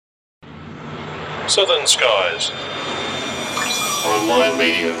Southern Skies. Online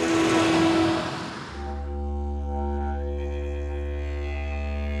media.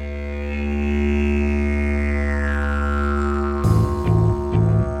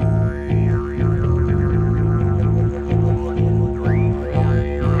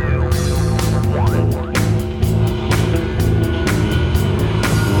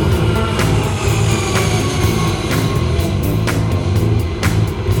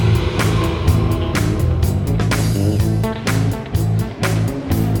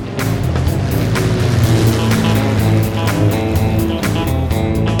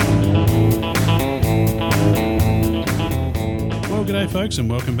 Folks, and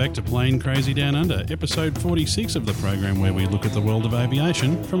welcome back to Plane Crazy Down Under, episode 46 of the program where we look at the world of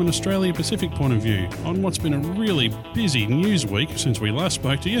aviation from an Australia-Pacific point of view. On what's been a really busy news week since we last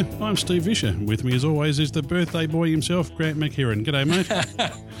spoke to you, I'm Steve Vischer. With me as always is the birthday boy himself, Grant McHeron. G'day,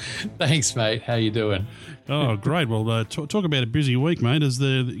 mate. Thanks, mate. How you doing? Oh, great. Well, talk about a busy week, mate.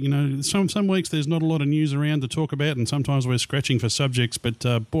 Some weeks there's not a lot of news around to talk about, and sometimes we're scratching for subjects, but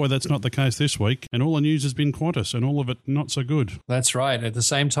boy, that's not the case this week. And all the news has been Qantas, and all of it not so good. That's right. At the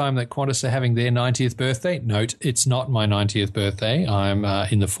same time that Qantas are having their 90th birthday, note, it's not my 90th birthday. I'm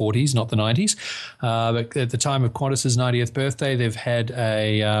in the 40s, not the 90s. But at the time of Qantas's 90th birthday, they've had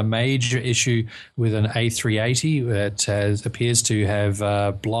a major issue with an A380 that appears to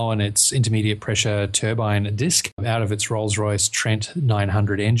have blown its intermediate pressure turbine disc out of its Rolls-Royce Trent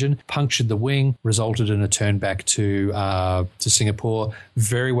 900 engine, punctured the wing, resulted in a turn back to Singapore.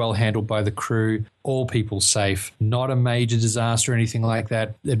 Very well handled by the crew. All people safe, not a major disaster or anything like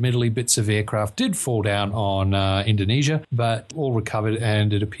that. Admittedly, bits of aircraft did fall down on Indonesia, but all recovered,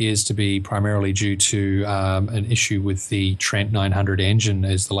 and it appears to be primarily due to an issue with the Trent 900 engine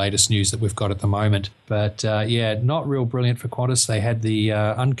is the latest news that we've got at the moment. But not real brilliant for Qantas. They had the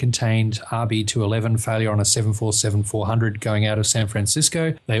uncontained RB211 failure on a 747-400 going out of San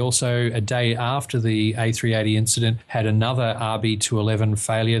Francisco. They also, a day after the A380 incident, had another RB211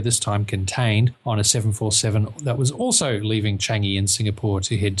 failure, this time contained, on a 747 that was also leaving Changi in Singapore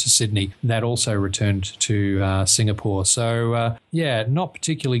to head to Sydney. That also returned to Singapore. So, not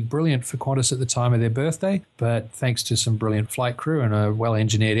particularly brilliant for Qantas at the time of their birthday, but thanks to some brilliant flight crew and a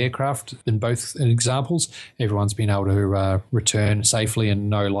well-engineered aircraft in both examples, everyone's been able to return safely and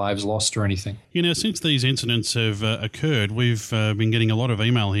no lives lost or anything. Since these incidents have occurred, we've been getting a lot of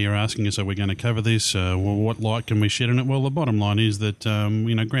email here asking us, are we going to cover this? What light can we shed on it? Well, the bottom line is that,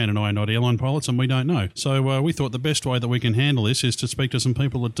 Grant and I are not airline pilots, and we don't know. So we thought the best way that we can handle this is to speak to some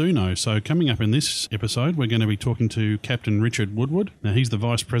people that do know. So coming up in this episode, we're going to be talking to Captain Richard Woodward. Now, he's the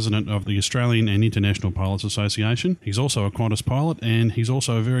Vice President of the Australian and International Pilots Association. He's also a Qantas pilot, and he's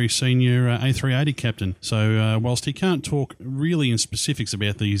also a very senior A380 captain. So whilst he can't talk really in specifics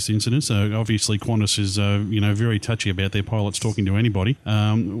about these incidents, obviously Qantas is very touchy about their pilots talking to anybody,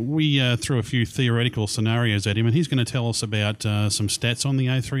 we threw a few theoretical scenarios at him, and he's going to tell us about some stats on the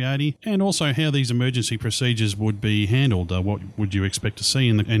A380 and also how these emergency procedures would be handled. What would you expect to see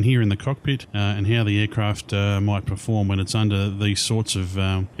and hear in the cockpit, and how the aircraft might perform when it's under these sorts of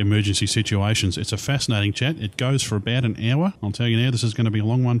emergency situations. It's a fascinating chat. It goes for about an hour. I'll tell you now, this is going to be a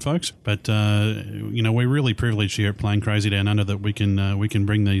long one, folks. But we're really privileged here at Plane Crazy Down Under that we can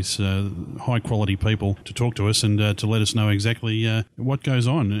bring these high quality people to talk to us and to let us know exactly what goes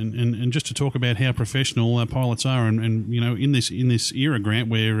on, and just to talk about how professional pilots are, and in this era, Grant,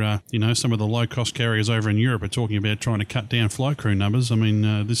 where some of the low cost carriers over in Europe are talking about trying to cut down flight crew numbers. I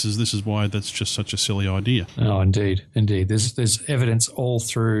mean, this is why that's just such a silly idea. Oh, indeed. There's evidence all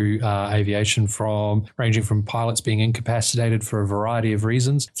through aviation, ranging from pilots being incapacitated for a variety of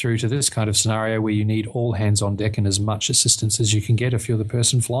reasons through to this kind of scenario where you need all hands on deck and as much assistance as you can get if you're the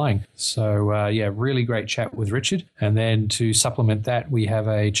person flying. So, really great chat with Richard. And then to supplement that, we have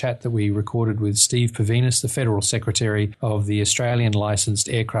a chat that we recorded with Steve Pavinas, the Federal Secretary of the Australian Licensed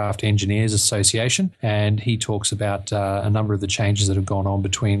Aircraft Engineers Association, and he talks about a number of the changes that have gone on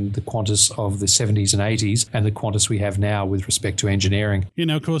between the Qantas of the 70s and 80s and the Qantas we have now with respect to engineering.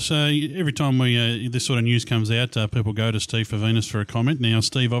 Of course, every time this sort of news comes out, people go to Steve Pavinas for a comment. Now,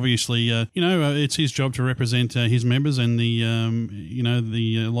 Steve, obviously, it's his job to represent his members and the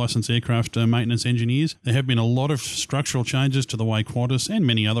licensed aircraft maintenance engineers. There have been a lot of structural changes to the way Qantas and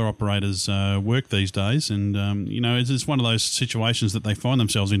many other operators work these days, and it's one of those situations that they find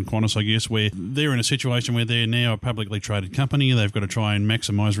themselves in, Qantas, I guess, where they're in a situation where they're now a publicly traded company. They've got to try and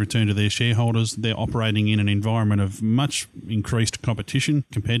maximise return to their shareholders. They're operating in an environment of much increased competition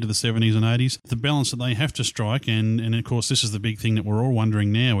compared to the 70s and 80s. The balance that they have to strike, and of course this is the big thing that we're all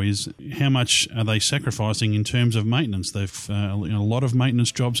wondering now, is how much much are they sacrificing in terms of maintenance? They've a lot of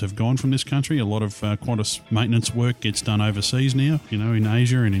maintenance jobs have gone from this country. A lot of Qantas maintenance work gets done overseas now, in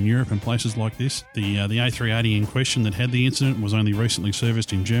Asia and in Europe and places like this. The A380 in question that had the incident was only recently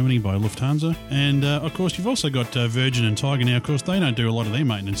serviced in Germany by Lufthansa. And, of course, you've also got Virgin and Tiger now. Of course, they don't do a lot of their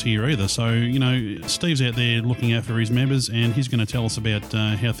maintenance here either. So, Steve's out there looking out for his members, and he's going to tell us about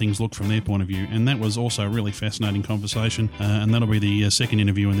how things look from their point of view. And that was also a really fascinating conversation, and that'll be the second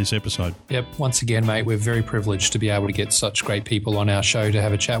interview in this episode. Yep. Once again, mate, we're very privileged to be able to get such great people on our show to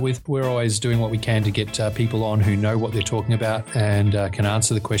have a chat with. We're always doing what we can to get people on who know what they're talking about and can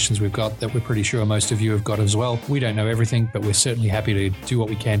answer the questions we've got that we're pretty sure most of you have got as well. We don't know everything, but we're certainly happy to do what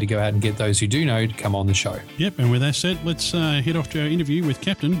we can to go out and get those who do know to come on the show. Yep. And with that said, let's head off to our interview with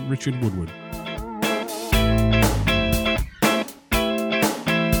Captain Richard Woodward.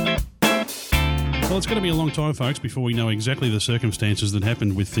 Well, it's going to be a long time, folks, before we know exactly the circumstances that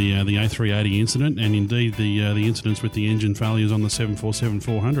happened with the A380 incident, and indeed the incidents with the engine failures on the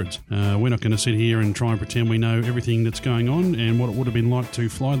 747-400s. We're not going to sit here and try and pretend we know everything that's going on and what it would have been like to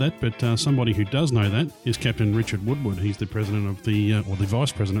fly that, but somebody who does know that is Captain Richard Woodward. He's the president of the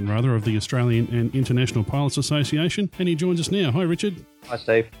vice president, rather, of the Australian and International Pilots Association, and he joins us now. Hi, Richard. Hi,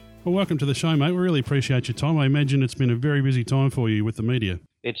 Steve. Well, welcome to the show, mate. We really appreciate your time. I imagine it's been a very busy time for you with the media.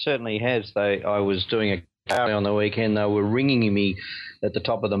 It certainly has. I was doing a carry on the weekend. They were ringing me at the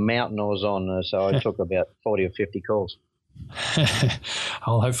top of the mountain I was on, so I took about 40 or 50 calls.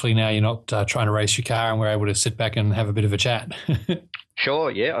 Well, hopefully now you're not trying to race your car and we're able to sit back and have a bit of a chat.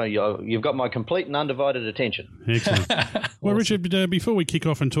 Sure, yeah. You've got my complete and undivided attention. Excellent. Well, Richard, before we kick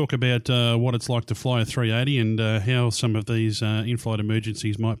off and talk about what it's like to fly a 380 and how some of these in-flight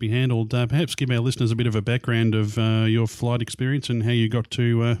emergencies might be handled, perhaps give our listeners a bit of a background of your flight experience and how you got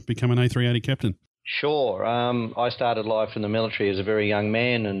to become an A380 captain. Sure. I started life in the military as a very young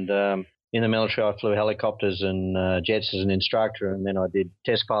man, and in the military I flew helicopters and jets as an instructor, and then I did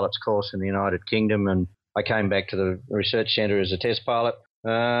test pilot's course in the United Kingdom, and I came back to the research centre as a test pilot,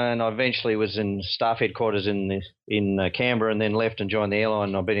 and I eventually was in staff headquarters in Canberra, and then left and joined the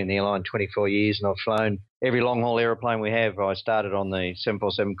airline. I've been in the airline 24 years, and I've flown every long-haul aeroplane we have. I started on the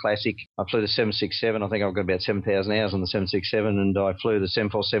 747 Classic. I flew the 767. I think I've got about 7,000 hours on the 767, and I flew the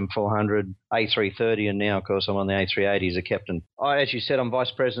 747-400, A330, and now, of course, I'm on the A380 as a captain. As you said, I'm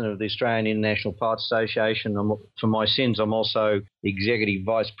Vice President of the Australian International Pilots Association. For my sins, I'm also Executive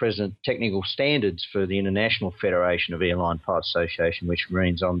Vice President Technical Standards for the International Federation of Airline Pilots Association, which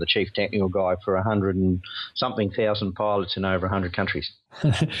means I'm the Chief Technical Guy for 100,000 pilots in over 100 countries.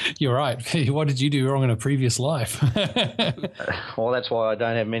 You're right. What did you do wrong in a previous life? Well, that's why I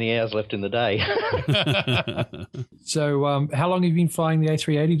don't have many hours left in the day. So how long have you been flying the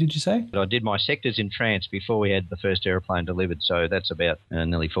A380, did you say? I did my sectors in France before we had the first aeroplane delivered, so that's about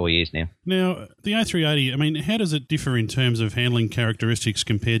nearly 4 years now. Now, the A380, I mean, how does it differ in terms of handling characteristics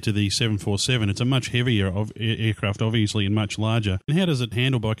compared to the 747? It's a much heavier aircraft, obviously, and much larger. And how does it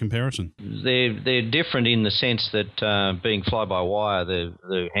handle by comparison? They're different in the sense that being fly-by-wire,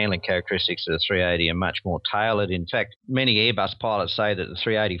 the handling characteristics of the 380 are much more tailored. In fact, many Airbus pilots say that the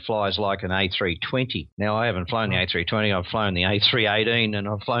 380 flies like an A320. Now, I haven't flown the A320. I've flown the A318 and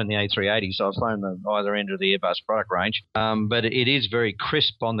I've flown the A380, so I've flown the either end of the Airbus product range. But it is very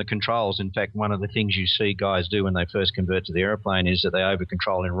crisp on the controls. In fact, one of the things you see guys do when they first convert to the aeroplane is that they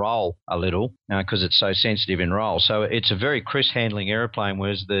over-control in roll a little because it's so sensitive in roll. So it's a very crisp handling aeroplane,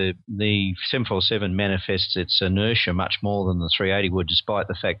 whereas the 747 manifests its inertia much more than the 380 would, despite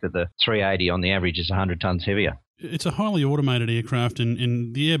the fact that the 380 on the average is 100 tonnes heavier. It's a highly automated aircraft,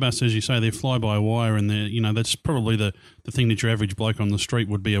 and the Airbus, as you say, they're fly-by-wire, and that's probably the thing that your average bloke on the street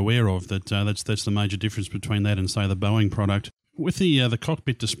would be aware of. That's the major difference between that and, say, the Boeing product. With the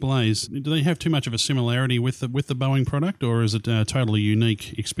cockpit displays, do they have too much of a similarity with the Boeing product, or is it a totally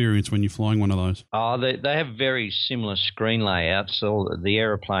unique experience when you're flying one of those? They have very similar screen layouts. So the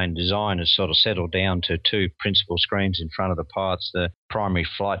aeroplane design has sort of settled down to two principal screens in front of the pilots, the primary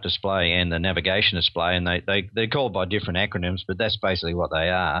flight display and the navigation display, and they're called by different acronyms, but that's basically what they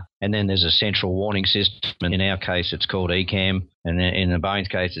are. And then there's a central warning system. In our case, it's called ECAM, and in the Boeing's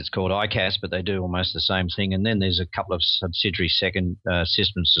case, it's called ICAS, but they do almost the same thing. And then there's a couple of subsidiary second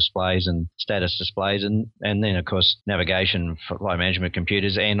systems displays and status displays, and then, of course, navigation, flight management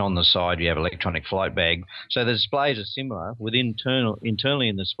computers, and on the side you have electronic flight bag. So the displays are similar. Internally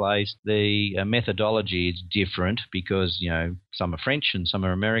in the displays, the methodology is different because, some are French and some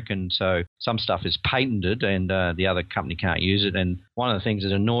are American. So some stuff is patented and the other company can't use it. And one of the things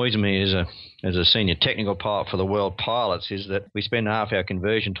that annoys me as a senior technical pilot for the World Pilots is that we spend half our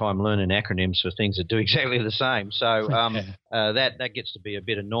conversion time learning acronyms for things that do exactly the same. So that gets to be a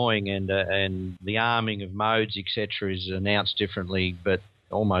bit annoying, and the arming of modes, etc., is announced differently, but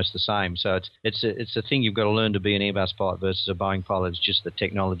almost the same. So it's a thing you've got to learn to be an Airbus pilot versus a Boeing pilot. It's just the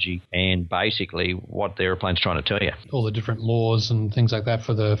technology and basically what the airplane's trying to tell you. All the different laws and things like that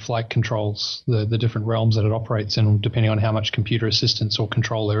for the flight controls, the different realms that it operates in, depending on how much computer assistance or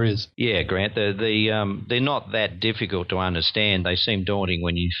control there is. Yeah, Grant, they're not that difficult to understand. They seem daunting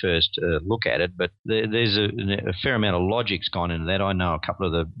when you first look at it, but there's a fair amount of logic's gone into that. I know a couple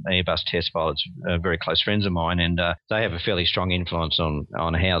of the Airbus test pilots, very close friends of mine, and they have a fairly strong influence on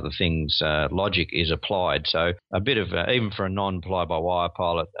how the thing's logic is applied. So a bit of, even for a non-fly-by-wire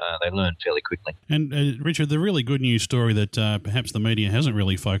pilot, they learn fairly quickly. And Richard, the really good news story that perhaps the media hasn't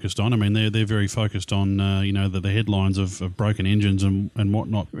really focused on, I mean, they're very focused on, the headlines of broken engines and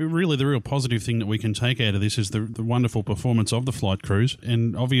whatnot. Really, the real positive thing that we can take out of this is the wonderful performance of the flight crews.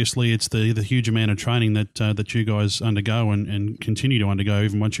 And obviously, it's the huge amount of training that you guys undergo and continue to undergo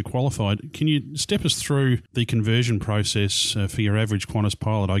even once you're qualified. Can you step us through the conversion process for your average Qantas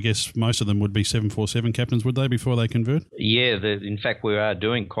pilot? I guess most of them would be 747 captains, would they, before they convert? Yeah, in fact, we are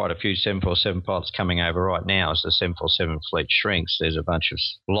doing quite a few 747 pilots coming over right now as the 747 fleet shrinks. There's a bunch of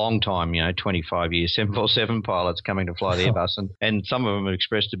long-time, 25-year 747 pilots coming to fly the Airbus, and some of them have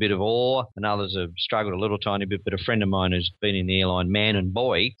expressed a bit of awe, and others have struggled a little tiny bit. But a friend of mine who's been in the airline, man and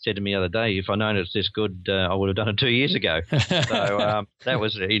boy, said to me the other day, if I'd known it's this good, I would have done it 2 years ago. So that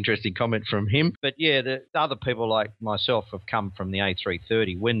was an interesting comment from him. But yeah, the other people like myself have come from the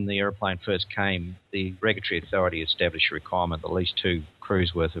A330. When the aeroplane first came, the regulatory authority established a requirement that at least 2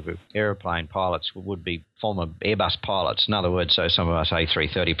 crews worth of aeroplane pilots would be former Airbus pilots. In other words, so some of us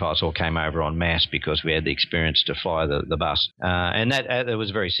A330 pilots all came over en masse because we had the experience to fly the bus. And that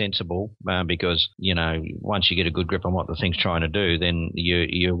was very sensible because, once you get a good grip on what the thing's trying to do, then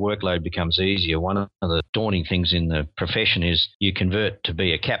your workload becomes easier. One of the daunting things in the profession is you convert to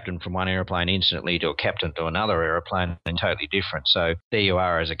be a captain from one aeroplane instantly to a captain to another aeroplane and totally different. So there you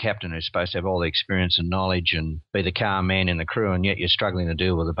are as a captain who's supposed to have all the experience and knowledge and be the calm man in the crew, and yet you're struggling to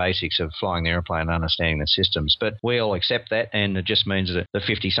deal with the basics of flying the aeroplane and understanding the systems. But we all accept that, and it just means that the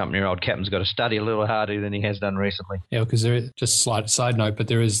 50-something-year-old captain's got to study a little harder than he has done recently. Yeah, because just a side note, but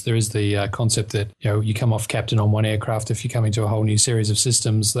there is the concept that you come off captain on one aircraft. If you're coming to a whole new series of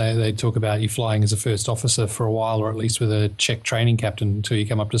systems, they talk about you flying as a first officer for a while, or at least with a check training captain until you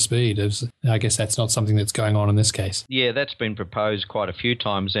come up to speed. I guess that's not something that's going on in this case. Yeah, that's been proposed quite a few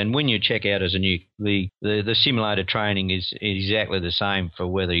times, and when you check out as a new, the simulator training is exactly the same for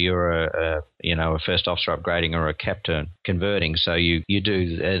whether you're a first officer upgrading or a captain converting. So you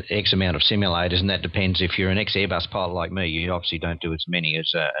do X amount of simulators, and that depends. If you're an ex-Airbus pilot like me, you obviously don't do as many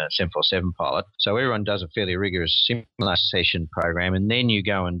as a 747 pilot. So everyone does a fairly rigorous simulator session program, and then you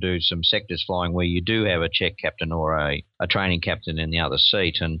go and do some sectors flying where you do have a check captain or a training captain in the other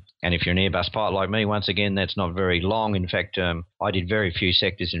seat. And if you're an Airbus pilot like me, once again, that's not very long. In fact, I did very few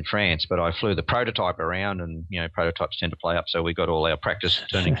sectors in France, but I flew the prototype around, and prototypes tend to play up, so we got all our practice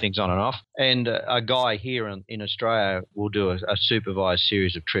turning things on and off. And a guy here in Australia will do a supervised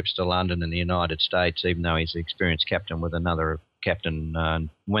series of trips to London and the United States, even though he's an experienced captain with another captain.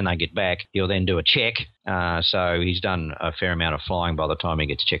 When they get back, he'll then do a check. So he's done a fair amount of flying by the time he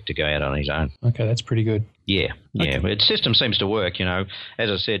gets checked to go out on his own. Okay, that's pretty good. Yeah. Okay. But the system seems to work. As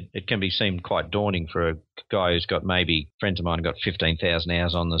I said, it can seem quite daunting for a guy who's got, maybe friends of mine got 15,000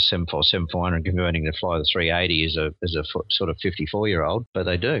 hours on the 747-400, converting to fly the 380 as a sort of 54-year-old, but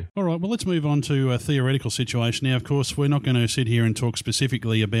they do. All right, well, let's move on to a theoretical situation. Now, of course, we're not going to sit here and talk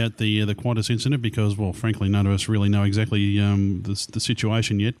specifically about the Qantas incident because, well, frankly, none of us really know exactly the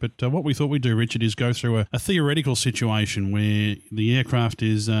situation yet. But what we thought we'd do, Richard, is go through a theoretical situation where the aircraft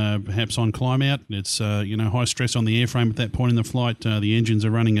is perhaps on climb out. It's high stress on the airframe at that point in the flight. The engines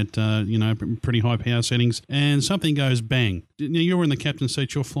are running at pretty high power settings, and something goes bang. Now, you're in the captain's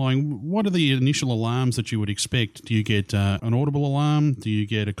seat, you're flying. What are the initial alarms that you would expect? Do you get an audible alarm? Do you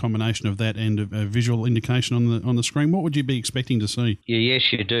get a combination of that and a visual indication on the screen? What would you be expecting to see? Yeah,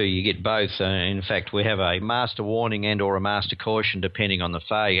 yes, you do. You get both. In fact, we have a master warning and or a master caution depending on the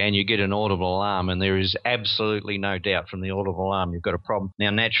failure, and you get an audible alarm, and there is absolutely no doubt from the audible alarm you've got a problem. Now,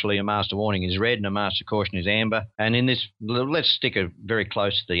 naturally, a master warning is red and a master caution is amber, and in this, let's stick very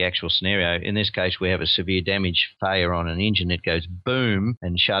close to the actual scenario. In this case, we have a severe damage failure on an engine engine, it goes boom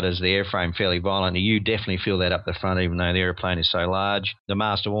and shutters the airframe fairly violently. You definitely feel that up the front, even though the airplane is so large. The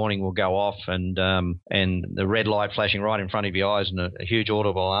master warning will go off, and the red light flashing right in front of your eyes, and a huge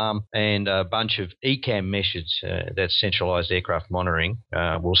audible alarm, and a bunch of ECAM messages, that's centralised aircraft monitoring,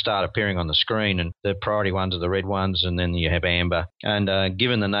 will start appearing on the screen. And the priority ones are the red ones, and then you have amber. And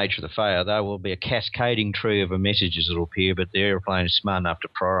given the nature of the failure, there will be a cascading tree of messages that will appear, but the airplane is smart enough to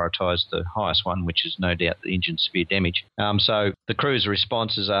prioritise the highest one, which is no doubt the engine severe damage. So the crew's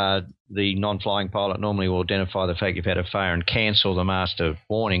responses are the non-flying pilot normally will identify the fact you've had a failure and cancel the master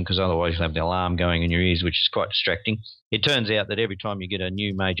warning, because otherwise you'll have the alarm going in your ears, which is quite distracting. It turns out that every time you get a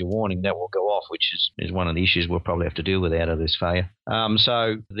new major warning, that will go off, which is one of the issues we'll probably have to deal with out of this failure.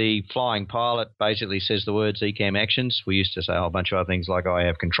 So the flying pilot basically says the words ECAM actions. We used to say a whole bunch of other things like I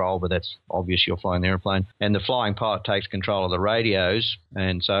have control, but that's obvious, you're flying the airplane. And the flying pilot takes control of the radios.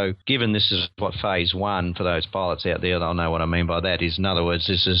 And so given this is what phase one, for those pilots out there, they'll know what I mean by that, is in other words,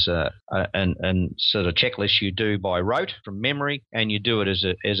 this is a sort of checklist you do by rote from memory, and you do it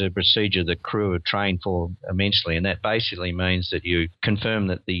as a procedure the crew are trained for immensely. And that basically means that you confirm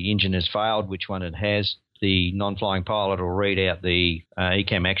that the engine has failed, which one it has. The non-flying pilot will read out the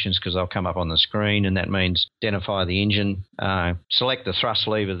ECAM actions, because they'll come up on the screen, and that means identify the engine, select the thrust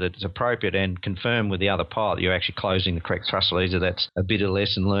lever that's appropriate, and confirm with the other pilot that you're actually closing the correct thrust lever. That's a bit of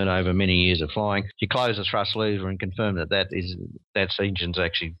lesson learned over many years of flying. You close the thrust lever and confirm that engine's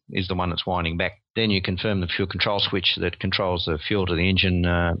actually is the one that's winding back. Then you confirm the fuel control switch that controls the fuel to the engine,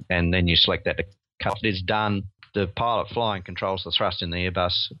 and then you select that to cut. It's done. The pilot flying controls the thrust in the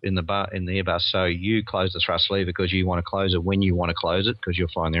Airbus, so you close the thrust lever because you want to close it when you want to close it, because you're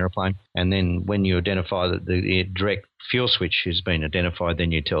flying the airplane. And then when you identify that the direct fuel switch has been identified,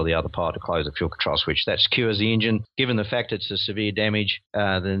 then you tell the other pilot to close the fuel control switch. That secures the engine. Given the fact it's a severe damage,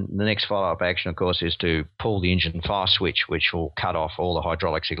 then the next follow-up action, of course, is to pull the engine fire switch, which will cut off all the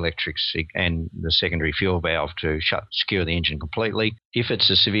hydraulics, electrics, and the secondary fuel valve to secure the engine completely. If it's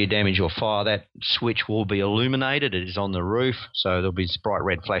a severe damage or fire, that switch will be illuminated. It is on the roof, so there'll be this bright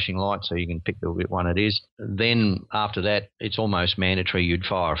red flashing light, so you can pick the one it is. Then after that, it's almost mandatory you'd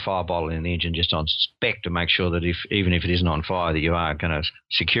fire a fire bottle in the engine just on spec to make sure that even if it isn't on fire, that you are going to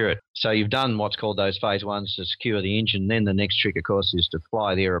secure it. So you've done what's called those phase ones to secure the engine. Then the next trick, of course, is to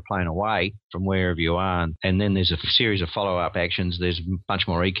fly the aeroplane away from wherever you are. And then there's a series of follow-up actions. There's a bunch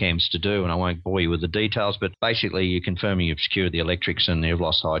more ECAMs to do, and I won't bore you with the details, but basically you're confirming you've secured the electrics and you've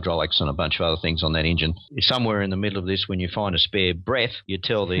lost hydraulics and a bunch of other things on that engine. Somewhere in the middle of this, when you find a spare breath, you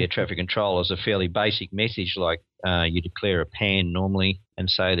tell the air traffic controllers a fairly basic message like you declare a pan normally and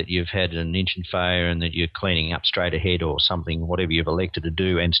say that you've had an engine failure and that you're cleaning up straight ahead or something, whatever you've elected to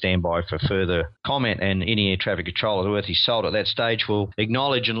do, and stand by for further comment. And any air traffic controller worth his salt at that stage will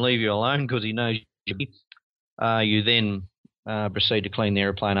acknowledge and leave you alone because he knows you then proceed to clean the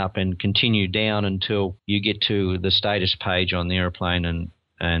airplane up and continue down until you get to the status page on the airplane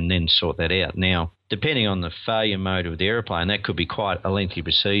and then sort that out. Now, depending on the failure mode of the airplane, that could be quite a lengthy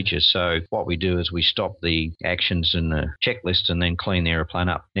procedure. So what we do is we stop the actions in the checklist and then clean the airplane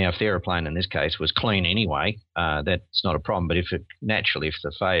up. Now, if the airplane in this case was clean anyway, that's not a problem. But if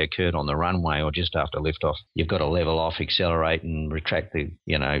the failure occurred on the runway or just after liftoff, you've got to level off, accelerate, and retract the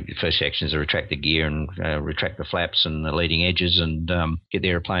first action is to retract the gear and retract the flaps and the leading edges and get the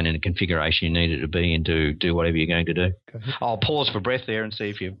airplane in the configuration you need it to be and do whatever you're going to do. I'll pause for breath there and see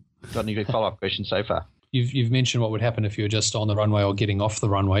if you've got any follow-up questions so far? You've mentioned what would happen if you were just on the runway or getting off the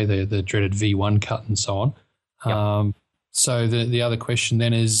runway, the dreaded V1 cut and so on. Yep. So the other question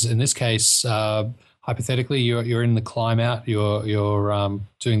then is, in this case, hypothetically, you're in the climb out, you're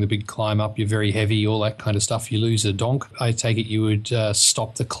doing the big climb up, you're very heavy, all that kind of stuff. You lose a donk. I take it you would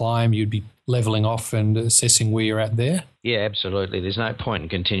stop the climb. You'd be leveling off and assessing where you're at there? Yeah, absolutely. There's no point in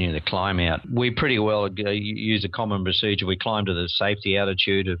continuing the climb out. We pretty well use a common procedure. We climb to the safety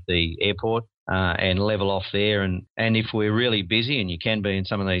altitude of the airport and level off there. And if we're really busy, and you can be in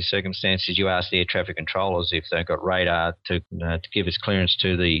some of these circumstances, you ask the air traffic controllers if they've got radar to give us clearance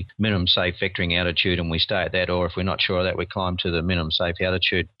to the minimum safe vectoring altitude, and we stay at that. Or if we're not sure of that, we climb to the minimum safe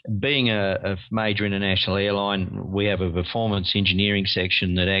altitude. Being a major international airline, we have a performance engineering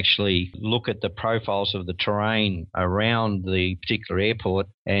section that actually look at the profiles of the terrain around the particular airport,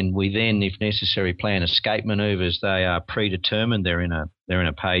 and we then, if necessary, plan escape manoeuvres. They are predetermined. They're in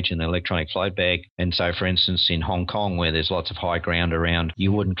a page in the electronic float bag. And so, for instance, in Hong Kong, where there's lots of high ground around,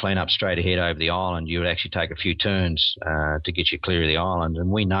 you wouldn't clean up straight ahead over the island. You would actually take a few turns to get you clear of the island. And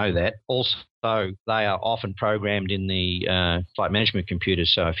we know that. Also, So they are often programmed in the flight management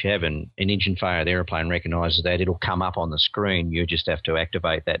computers. So if you have an engine failure, the aeroplane recognises that. It'll come up on the screen. You just have to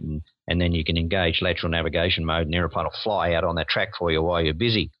activate that, and then you can engage lateral navigation mode, and the aeroplane will fly out on that track for you while you're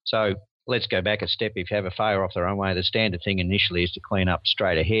busy. So let's go back a step. If you have a failure off the runway, the standard thing initially is to clean up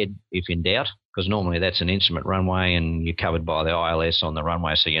straight ahead if in doubt, because normally that's an instrument runway and you're covered by the ILS on the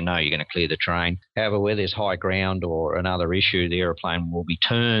runway, so you know you're going to clear the terrain. However, where there's high ground or another issue, the aeroplane will be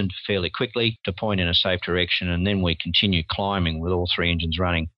turned fairly quickly to point in a safe direction, and then we continue climbing with all three engines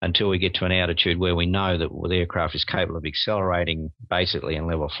running until we get to an altitude where we know that the aircraft is capable of accelerating basically in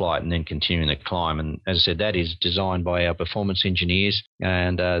level flight and then continuing the climb. And as I said, that is designed by our performance engineers,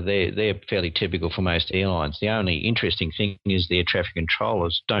 and they're fairly typical for most airlines. The only interesting thing is the air traffic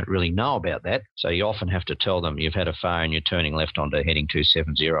controllers don't really know about that. So you often have to tell them you've had a failure and you're turning left onto heading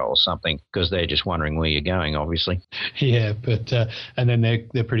 270 or something, because they're just wondering where you're going, obviously. Yeah, but and then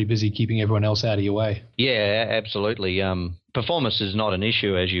they're pretty busy keeping everyone else out of your way. Yeah, absolutely. Performance is not an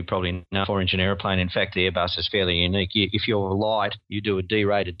issue, as you probably know, for an airplane. In fact, the Airbus is fairly unique. If you're light, you do a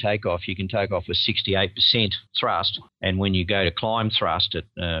D-rated takeoff, you can take off with 68% thrust. And when you go to climb thrust at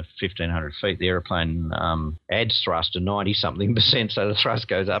 1,500 feet, the airplane adds thrust to 90-something%, so the thrust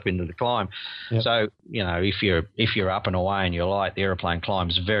goes up into the climb. Yep. So, if you're up and away and you're light, the airplane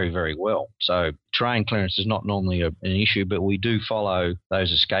climbs very, very well. So terrain clearance is not normally an issue, but we do follow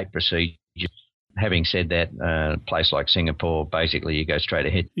those escape procedures. Having said that, a place like Singapore, basically you go straight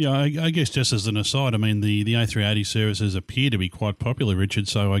ahead. Yeah, I guess just as an aside, I mean, the A380 services appear to be quite popular, Richard,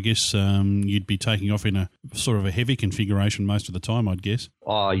 so I guess you'd be taking off in a sort of a heavy configuration most of the time, I'd guess.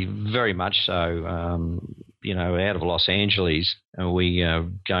 Oh, very much so. Out of Los Angeles, we are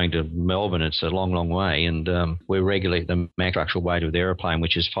going to Melbourne. It's a long, long way, and we regulate the max structural weight of the aeroplane,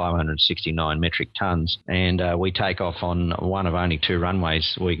 which is 569 metric tons, and we take off on one of only two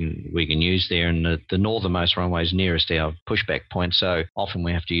runways we can use there, and the northernmost runway is nearest our pushback point, so often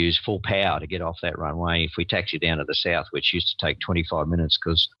we have to use full power to get off that runway. If we taxi down to the south, which used to take 25 minutes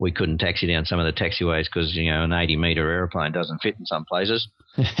because we couldn't taxi down some of the taxiways because an 80-metre aeroplane doesn't fit in some places.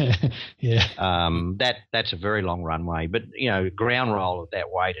 Yeah. That's a very long runway, but ground roll at that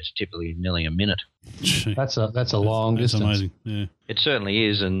weight is typically nearly a minute. That's a long distance. That's amazing. Yeah. It certainly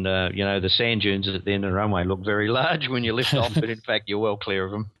is, and the sand dunes at the end of the runway look very large when you lift off, but in fact you're well clear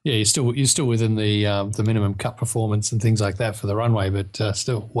of them. Yeah, you're still within the minimum cut performance and things like that for the runway, but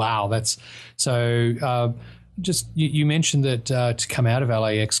still, wow, that's so. Just you mentioned that to come out of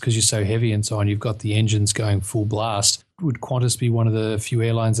LAX because you're so heavy and so on, you've got the engines going full blast. Would Qantas be one of the few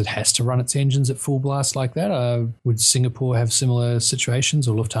airlines that has to run its engines at full blast like that? Would Singapore have similar situations,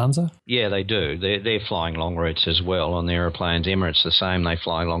 or Lufthansa? Yeah, they do. They're flying long routes as well on the aeroplanes. Emirates the same. They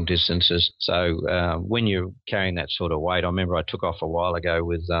fly long distances. So when you're carrying that sort of weight, I remember I took off a while ago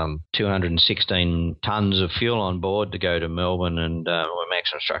with 216 tons of fuel on board to go to Melbourne, and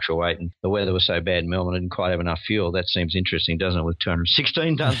maximum structural weight. And the weather was so bad in Melbourne, I didn't quite have enough fuel. That seems interesting, doesn't it, with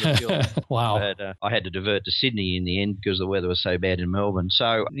 216 tons of fuel? Wow. But I had to divert to Sydney in the end because the weather was so bad in Melbourne.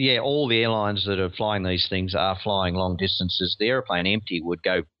 So, yeah, all the airlines that are flying these things are flying long distances. The airplane empty would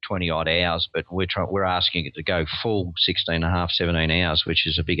go 20-odd hours, but we're asking it to go full 16 and a half, 17 hours, which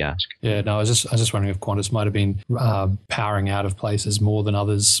is a big ask. Yeah, no, I was just wondering if Qantas might have been powering out of places more than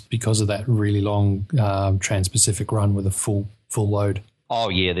others because of that really long Trans-Pacific run with a full load. Oh,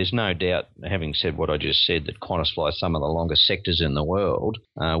 yeah, there's no doubt, having said what I just said, that Qantas flies some of the longest sectors in the world.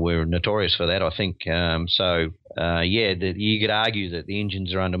 We're notorious for that, I think. You could argue that the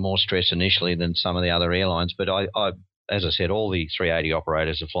engines are under more stress initially than some of the other airlines, but as I said, all the 380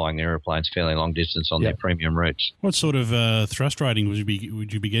 operators are flying their airplanes fairly long distance on their premium routes. What sort of thrust rating would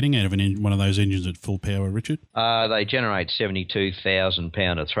you be getting out of one of those engines at full power, Richard? They generate 72,000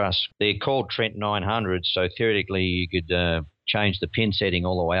 pound of thrust. They're called Trent 900s, so theoretically you could change the pin setting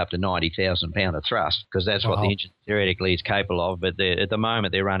all the way up to 90,000 pound of thrust, because that's what the engine theoretically is capable of. But at the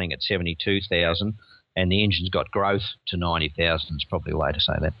moment they're running at 72,000. And the engine's got growth to 90,000 is probably a way to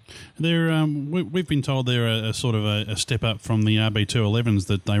say that. We've been told they're a sort of a step up from the RB211s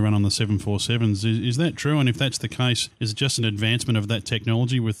that they run on the 747s. Is that true? And if that's the case, is it just an advancement of that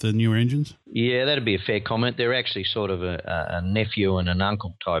technology with the newer engines? Yeah, that'd be a fair comment. They're actually sort of a nephew and an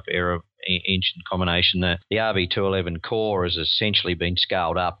uncle type engine combination. The RB211 core has essentially been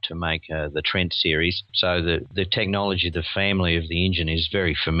scaled up to make the Trent series. So the technology, the family of the engine is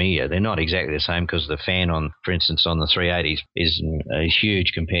very familiar. They're not exactly the same because the fan for instance, on the 380s is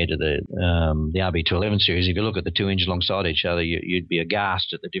huge compared to the RB211 series. If you look at the two engines alongside each other, you'd be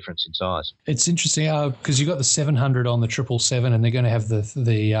aghast at the difference in size. It's interesting because you've got the 700 on the 777 and they're going to have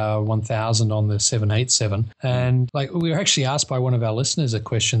the 1000 on the 787. And we were actually asked by one of our listeners a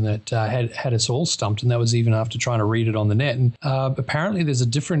question that had us all stumped, and that was even after trying to read it on the net. And apparently there's a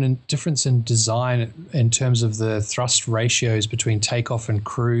difference in design in terms of the thrust ratios between takeoff and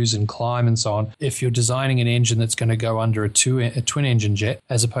cruise and climb and so on. If you're designing an engine that's going to go under a twin-engine jet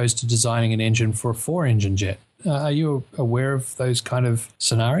as opposed to designing an engine for a 4-engine jet. Are you aware of those kind of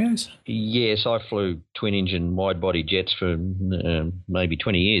scenarios? Yes, I flew twin-engine wide-body jets for maybe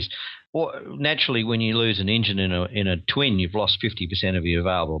 20 years. Well, naturally, when you lose an engine in a twin, you've lost 50% of your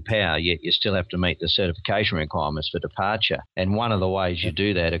available power, yet you still have to meet the certification requirements for departure. And one of the ways you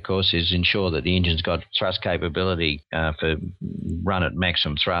do that, of course, is ensure that the engine's got thrust capability for run at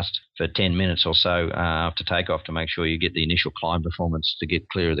maximum thrust for 10 minutes or so after takeoff to make sure you get the initial climb performance to get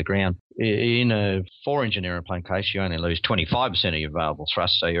clear of the ground. In a 4-engine aeroplane case, you only lose 25% of your available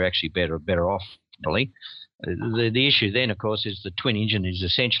thrust, so you're actually better off, really. The issue then, of course, is the twin engine is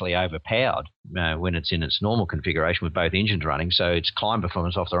essentially overpowered when it's in its normal configuration with both engines running, so its climb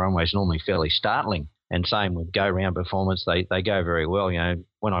performance off the runway is normally fairly startling. And same with go-round performance, they go very well.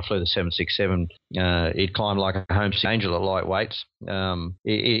 When I flew the 767, it climbed like a home-sick angel at light weights.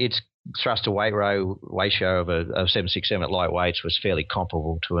 Its thrust-to-weight ratio of a 767 at light weights was fairly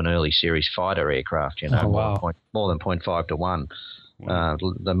comparable to an early series fighter aircraft, Oh, wow. more than 0.5 to 1.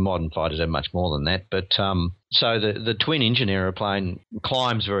 The modern fighters have much more than that. But so the twin-engine aeroplane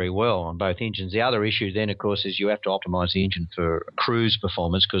climbs very well on both engines. The other issue then, of course, is you have to optimise the engine for cruise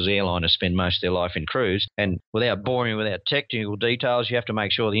performance because the airliners spend most of their life in cruise. And without boring, without technical details, you have to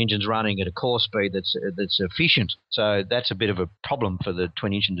make sure the engine's running at a core speed that's efficient. So that's a bit of a problem for the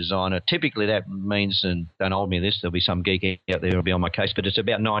twin-engine designer. Typically that means, and don't hold me to this, there'll be some geek out there who'll be on my case, but it's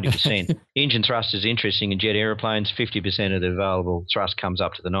about 90%. Engine thrust is interesting in jet aeroplanes. 50% of the available thrust comes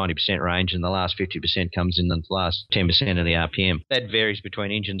up to the 90% range, and the last 50% comes in the last 10% of the RPM. That varies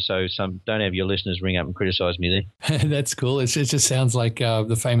between engines, so don't have your listeners ring up and criticise me there. That's cool. It just sounds like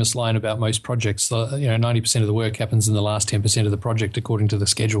the famous line about most projects. 90% of the work happens in the last 10% of the project according to the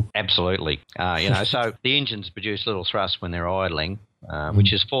schedule. Absolutely. So the engines produce little thrust when they're idling.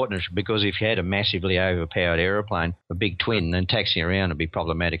 Which is fortunate because if you had a massively overpowered aeroplane, a big twin, then taxiing around would be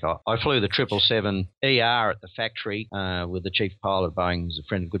problematic. I flew the 777ER at the factory with the chief pilot. Boeing's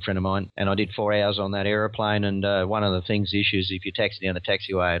a good friend of mine, and I did 4 hours on that aeroplane. And one of the issues, if you taxi down the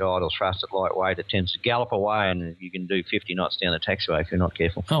taxiway at idle thrust at lightweight, it tends to gallop away, and you can do 50 knots down the taxiway if you're not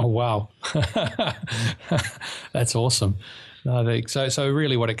careful. Oh, wow. That's awesome. So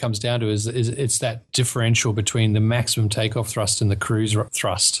really what it comes down to is it's that differential between the maximum takeoff thrust and the cruise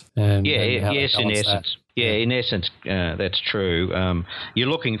thrust. In essence. In essence, that's true. You're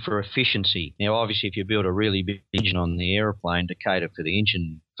looking for efficiency. Now, obviously, if you build a really big engine on the aeroplane to cater for the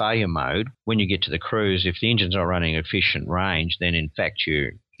engine failure mode, when you get to the cruise, if the engine's not running at efficient range, then in fact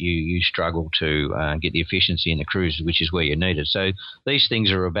you struggle to get the efficiency in the cruise, which is where you need it. So these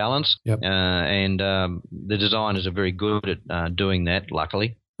things are a balance, and the designers are very good at doing that,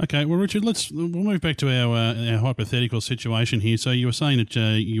 luckily. Okay, well, Richard, we'll move back to our hypothetical situation here. So you were saying that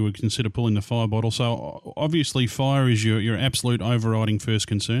you would consider pulling the fire bottle. So obviously fire is your absolute overriding first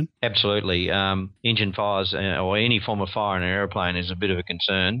concern? Absolutely. Engine fires or any form of fire in an aeroplane is a bit of a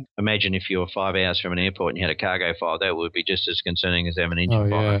concern. Imagine if you were 5 hours from an airport and you had a cargo fire, that would be just as concerning as having an engine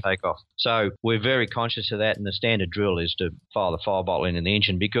fire on takeoff. So we're very conscious of that, and the standard drill is to fire the fire bottle into the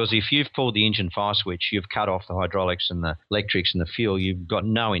engine, because if you've pulled the engine fire switch, you've cut off the hydraulics and the electrics and the fuel, you've got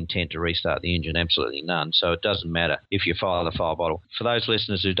no intent to restart the engine, absolutely none. So it doesn't matter if you fire the fire bottle. For those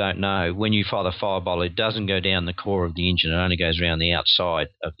listeners who don't know, when you fire the fire bottle, it doesn't go down the core of the engine. It only goes around the outside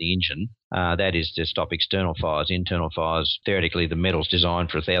of the engine. That is to stop external fires. Internal fires, theoretically, the metal's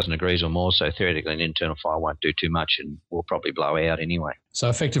designed for 1,000 degrees or more, so theoretically an internal fire won't do too much and will probably blow out anyway. So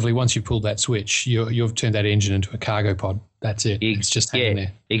effectively, once you pull that switch, you've turned that engine into a cargo pod. That's it. It's just hanging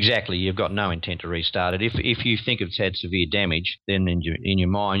there. Exactly. You've got no intent to restart it. If you think it's had severe damage, then in your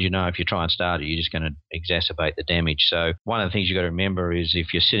mind, if you try and start it, you're just going to exacerbate the damage. So one of the things you've got to remember is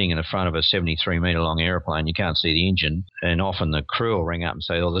if you're sitting in the front of a 73-metre long aeroplane, you can't see the engine, and often the crew will ring up and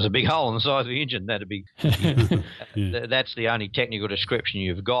say, oh, there's a big hole in the side of the engine. That'd be That's the only technical description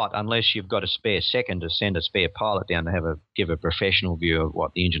you've got, unless you've got a spare second to send a spare pilot down to give a professional view of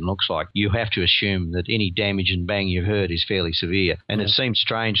what the engine looks like. You have to assume that any damage and bang you've heard is fairly severe. And it seems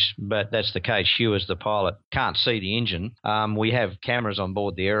strange, but that's the case. You, as the pilot, can't see the engine. We have cameras on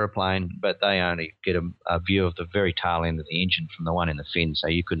board the aeroplane, but they only get a view of the very tail end of the engine from the one in the fin, so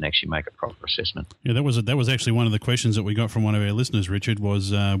you couldn't actually make a proper assessment. Yeah, that was actually one of the questions that we got from one of our listeners, Richard,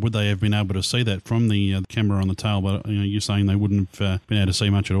 was would they have been been able to see that from the camera on the tail, but you're saying they wouldn't have been able to see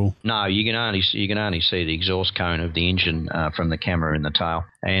much at all. No, you can only see the exhaust cone of the engine from the camera in the tail,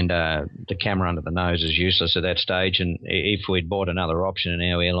 and the camera under the nose is useless at that stage. And if we'd bought another option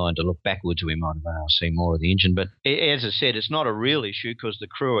in our airline to look backwards, we might have been able to see more of the engine. But as I said, it's not a real issue because the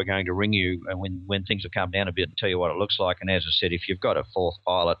crew are going to ring you when things have come down a bit and tell you what it looks like. And as I said, if you've got a fourth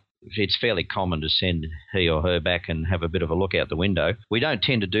pilot, it's fairly common to send he or her back and have a bit of a look out the window. We don't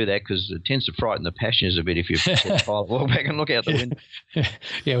tend to do that because it tends to frighten the passengers a bit if you walk back and look out the window.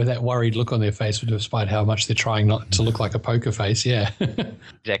 Yeah, with that worried look on their face, despite how much they're trying not to look like a poker face. Yeah,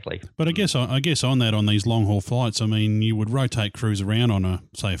 exactly. But I guess on that, on these long haul flights, I mean, you would rotate crews around on a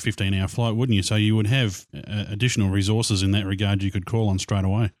 15-hour flight, wouldn't you? So you would have additional resources in that regard you could call on straight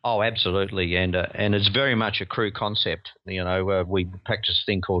away. Oh, absolutely, and it's very much a crew concept. We practice a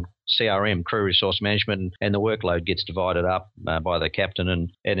thing called CRM, crew resource management, and the workload gets divided up by the captain,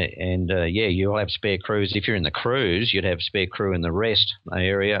 and you'll have spare crews. If you're in the cruise, you'd have spare crew in the rest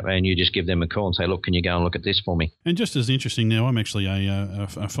area, and you just give them a call and say, look, can you go and look at this for me? And just as interesting now, I'm actually a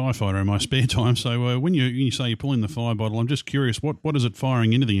firefighter in my spare time, so when you say you pull in the fire bottle, I'm just curious, what is it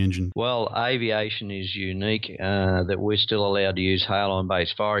firing into the engine? Well, aviation is unique that we're still allowed to use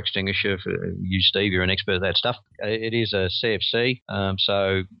halon-based fire extinguisher. You, Steve, you're an expert at that stuff. It is a CFC,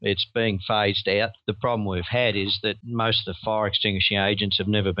 so it's being phased out. The problem we've had is that most of the fire extinguishing agents have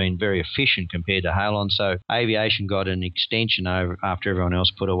never been very efficient compared to halon, so aviation got an extension over after everyone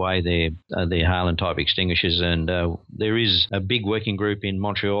else put away their halon-type extinguishers, and there is a big working group in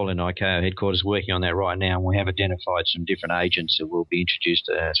Montreal in ICAO headquarters working on that right now, and we have identified some different agents that will be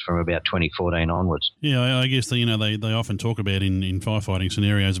introduced from about 2014 onwards. Yeah, I guess they often talk about in firefighting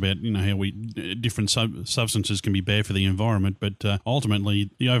scenarios about how different substances can be bad for the environment, but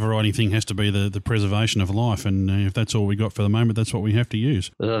ultimately the overriding thing has to be the preservation of life, and if that's all we got for the moment, that's what we have to use.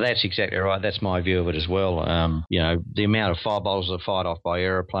 That's exactly right. That's my view of it as well. The amount of fire bottles that are fired off by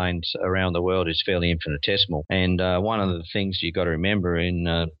aeroplanes around the world is fairly infinitesimal, and one of the things you've got to remember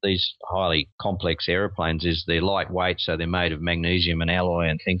in these highly complex aeroplanes is they're lightweight, so they're made of magnesium and alloy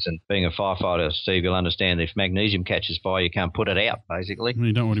and things, and being a firefighter, Steve, you'll understand if magnesium catches fire, you can't put it out, basically.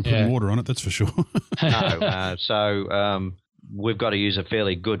 You don't want to put water on it, that's for sure. No, we've got to use a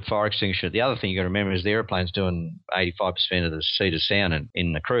fairly good fire extinguisher. The other thing you've got to remember is the aeroplane's doing 85% of the seat of sound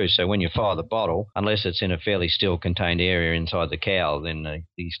in the cruise. So when you fire the bottle, unless it's in a fairly still contained area inside the cowl, then the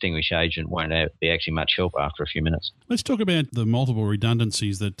extinguish agent won't be actually much help after a few minutes. Let's talk about the multiple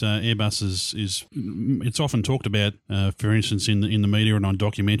redundancies that Airbus is. It's often talked about, for instance, in the media and on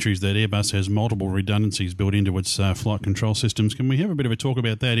documentaries, that Airbus has multiple redundancies built into its flight control systems. Can we have a bit of a talk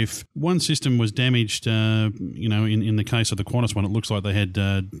about that? If one system was damaged, in the case of the Qantas one, it looks like they had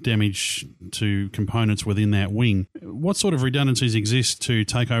damage to components within that wing. What sort of redundancies exist to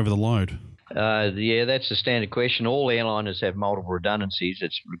take over the load? That's a standard question. All airliners have multiple redundancies.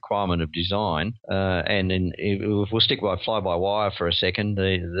 It's a requirement of design. If we'll stick by fly-by-wire for a second,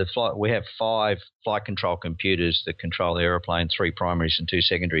 we have 5 flight control computers that control the aeroplane, 3 primaries and 2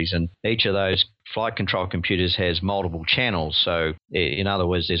 secondaries, and each of those flight control computers has multiple channels. So, in other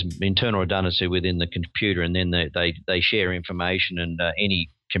words, there's internal redundancy within the computer, and then they share information, and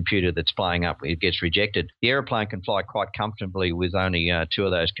any computer that's playing up, it gets rejected. The aeroplane can fly quite comfortably with only 2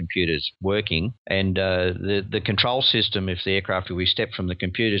 of those computers working, and the control system, if the aircraft, we step from the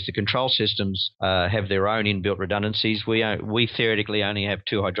computers, the control systems have their own inbuilt redundancies. We theoretically only have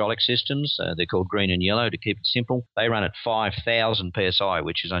 2 hydraulic systems. They're called green and yellow to keep it simple. They run at 5,000 psi,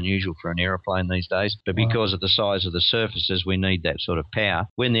 which is unusual for an aeroplane these days, but because of the size of the surfaces, we need that sort of power.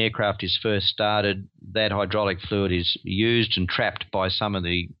 When the aircraft is first started, that hydraulic fluid is used and trapped by some of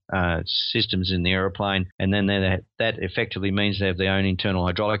the systems in the aeroplane, and then that effectively means they have their own internal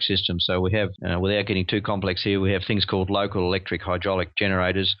hydraulic system. So we have, without getting too complex here, we have things called local electric hydraulic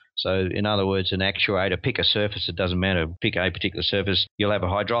generators. So in other words, an actuator, pick a surface, it doesn't matter, pick a particular surface, you'll have a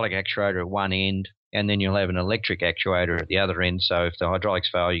hydraulic actuator at one end, and then you'll have an electric actuator at the other end. So if the hydraulics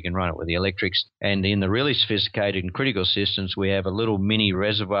fail, you can run it with the electrics. And in the really sophisticated and critical systems, we have a little mini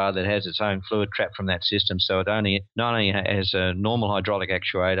reservoir that has its own fluid trapped from that system. So it not only has a normal hydraulic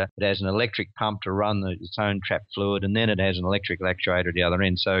actuator, it has an electric pump to run its own trapped fluid, and then it has an electrical actuator at the other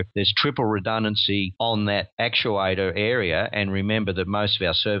end. So there's triple redundancy on that actuator area. And remember that most of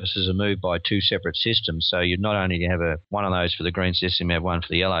our services are moved by 2 separate systems. So you not only have one of those for the green system, you have one for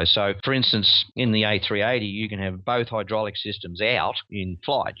the yellow. So for instance, in the the A380, you can have both hydraulic systems out in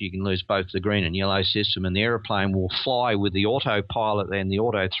flight. You can lose both the green and yellow system, and the aeroplane will fly with the autopilot and the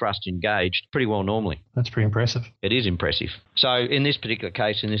auto thrust engaged pretty well normally. That's pretty impressive. It is impressive. So in this particular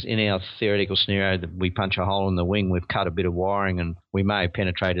case, in our theoretical scenario that we punch a hole in the wing, we've cut a bit of wiring and we may have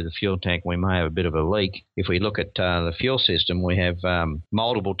penetrated the fuel tank, we may have a bit of a leak. If we look at the fuel system, we have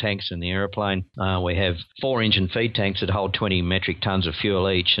multiple tanks in the aeroplane. We have 4 engine feed tanks that hold 20 metric tons of fuel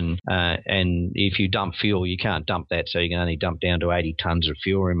each, and if you dump fuel, you can't dump that, so you can only dump down to 80 tons of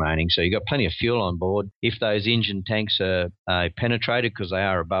fuel remaining. So you've got plenty of fuel on board. If those engine tanks are penetrated because they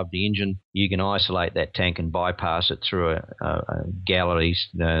are above the engine, you can isolate that tank and bypass it through a galleries.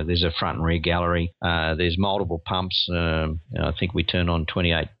 There's a front and rear gallery. There's multiple pumps. I think we turn on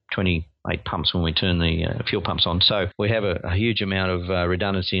 28 pumps when we turn the fuel pumps on. So we have a huge amount of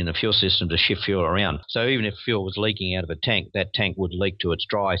redundancy in the fuel system to shift fuel around. So even if fuel was leaking out of a tank, that tank would leak to its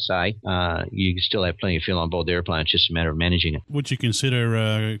dry, say. You still have plenty of fuel on board the airplane. It's just a matter of managing it. Would you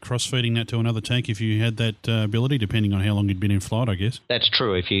consider cross-feeding that to another tank if you had that ability, depending on how long you'd been in flight, I guess? That's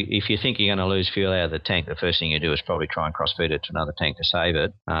true. If you think you're going to lose fuel out of the tank, the first thing you do is probably try and cross-feed it to another tank to save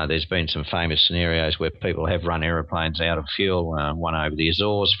it. There's been some famous scenarios where people have run aeroplanes out of fuel, one over the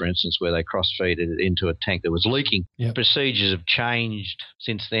Azores, for instance, where they cross-feed it into a tank that was leaking. Yep. Procedures have changed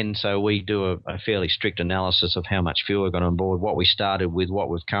since then, so we do a fairly strict analysis of how much fuel we've got on board, what we started with, what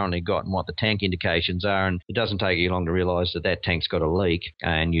we've currently got, and what the tank indications are. And it doesn't take you long to realise that tank's got a leak,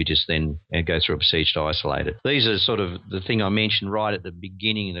 and you just then go through a procedure to isolate it. These are sort of the thing I mentioned right at the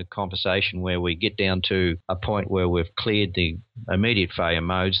beginning of the conversation, where we get down to a point where we've cleared the immediate failure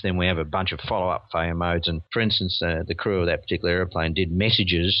modes, then we have a bunch of follow-up failure modes. And for instance, the crew of that particular airplane did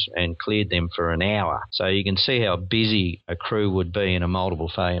messages and cleared them for an hour. So you can see how busy a crew would be in a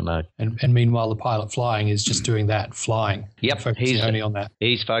multiple failure mode. And meanwhile, the pilot flying is just doing that, flying. Yep. Focusing only on that.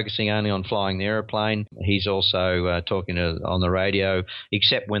 He's focusing only on flying the airplane. He's also talking on the radio,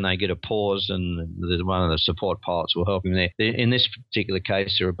 except when they get a pause, and one of the support pilots will help him there. In this particular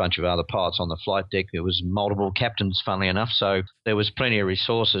case, there are a bunch of other pilots on the flight deck. There was multiple captains, funnily enough, so there was plenty of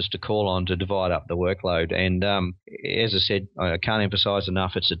resources to call on to divide up the workload. And as I said, I can't emphasise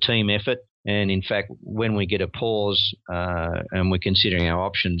enough, it's a team effort. And in fact, when we get a pause and we're considering our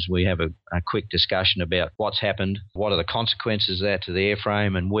options, we have a quick discussion about what's happened, what are the consequences of that to the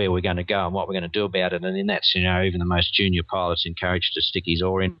airframe, and where we're going to go and what we're going to do about it. And in that scenario, even the most junior pilot's encouraged to stick his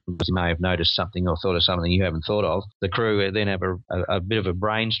oar in because he may have noticed something or thought of something you haven't thought of. The crew then have a bit of a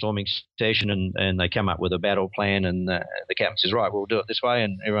brainstorming session, and they come up with a battle plan, and the captain says, right, we'll do it this way,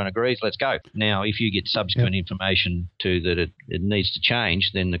 and everyone agrees, let's go. Now, if you get subsequent information that it needs to change,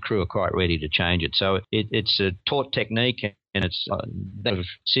 then the crew are quite ready to change it. So it's a taught technique, and it's that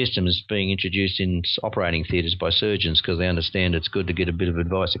system is being introduced in operating theatres by surgeons because they understand it's good to get a bit of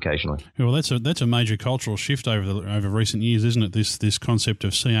advice occasionally. Well, that's a major cultural shift over recent years, isn't it? This concept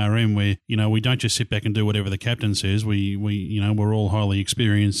of CRM, where we don't just sit back and do whatever the captain says. We're all highly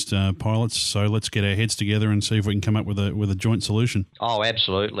experienced pilots, so let's get our heads together and see if we can come up with a joint solution. Oh,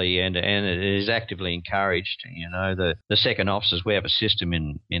 absolutely, and it is actively encouraged. The second officers, we have a system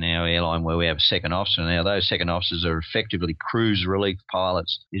in our airline where we have a second officer. Now, those second officers are effectively cruise relief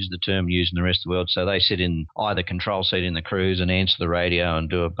pilots, is the term used in the rest of the world. So they sit in either control seat in the cruise and answer the radio and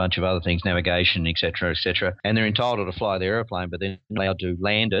do a bunch of other things, navigation, etc., etc. And they're entitled to fly the airplane, but they're not allowed to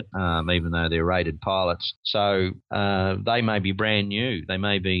land it, even though they're rated pilots. So they may be brand new. They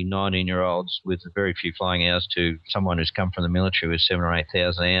may be 19-year-olds with very few flying hours to someone who's come from the military with 7,000 or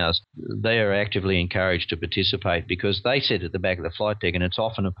 8,000 hours. They are actively encouraged to participate because they sit at the back of the flight deck, and it's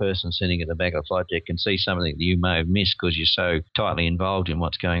often a person sitting at the back of the flight deck can see something that you may have missed because you're so tightly involved in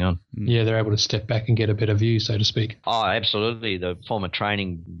what's going on. Yeah, they're able to step back and get a better view, so to speak. Oh, absolutely. The former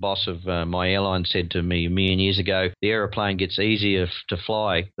training boss of my airline said to me a million years ago, the aeroplane gets easier to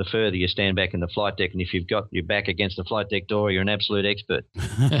fly the further you stand back in the flight deck, and if you've got your back against the flight deck door, you're an absolute expert.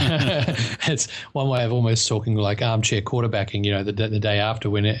 It's one way of almost talking like armchair quarterbacking, the day after,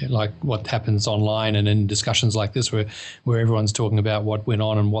 when like what happens online and in discussions like this where everyone's talking about what went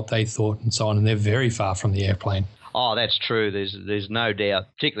on and what they thought and so on, and they're very far from the airplane. Oh, that's true. There's no doubt,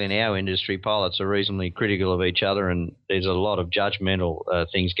 particularly in our industry, pilots are reasonably critical of each other, and there's a lot of judgmental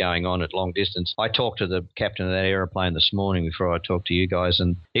things going on at long distance. I talked to the captain of that aeroplane this morning before I talked to you guys,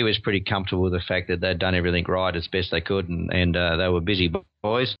 and he was pretty comfortable with the fact that they'd done everything right as best they could, and they were busy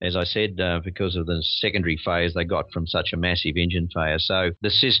boys, as I said, because of the secondary failures they got from such a massive engine failure. So the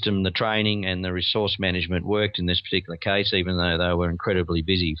system, the training and the resource management worked in this particular case, even though they were incredibly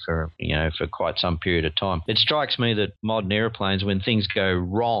busy for quite some period of time. It strikes me that modern airplanes, when things go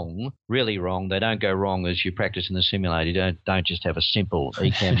wrong, really wrong, they don't go wrong as you practice in the simulator. You don't just have a simple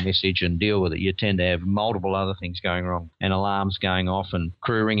ECAM message and deal with it. You tend to have multiple other things going wrong and alarms going off and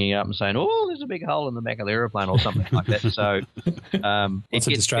crew ringing up and saying, oh, there's a big hole in the back of the aeroplane or something like that. So lots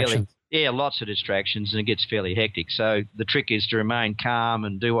of distractions. Lots of distractions, and it gets fairly hectic. So the trick is to remain calm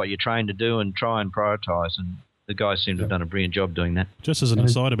and do what you're trained to do and try and prioritise. And the guys seem to have done a brilliant job doing that. Just as an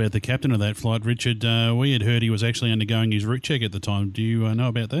aside about the captain of that flight, Richard, we had heard he was actually undergoing his route check at the time. Do you know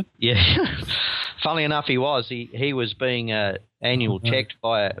about that? Yeah. Funnily enough, he was. He was being annual checked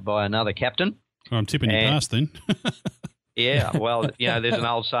by another captain. Well, I'm tipping you passed then. Yeah, well, there's an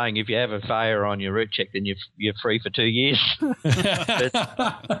old saying: if you have a failure on your route check, then you're free for 2 years.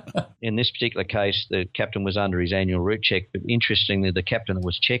 But in this particular case, the captain was under his annual route check. But interestingly, the captain that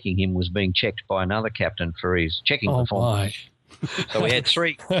was checking him was being checked by another captain for his checking performance. So we had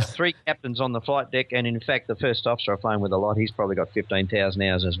three captains on the flight deck, and in fact, the first officer I've flown with a lot, he's probably got 15,000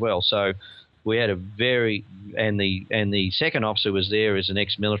 hours as well. So we had the second officer was there as an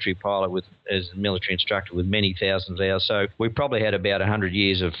ex-military pilot as a military instructor with many thousands of hours. So we probably had about 100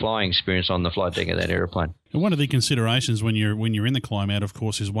 years of flying experience on the flight deck of that aeroplane. And one of the considerations when you're in the climb out, of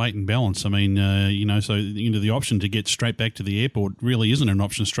course, is weight and balance. I mean, so the option to get straight back to the airport really isn't an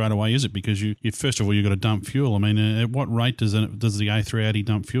option straight away, is it? Because you first of all you've got to dump fuel. I mean, at what rate does the A380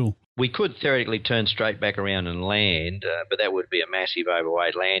 dump fuel? We could theoretically turn straight back around and land, but that would be a massive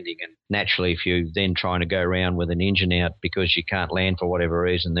overweight landing. And naturally, if you're then trying to go around with an engine out because you can't land for whatever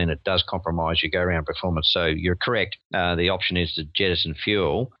reason, then it does compromise your go-around performance. So you're correct. The option is to jettison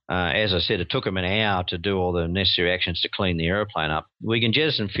fuel. As I said, it took them an hour to do all the necessary actions to clean the aeroplane up. We can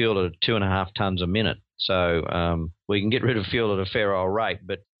jettison fuel at 2.5 tonnes a minute. So we can get rid of fuel at a fair old rate,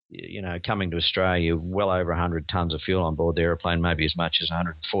 but coming to Australia, well over 100 tonnes of fuel on board the aeroplane, maybe as much as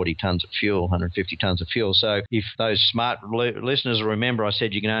 140 tonnes of fuel, 150 tonnes of fuel. So if those smart listeners remember, I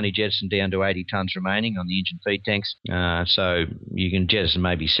said you can only jettison down to 80 tonnes remaining on the engine feed tanks. So you can jettison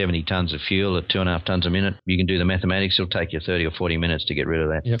maybe 70 tonnes of fuel at 2.5 tonnes a minute. You can do the mathematics. It'll take you 30 or 40 minutes to get rid of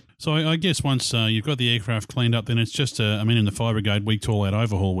that. Yep. So I guess once you've got the aircraft cleaned up, then it's just, in the Fire Brigade, we call that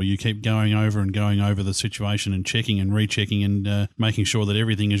overhaul, where you keep going over the situation and checking and rechecking and making sure that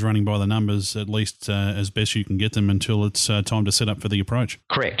everything is running by the numbers, at least as best you can get them until it's time to set up for the approach.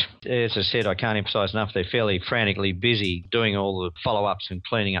 Correct. As I said, I can't emphasise enough, they're fairly frantically busy doing all the follow-ups and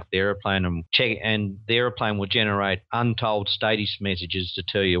cleaning up the aeroplane and the aeroplane will generate untold status messages to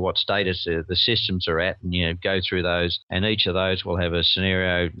tell you what status the systems are at, and go through those, and each of those will have a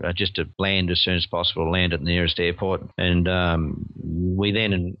scenario just to land as soon as possible, land at the nearest airport, and we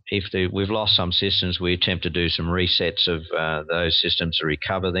then, if we've lost some systems, we attempt to do some resets of those systems to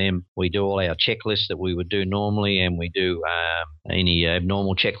recover them. We do all our checklists that we would do normally, and we do any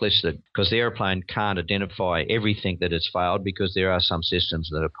abnormal checklists because the aeroplane can't identify everything that has failed, because there are some systems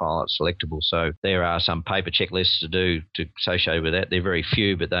that are pilot selectable. So there are some paper checklists to do associated with that. They're very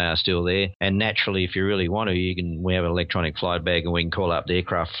few, but they are still there. And naturally, if you really want to, we have an electronic flight bag, and we can call up the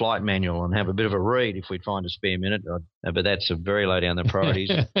aircraft flight manual and have a bit of a read if we'd find a spare minute. But that's very low down the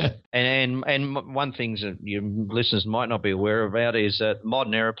priorities. and one thing that your listeners might not be aware about is that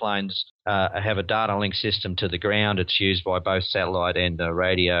modern aeroplanes have a data link system to the ground. It's used by both satellite and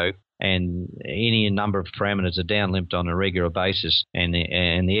radio, and any number of parameters are downlinked on a regular basis. And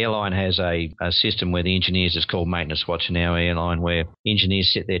the airline has a system where the engineers, it's called Maintenance Watch in our airline, where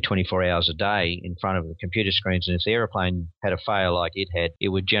engineers sit there 24 hours a day in front of the computer screens, and if the airplane had a failure like it had, it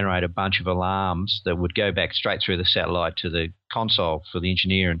would generate a bunch of alarms that would go back straight through the satellite to the console for the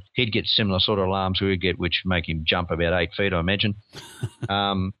engineer, and he'd get similar sort of alarms we would get, which make him jump about 8 feet, I imagine.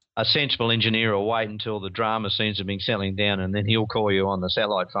 A sensible engineer will wait until the drama scenes have been settling down, and then he'll call you on the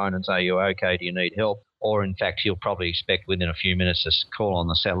satellite phone and say, "You're okay, do you need help?" Or, in fact, he'll probably expect within a few minutes a call on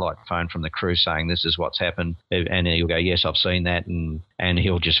the satellite phone from the crew saying, "This is what's happened." And he'll go, "Yes, I've seen that." And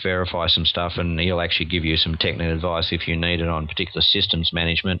he'll just verify some stuff, and he'll actually give you some technical advice if you need it on particular systems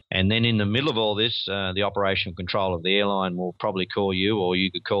management. And then in the middle of all this, the operational control of the airline will probably call you, or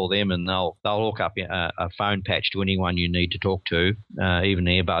you could call them, and they'll hook up a phone patch to anyone you need to talk to, even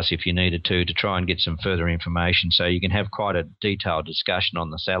Airbus if you needed to try and get some further information. So you can have quite a detailed discussion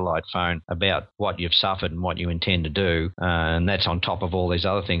on the satellite phone about what you've suffered suffered and what you intend to do. And that's on top of all these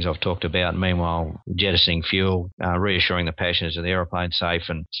other things I've talked about. Meanwhile, jettisoning fuel, reassuring the passengers that the aeroplane's safe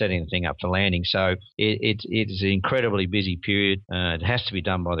and setting the thing up for landing. So it is an incredibly busy period. It has to be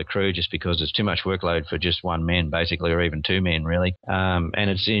done by the crew just because there's too much workload for just one man, basically, or even two men, really. And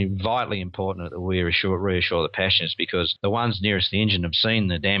it's vitally important that we reassure the passengers because the ones nearest the engine have seen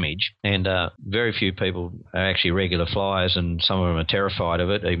the damage, and very few people are actually regular flyers, and some of them are terrified of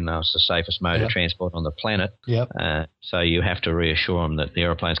it, even though it's the safest mode of transport on the planet. So you have to reassure them that the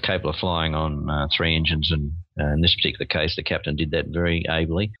aeroplane's capable of flying on three engines, and in this particular case, the captain did that very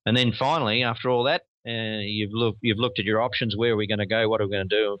ably. And then finally, after all that, you've looked at your options. Where are we going to go? What are we going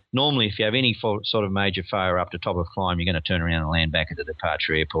to do? Normally, if you have any sort of major failure up to top of climb, you're going to turn around and land back at the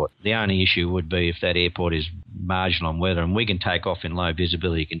departure airport. The only issue would be if that airport is marginal on weather, and we can take off in low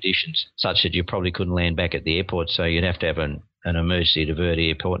visibility conditions such that you probably couldn't land back at the airport, so you'd have to have an emergency divert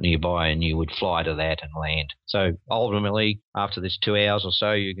airport nearby, and you would fly to that and land. So ultimately, after this 2 hours or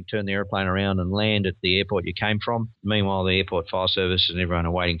so, you can turn the airplane around and land at the airport you came from. Meanwhile, the airport fire service and everyone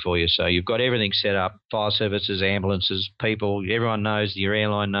are waiting for you. So you've got everything set up, fire services, ambulances, people, everyone knows, your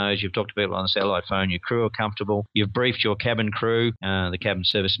airline knows, you've talked to people on the satellite phone, your crew are comfortable, you've briefed your cabin crew, the cabin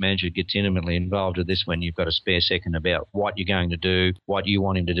service manager gets intimately involved with this when you've got a spare second about what you're going to do, what you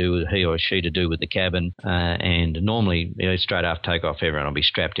want him to do, he or she to do with the cabin, and normally, straight after takeoff, everyone will be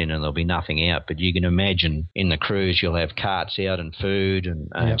strapped in and there'll be nothing out. But you can imagine in the cruise, you'll have carts out and food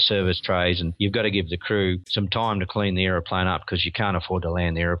and service trays, and you've got to give the crew some time to clean the aeroplane up because you can't afford to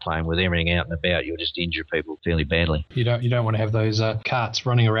land the aeroplane with everything out and about. You'll just injure people fairly badly. You don't want to have those carts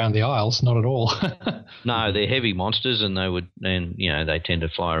running around the aisles, not at all. No, they're heavy monsters, and they tend to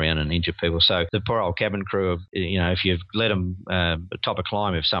fly around and injure people. So the poor old cabin crew, if you've let them top a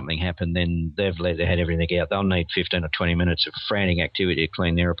climb, if something happened, then they had everything out. They'll need 15 or 20 minutes of frantic activity to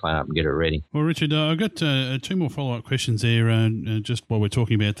clean the aeroplane up and get it ready. Well, Richard, I've got two more follow-up questions there, just while we're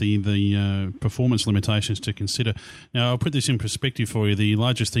talking about the performance limitations to consider. Now, I'll put this in perspective for you. The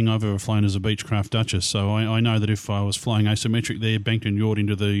largest thing I've ever flown is a Beechcraft Duchess, so I know that if I was flying asymmetric there, banked and yawed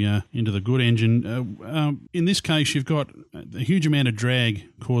into the good engine, in this case, you've got a huge amount of drag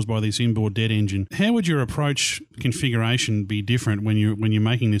caused by this inboard dead engine. How would your approach configuration be different when you're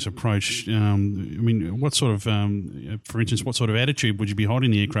making this approach? What sort of, for instance, what sort of attitude would you be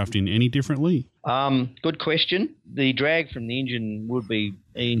holding the aircraft in any differently? Good question. The drag from the engine would be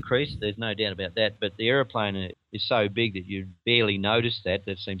increased. There's no doubt about that. But the aeroplane is so big that you'd barely notice that.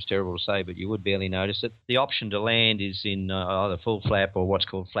 That seems terrible to say, but you would barely notice it. The option to land is in either full flap or what's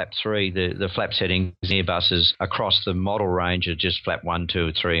called flap 3. The flap settings in Airbuses across the model range are just flap 1,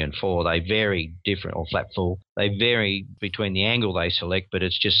 2, 3 and 4. They vary different, or flap full. They vary between the angle they select, but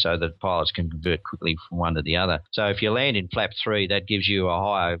it's just so that pilots can convert quickly from one to the other. So if you land in flap 3, that gives you a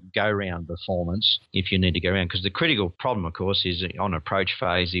higher go-round performance if you need to go around. Because the critical problem, of course, is on approach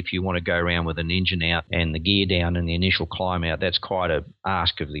phase, if you want to go around with an engine out and the gear down and the initial climb out, that's quite a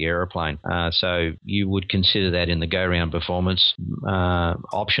ask of the aeroplane. So you would consider that in the go-round performance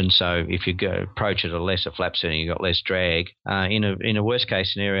option. So if you approach at a lesser flap setting, you've got less drag. In a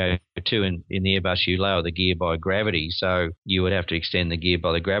worst-case scenario, too, in the Airbus, you lower the gear by gravity, so you would have to extend the gear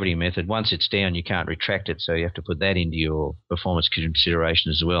by the gravity method. Once it's down, you can't retract it, so you have to put that into your performance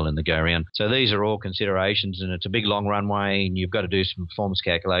consideration as well in the go-round. So these are all considerations, and it's a big, long runway, and you've got to do some performance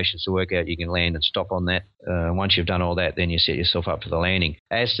calculations to work out you can land and stop on that. Once you've done all that, then you set yourself up for the landing.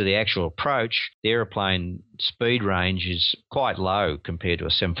 As to the actual approach, the aeroplane speed range is quite low compared to a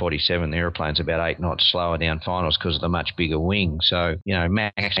 747. The aeroplane's about 8 knots slower down finals because of the much bigger wing. So,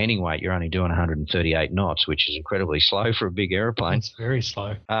 max landing weight, you're only doing 138 knots, which is incredibly slow for a big aeroplane. It's very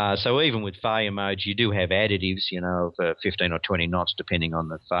slow. So even with failure modes, you do have additives, of 15 or 20 knots depending on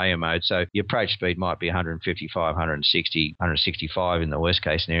the failure mode. So your approach speed might be 155, 160, 165 in the worst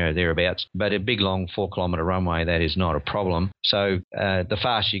case scenario, thereabouts. But a big, long 4-kilometre runway, that is not a problem. So the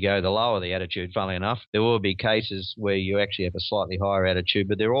faster you go, the lower the attitude, funnily enough. There will be cases where you actually have a slightly higher attitude,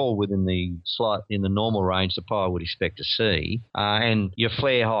 but they're all within the normal range the pilot would expect to see. And your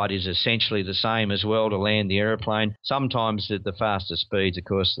flare height is essentially the same as well to land the aeroplane. Sometimes at the faster speeds, of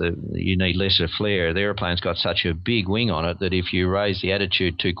course, you need lesser flare. The aeroplane's got such a big wing on it that if you raise the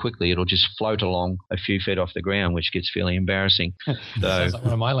attitude too quickly, it'll just float along a few feet off the ground, which gets fairly embarrassing. Sounds like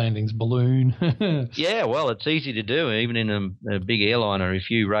one of my landings, balloon. Yeah, well, it's easy to do. Even in a big airliner, if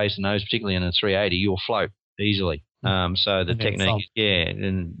you raise the nose, particularly in a 380, you'll float easily. So the technique,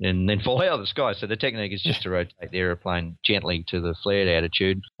 and then fall out of the sky. So the technique is just to rotate the aeroplane gently to the flared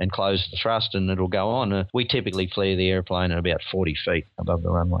attitude and close the thrust, and it'll go on. We typically flare the aeroplane at about 40 feet above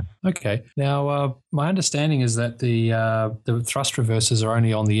the runway. Okay. Now, My understanding is that the thrust reversers are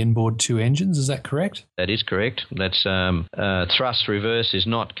only on the inboard two engines. Is that correct? That is correct. That's thrust reverse is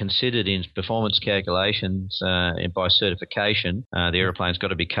not considered in performance calculations by certification. The aeroplane's got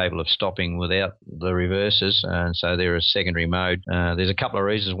to be capable of stopping without the reversers, and so they're a secondary mode. There's a couple of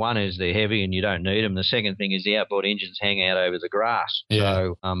reasons. One is they're heavy and you don't need them. The second thing is the outboard engines hang out over the grass. Yeah.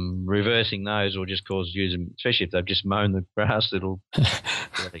 So reversing those will just cause using, especially if they've just mown the grass, it'll be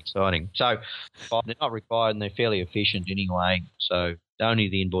really exciting. So they're not required and they're fairly efficient anyway. So only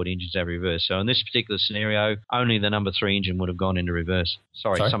the inboard engines have reverse. So in this particular scenario, only the number 3 engine would have gone into reverse.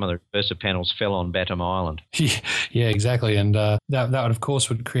 Sorry? Some of the reverser panels fell on Batam Island. Yeah, exactly. And that would, of course,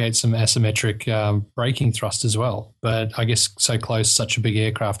 would create some asymmetric braking thrust as well. But I guess so close, such a big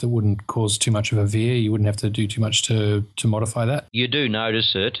aircraft, it wouldn't cause too much of a veer. You wouldn't have to do too much to modify that. You do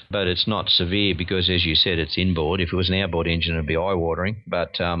notice it, but it's not severe because, as you said, it's inboard. If it was an outboard engine, it would be eye-watering.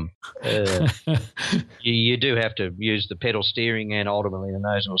 But you do have to use the pedal steering and ultimately the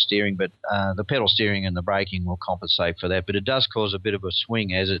nosinal steering, but the pedal steering and the braking will compensate for that. But it does cause a bit of a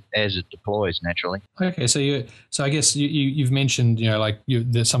swing as it deploys naturally. Okay, so I guess you've mentioned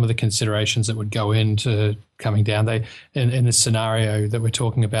some of the considerations that would go into coming down. They in this scenario that we're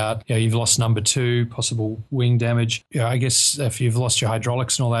talking about, you've lost number 2, possible wing damage. I guess if you've lost your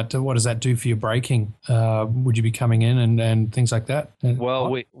hydraulics and all that, what does that do for your braking? Would you be coming in and things like that?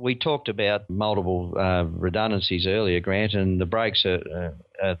 Well, we talked about multiple redundancies earlier, Grant, and the brakes are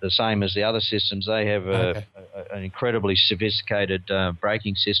the same as the other systems. They have an incredibly sophisticated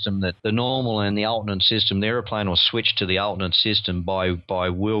braking system that the normal and the alternate system, the aeroplane will switch to the alternate system by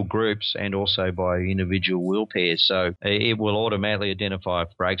wheel groups and also by individual wheel pairs. So it will automatically identify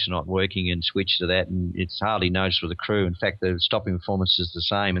if brakes are not working and switch to that, and it's hardly noticed with the crew. In fact, the stopping performance is the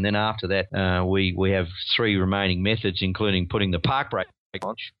same. And then after that, we have 3 remaining methods, including putting the park brake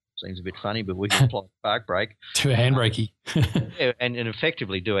on. Seems a bit funny, but we can apply park brake. Do a handbraking. Yeah, and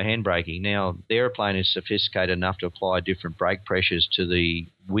effectively do a handbraking. Now, the aeroplane is sophisticated enough to apply different brake pressures to the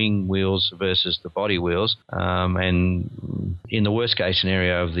wing wheels versus the body wheels. And in the worst case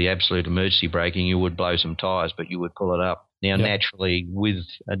scenario of the absolute emergency braking, you would blow some tyres, but you would pull it up. Now, naturally, with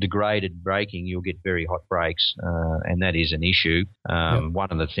a degraded braking, you'll get very hot brakes, and that is an issue. One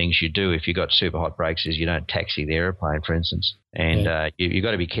of the things you do if you've got super hot brakes is you don't taxi the aeroplane, for instance. And you've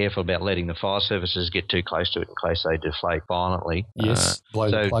got to be careful about letting the fire services get too close to it in case they deflate violently. Yes,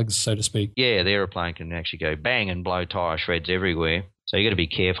 blow the plugs, so to speak. Yeah, the aeroplane can actually go bang and blow tyre shreds everywhere. So you've got to be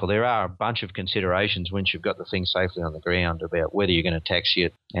careful. There are a bunch of considerations once you've got the thing safely on the ground about whether you're going to taxi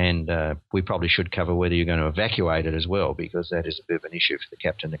it, and we probably should cover whether you're going to evacuate it as well, because that is a bit of an issue for the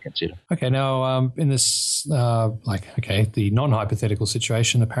captain to consider. Okay, now in this, the non-hypothetical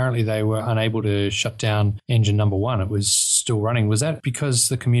situation, apparently they were unable to shut down engine number 1. It was still running. Was that because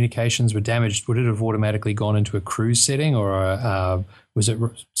the communications were damaged? Would it have automatically gone into a cruise setting, or was it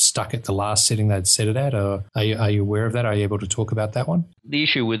stuck at the last setting they'd set it at? Or are you aware of that? Are you able to talk about that one? The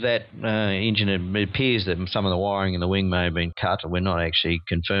issue with that engine, it appears that some of the wiring in the wing may have been cut. We're not actually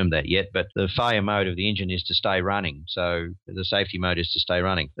confirmed that yet, but the failure mode of the engine is to stay running. So the safety mode is to stay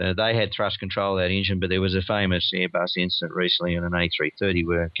running. They had thrust control of that engine, but there was a famous Airbus incident recently on an A330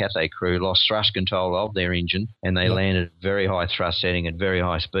 where a Cathay crew lost thrust control of their engine, and they landed at very high thrust setting at very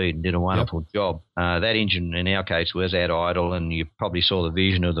high speed and did a wonderful job. That engine, in our case, was at idle, and you probably saw the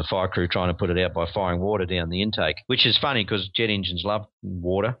vision of the fire crew trying to put it out by firing water down the intake, which is funny because jet engines love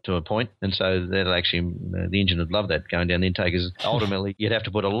water to a point, and so that actually the engine would love that going down the intake. Is ultimately you'd have to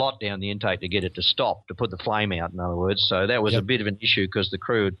put a lot down the intake to get it to stop, to put the flame out, in other words. So that was a bit of an issue because the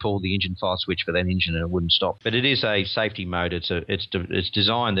crew had pulled the engine fire switch for that engine and it wouldn't stop. But it is a safety mode. It's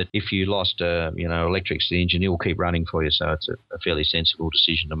designed that if you lost electrics to the engine, it will keep running for you. So it's a fairly sensible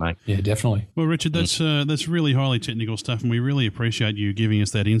decision to make. Yeah, definitely. Well, Richard, that's really highly technical stuff, and we really appreciate you giving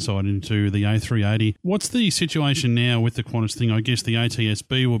us that insight into the A380. What's the situation now with the Qantas thing? I guess the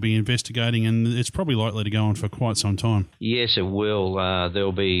ATSB will be investigating, and it's probably likely to go on for quite some time. Yes, it will.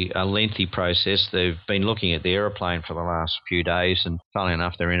 There'll be a lengthy process. They've been looking at the aeroplane for the last few days, and funnily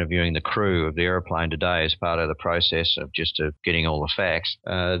enough, they're interviewing the crew of the aeroplane today as part of the process of just getting all the facts.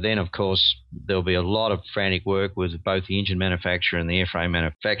 Then, of course, there'll be a lot of frantic work with both the engine manufacturer and the airframe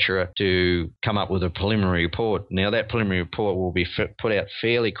manufacturer to come up with a preliminary report. Now, that preliminary report will be put out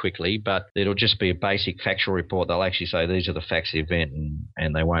fairly quickly, but it'll just be a basic factual report. They'll actually say these are the facts of the event,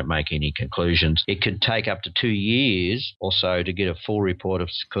 and they won't make any conclusions. It could take up to 2 years or so to get a full report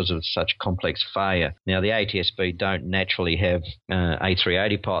because of such complex failure. Now, the ATSB don't naturally have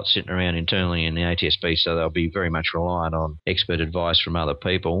A380 pilots sitting around internally in the ATSB, so they'll be very much reliant on expert advice from other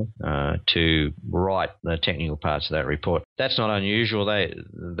people to write the technical parts of that report. That's not unusual.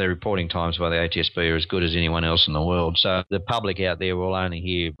 The reporting times by the ATSB are as good as anyone else in the world. So the public out there will only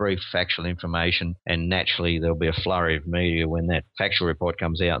hear brief factual information, and naturally there'll be a flurry of media when that factual report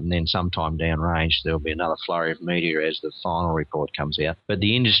comes out, and then sometime downrange there'll be another flurry of media as the final report comes out. But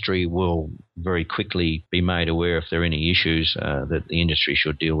the industry will very quickly be made aware if there are any issues that the industry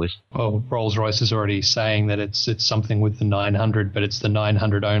should deal with. Well, Rolls-Royce is already saying that it's something with the 900, but it's the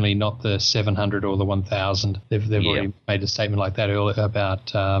 900 only, not the 700 or the 1000. They've already made a statement like that earlier,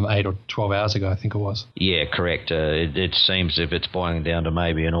 about 8 or 12 hours ago, I think it was. Yeah, correct. It seems if it's boiling down to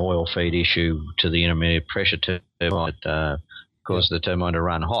maybe an oil feed issue to the intermediate pressure turbine that cause the turbine to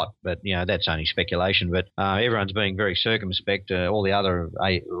run hot. But, that's only speculation. But everyone's being very circumspect. All the other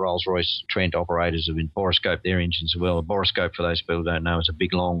Rolls-Royce Trent operators have been boroscoped their engines as well. A boroscope, for those people who don't know, is a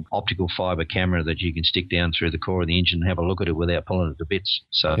big, long optical fibre camera that you can stick down through the core of the engine and have a look at it without pulling it to bits.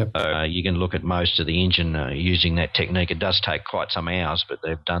 So you can look at most of the engine using that technique. It does take quite some hours, but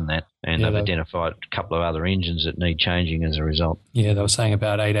they've done that. And they've identified a couple of other engines that need changing as a result. Yeah, they were saying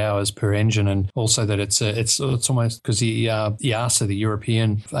about 8 hours per engine, and also that it's almost because the EASA, the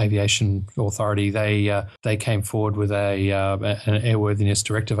European Aviation Authority, they came forward with an airworthiness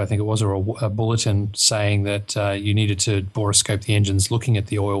directive, I think it was, or a bulletin saying that you needed to boroscope the engines, looking at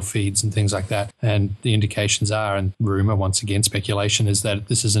the oil feeds and things like that. And the indications are, and rumour, once again, speculation, is that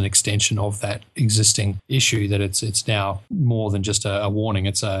this is an extension of that existing issue, that it's now more than just a warning.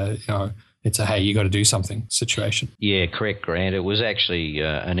 It's it's a, hey, you got to do something situation. Yeah, correct, Grant. It was actually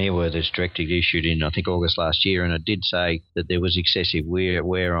an airworthiness directive issued in, I think, August last year, and it did say that there was excessive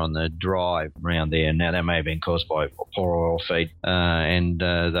wear on the drive around there. Now, that may have been caused by poor oil feed and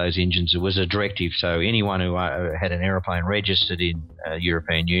those engines. It was a directive, so anyone who had an aeroplane registered in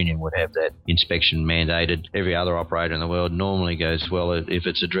European Union would have that inspection mandated. Every other operator in the world normally goes, well, if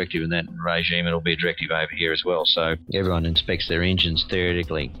it's a directive in that regime, it'll be a directive over here as well. So everyone inspects their engines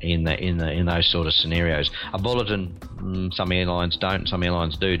theoretically in those sort of scenarios. A bulletin, some airlines don't, some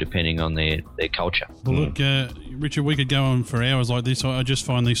airlines do, depending on their culture. Well, look, Richard, we could go on for hours like this. I just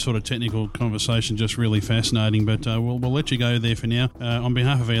find these sort of technical conversations just really fascinating, but we'll let you go there for now. On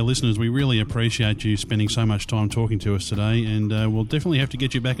behalf of our listeners, we really appreciate you spending so much time talking to us today, and we'll definitely have to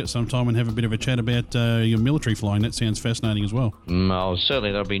get you back at some time and have a bit of a chat about your military flying. That sounds fascinating as well.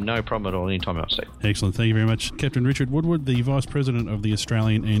 Certainly, there'll be no problem at all anytime I see. Excellent. Thank you very much. Captain Richard Woodward, the Vice President of the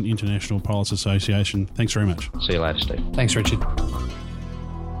Australian and International Pilots Association. Thanks very much. See you later, Steve. Thanks, Richard.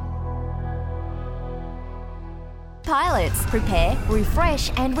 Pilots, prepare,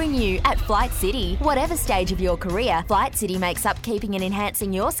 refresh and renew at Flight City. Whatever stage of your career, Flight City makes up keeping and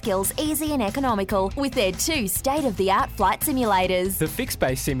enhancing your skills easy and economical with their 2 state-of-the-art flight simulators. The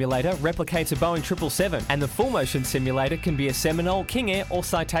fixed-base simulator replicates a Boeing 777 and the full-motion simulator can be a Seminole, King Air or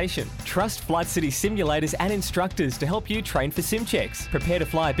Citation. Trust Flight City simulators and instructors to help you train for sim checks. Prepare to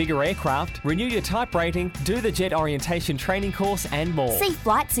fly a bigger aircraft, renew your type rating, do the jet orientation training course and more. See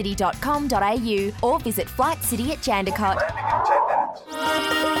flightcity.com.au or visit Flight City at Jandakot.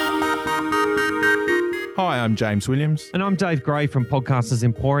 Hi, I'm James Williams. And I'm Dave Gray from Podcasters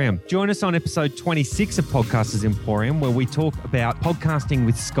Emporium. Join us on episode 26 of Podcasters Emporium, where we talk about podcasting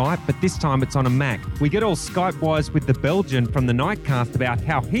with Skype, but this time it's on a Mac. We get all Skype-wise with the Belgian from the Nightcast about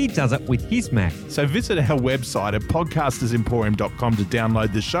how he does it with his Mac. So visit our website at podcastersemporium.com to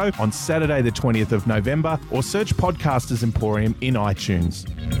download the show on Saturday the 20th of November, or search Podcasters Emporium in iTunes.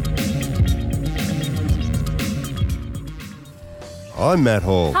 I'm Matt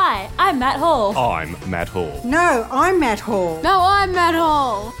Hall. Hi, I'm Matt Hall. I'm Matt Hall. No, I'm Matt Hall. No, I'm Matt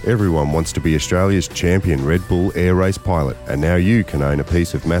Hall. Everyone wants to be Australia's champion Red Bull air race pilot, and now you can own a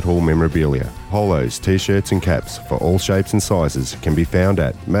piece of Matt Hall memorabilia. Polos, t-shirts and caps for all shapes and sizes can be found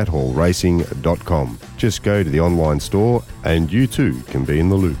at matthallracing.com. Just go to the online store and you too can be in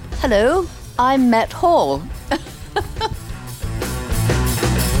the loop. Hello, I'm Matt Hall.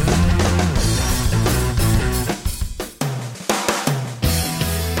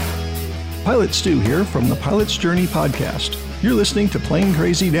 Pilot Stu here from the Pilot's Journey podcast. You're listening to Plane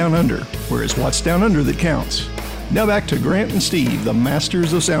Crazy Down Under, where it's what's down under that counts. Now back to Grant and Steve, the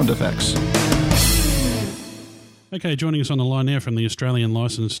masters of sound effects. Okay, joining us on the line now from the Australian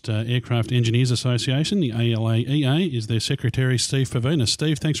Licensed Aircraft Engineers Association, the ALAEA, is their Secretary, Steve Pavinas.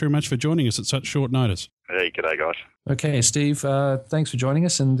 Steve, thanks very much for joining us at such short notice. Hey, g'day, guys. Okay, Steve, thanks for joining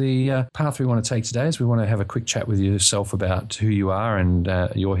us. And the path we want to take today is we want to have a quick chat with yourself about who you are and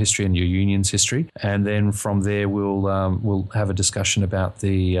your history and your union's history. And then from there, we'll have a discussion about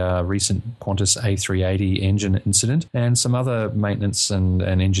the recent Qantas A380 engine incident and some other maintenance and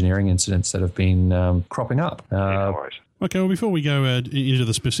engineering incidents that have been cropping up. No worries. Okay, well, before we go into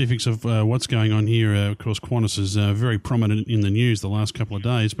the specifics of what's going on here, of course, Qantas is very prominent in the news the last couple of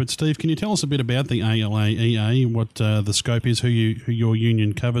days. But, Steve, can you tell us a bit about the ALAEA, what the scope is, who your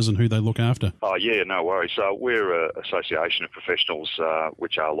union covers and who they look after? Oh, yeah, no worries. We're an association of professionals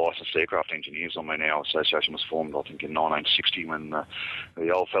which are licensed aircraft engineers. I mean, our association was formed, I think, in 1960 when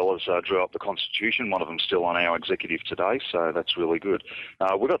the old fellas drew up the Constitution. One of them's still on our executive today, so that's really good.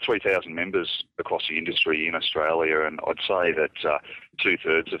 We've got 3,000 members across the industry in Australia, and I'd say that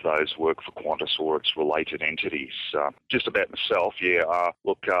 2/3 of those work for Qantas or its related entities. Just about myself,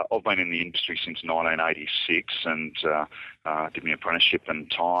 I've been in the industry since 1986 and did my apprenticeship in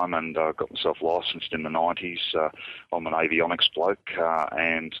time and got myself licensed in the 90s. I'm an avionics bloke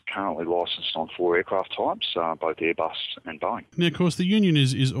and currently licensed on 4 aircraft types, both Airbus and Boeing. Now, of course, the union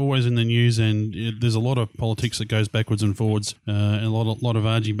is always in the news, and there's a lot of politics that goes backwards and forwards, and a lot of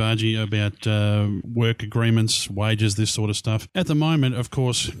argy-bargy about work agreements, wages, this sort of stuff. At the moment, of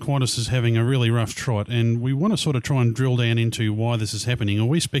course, Qantas is having a really rough trot, and we want to sort of try and drill down into why this is happening. And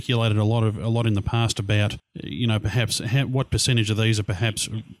we speculated a lot in the past about, perhaps what percentage of these are perhaps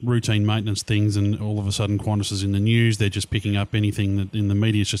routine maintenance things, and all of a sudden Qantas is in the news. They're just picking up anything that in the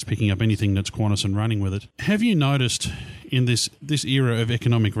media is just picking up anything that's Qantas and running with it. Have you noticed in this era of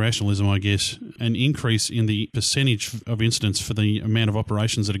economic rationalism, I guess, an increase in the percentage of incidents for the amount of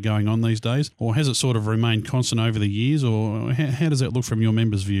operations that are going on these days? Or has it sort of remained constant over the years? Or how does that look from your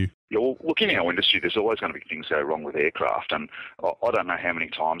members' view? Yeah, well, look, in our industry, there's always going to be things go wrong with aircraft, and I don't know how many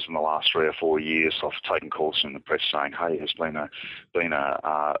times in the last 3 or 4 years I've taken calls from the press saying, "Hey, there's been a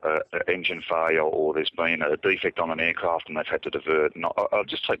engine failure, or there's been a defect on an aircraft, and they've had to divert." And I'll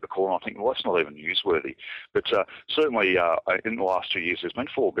just take the call, and I think, well, that's not even newsworthy. But certainly, in the last 2 years, there's been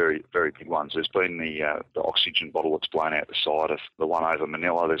 4 very, very big ones. There's been the oxygen bottle that's blown out the side of the one over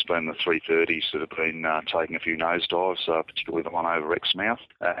Manila. There's been the 330s that have been taking a few nosedives, particularly the one over Exmouth,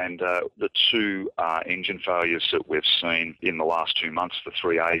 and the 2 engine failures that we've seen in the last 2 months, the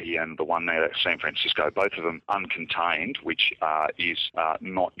 380 and the one there at San Francisco, both of them uncontained, which is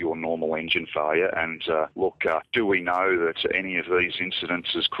not your normal engine failure. And do we know that any of these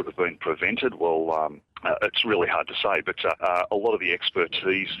incidences could have been prevented? Well, it's really hard to say, but a lot of the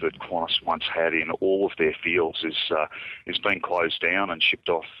expertise that Qantas once had in all of their fields is being closed down and shipped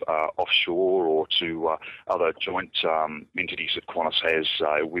off offshore or to other joint entities that Qantas has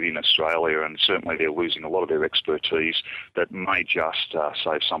within Australia, and certainly they're losing a lot of their expertise that may just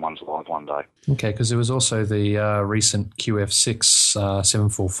save someone's life one day. Okay, because there was also the recent QF6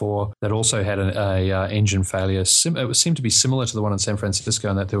 744 that also had a engine failure. It seemed to be similar to the one in San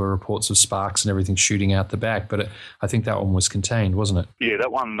Francisco, in that there were reports of sparks and everything shooting out the back, but I think that one was contained, wasn't it? Yeah,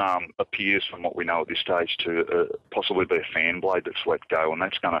 that one appears, from what we know at this stage, to possibly be a fan blade that's let go, and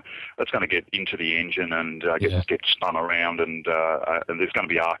that's going to get into the engine and get spun around, and there's going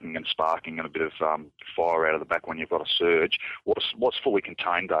to be arcing and sparking and a bit of fire out of the back when you've got a surge. What's fully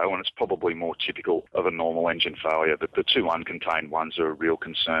contained though, and it's probably more typical of a normal engine failure, but the 2 uncontained ones are a real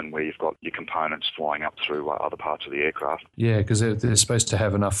concern, where you've got your components flying up through other parts of the aircraft. Yeah, because they're supposed to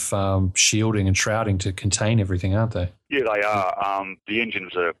have enough shielding and shrouding to contain everything, aren't they? Yeah, they are. The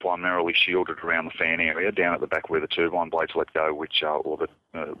engines are primarily shielded around the fan area, down at the back where the turbine blades let go, which are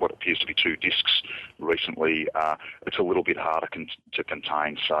what appears to be 2 discs recently. It's a little bit harder to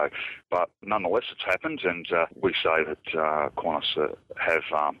contain. So, but nonetheless, it's happened, and we say that Qantas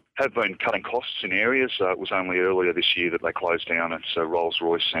have been cutting costs in areas. It was only earlier this year that they closed down its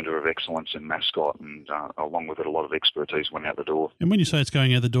Rolls-Royce Centre of Excellence in Mascot, and along with it, a lot of expertise went out the door. And when you say it's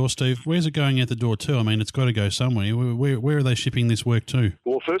going out the door, Steve, where's it going out the door to? I mean, it's got to go somewhere. Where are they shipping this work to?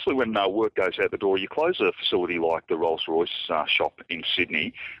 Well, firstly, when work goes out the door, you close a facility like the Rolls-Royce shop in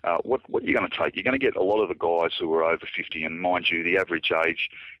Sydney. What you're going to take, you're going to get a lot of the guys who are over 50, and mind you, the average age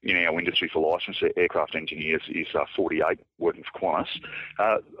in our industry for licensed aircraft engineers is 48, working for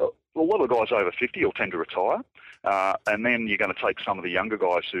Qantas. A lot of the guys over 50 will tend to retire. And then you're going to take some of the younger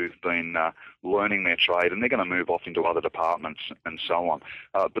guys who've been learning their trade, and they're going to move off into other departments and so on.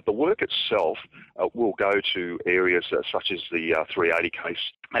 But the work itself will go to areas such as the 380 case.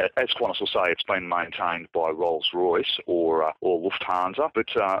 As Qantas will say, it's been maintained by Rolls-Royce or Lufthansa. But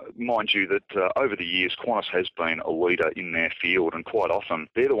mind you that over the years, Qantas has been a leader in their field, and quite often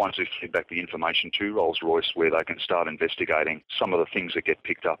they're the ones who feed back the information to Rolls-Royce where they can start investigating some of the things that get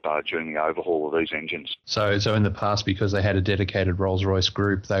picked up during the overhaul of these engines. So in the past, because they had a dedicated Rolls-Royce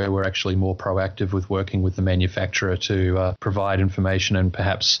group, they were actually more proactive with working with the manufacturer to provide information and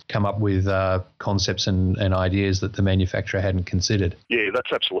perhaps come up with concepts and ideas that the manufacturer hadn't considered. Yeah,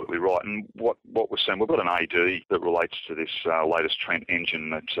 that's absolutely right. And what we're saying, we've got an AD that relates to this latest Trent engine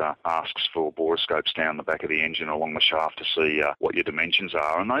that asks for borescopes down the back of the engine along the shaft to see what your dimensions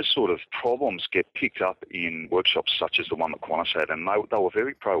are. And those sort of problems get picked up in workshops such as the one that Qantas had, and they were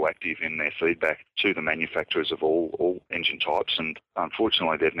very proactive in their feedback to the manufacturers of all engine types, and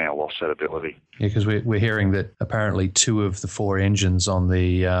unfortunately they've now lost that ability. Yeah, because we're hearing that apparently 2 of the 4 engines on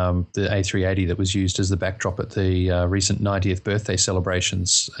the A380 that was used as the backdrop at the recent 90th birthday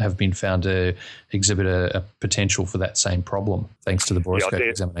celebrations have been found to exhibit a potential for that same problem, thanks to the borescope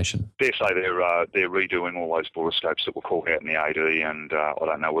examination. Dare say they're redoing all those borescopes that were called out in the AD, and I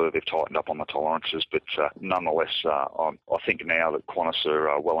don't know whether they've tightened up on the tolerances, but nonetheless, I think now that Qantas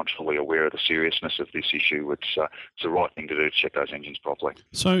are well and truly aware of the seriousness of this issue, it's the right thing to do to check those engines properly.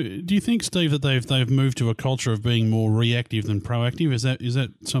 So, do you think, Steve, that they've moved to a culture of being more reactive than proactive? Is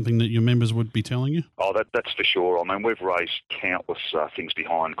that something that your members would be telling you? Oh, that's for sure. I mean, we've raised countless things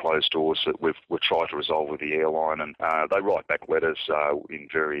behind closed doors that we've tried to resolve with the airline, and they write back letters in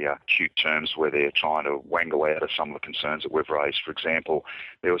very cute terms where they're trying to wangle out of some of the concerns that we've raised. For example,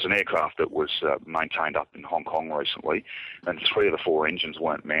 there was an aircraft that was maintained up in Hong Kong recently, and 3 of the 4 engines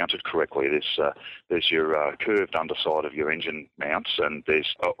weren't mounted correctly. There's your curved underside of your engine mounts, and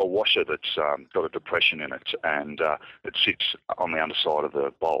there's a washer that's got a depression in it, and it sits on the underside of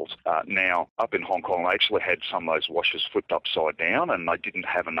the bolt. Now, up in Hong Kong, they actually had some of those washers flipped upside down, and they didn't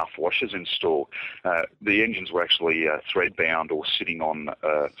have enough washers installed. The engines were actually thread-bound or sitting on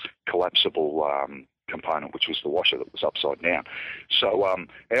a collapsible component, which was the washer that was upside down. So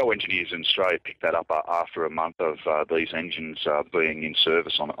our engineers in Australia picked that up after a month of these engines being in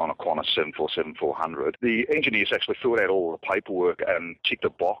service on a Qantas 747-400. The engineers actually filled out all of the paperwork and ticked a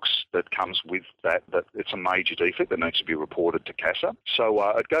box that comes with that it's a major defect that needs to be reported to CASA. So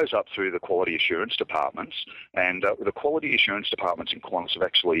it goes up through the quality assurance departments, and the quality assurance departments in Qantas have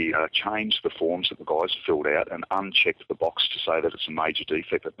actually changed the forms that the guys filled out and unchecked the box to say that it's a major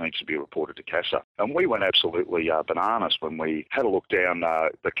defect that needs to be reported to CASA. And we went absolutely bananas when we had a look down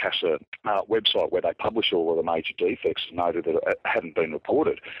the CASA website where they publish all of the major defects and noted that it hadn't been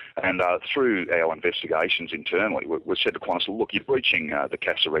reported. And through our investigations internally, we said to Qantas, look, you're breaching the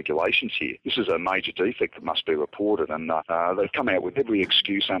CASA regulations here. This is a major defect that must be reported. And they've come out with every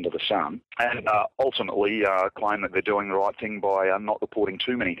excuse under the sun and ultimately claim that they're doing the right thing by not reporting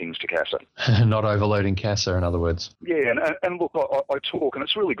too many things to CASA. Not overloading CASA, in other words. Yeah, and look, I talk, and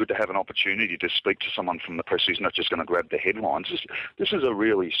it's really good to have an opportunity to speak to someone from the press who's not just going to grab the headlines. This is a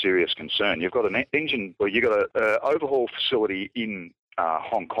really serious concern. You've got an engine, well, you've got an overhaul facility in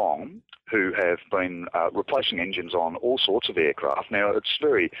Hong Kong who have been replacing engines on all sorts of aircraft. Now, it's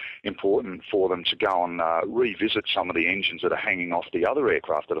very important for them to go and revisit some of the engines that are hanging off the other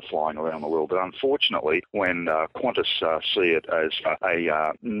aircraft that are flying around the world. But unfortunately, when Qantas see it as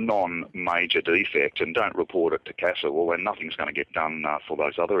a non-major defect and don't report it to CASA, well, then nothing's going to get done for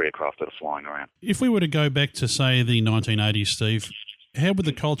those other aircraft that are flying around. If we were to go back to, say, the 1980s, Steve, how would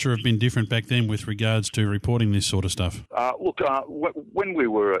the culture have been different back then with regards to reporting this sort of stuff? When we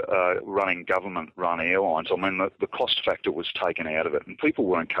were running government-run airlines, I mean, the cost factor was taken out of it, and people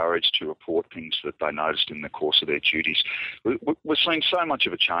were encouraged to report things that they noticed in the course of their duties. We're seeing so much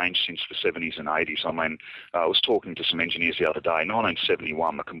of a change since the 70s and 80s. I mean, I was talking to some engineers the other day.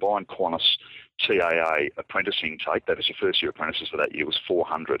 1971, the combined Qantas TAA apprentice intake, that is your first year apprentices for that year, was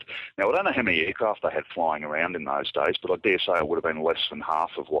 400. Now, I don't know how many aircraft they had flying around in those days, but I dare say it would have been less than half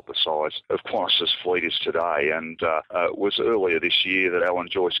of what the size of Qantas's fleet is today. And it was earlier this year that Alan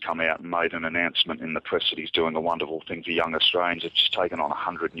Joyce come out and made an announcement in the press that he's doing a wonderful thing for young Australians. It's taken on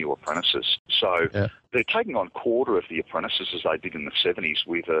 100 new apprentices. So they're taking on a quarter of the apprentices as they did in the 70s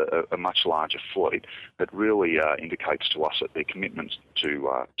with a much larger fleet. That really indicates to us that their commitment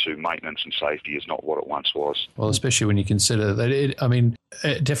to maintenance and safety is not what it once was. Well, especially when you consider that,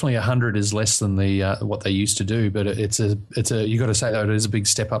 Definitely 100 is less than the what they used to do, but it's a you got to say though, it is a big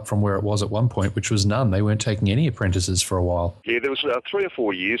step up from where it was at one point, which was none. They weren't taking any apprentices for a while. Yeah, there was 3 or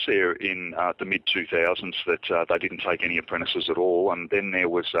 4 years there in the mid-2000s that they didn't take any apprentices at all, and then there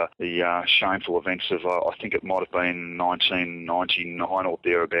was the shameful events of I think it might have been 1999 or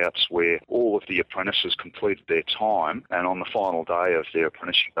thereabouts, where all of the apprentices completed their time, and on the final day of their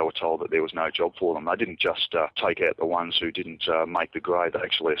apprenticeship they were told that there was no job for them. They didn't just take out the ones who didn't make the grade. They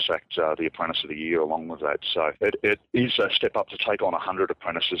actually sacked the Apprentice of the Year along with that. So it is a step up to take on 100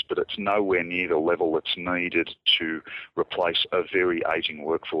 apprentices, but it's nowhere near the level that's needed to replace a very ageing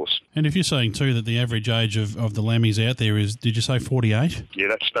workforce. And if you're saying too that the average age of the Lammies out there is, did you say 48? Yeah,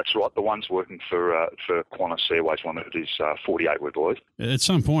 that's right. The ones working for Qantas Airways Limited is 48, we believe. At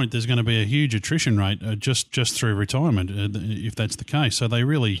some point, there's going to be a huge attrition rate just through retirement, if that's the case. So they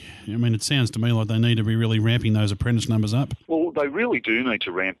really, I mean, it sounds to me like they need to be really ramping those apprentice numbers up. Well, they really do need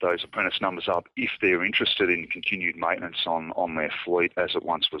to ramp those apprentice numbers up if they're interested in continued maintenance on their fleet as it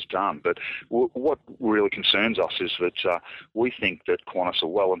once was done. But what really concerns us is that we think that Qantas are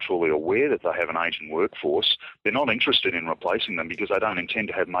well and truly aware that they have an ageing workforce. They're not interested in replacing them because they don't intend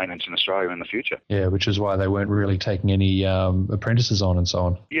to have maintenance in Australia in the future. Yeah, which is why they weren't really taking any apprentices on and so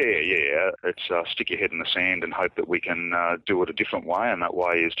on. Yeah. It's stick your head in the sand and hope that we can do it a different way, and that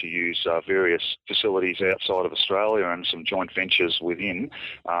way is to use various facilities outside of Australia and some joint ventures within,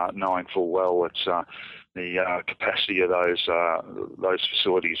 knowing full well it's the capacity of those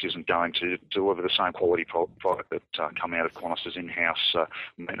facilities isn't going to deliver the same quality product that come out of Qantas's in-house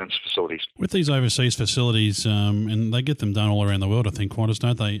maintenance facilities. With these overseas facilities, and they get them done all around the world, I think, Qantas,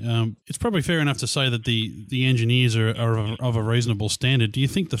 don't they? It's probably fair enough to say that the engineers are of a reasonable standard. Do you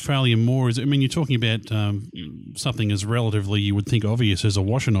think the failure more is, I mean, you're talking about something as relatively, you would think, obvious as a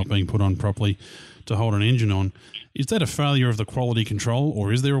washer not being put on properly to hold an engine on. Is that a failure of the quality control,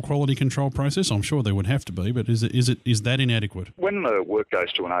 or is there a quality control process? I'm sure there would have to be, but is that inadequate? When the work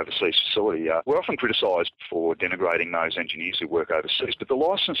goes to an overseas facility, we're often criticised for denigrating those engineers who work overseas, but the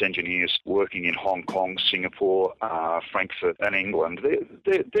licensed engineers working in Hong Kong, Singapore, Frankfurt and England,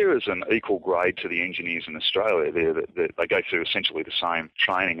 there is an equal grade to the engineers in Australia. They go through essentially the same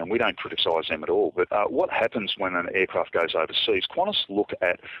training, and we don't criticise them at all. But what happens when an aircraft goes overseas? Qantas look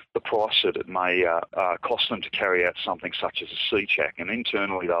at the price that it may cost them to carry out something such as a C-check, and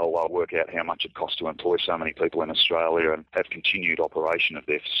internally they'll work out how much it costs to employ so many people in Australia and have continued operation of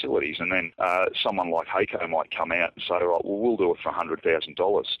their facilities. And then someone like HAECO might come out and say, right, well, we'll do it for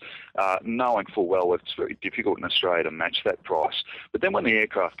 $100,000, knowing full well it's very difficult in Australia to match that price. But then when the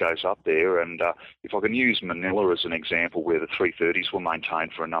aircraft goes up there, and if I can use Manila as an example, where the 330s were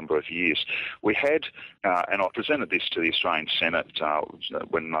maintained for a number of years, we had, and I presented this to the Australian Senate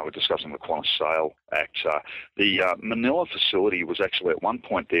when they were discussing the Qantas Sale Act, the Manila facility was actually at one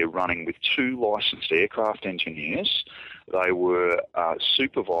point there running with 2 licensed aircraft engineers. They were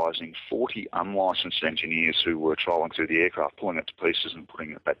supervising 40 unlicensed engineers who were trolling through the aircraft, pulling it to pieces and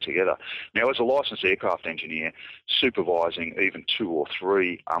putting it back together. Now, as a licensed aircraft engineer, supervising even 2 or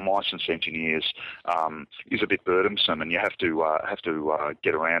 3 unlicensed engineers is a bit burdensome, and you have to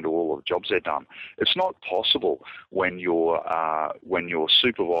get around all of the jobs they're done. It's not possible when you're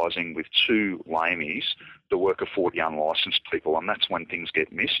supervising with 2 Lamies the work of 40 unlicensed people, and that's when things get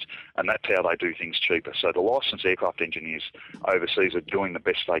missed, and that's how they do things cheaper. So the licensed aircraft engineers overseas are doing the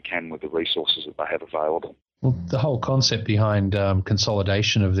best they can with the resources that they have available. Well, the whole concept behind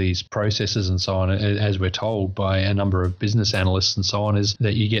consolidation of these processes and so on, as we're told by a number of business analysts and so on, is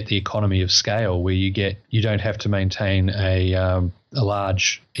that you get the economy of scale, where you don't have to maintain a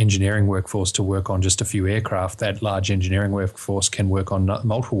large engineering workforce to work on just a few aircraft. That large engineering workforce can work on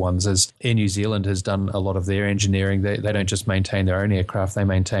multiple ones, as Air New Zealand has done a lot of their engineering. They don't just maintain their own aircraft, they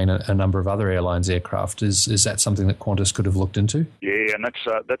maintain a number of other airlines' aircraft. Is that something that Qantas could have looked into? Yeah, and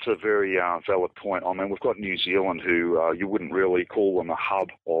that's a very valid point. I mean, we've got New Zealand, who you wouldn't really call them a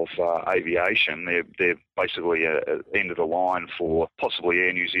hub of aviation. They're basically at the end of the line for possibly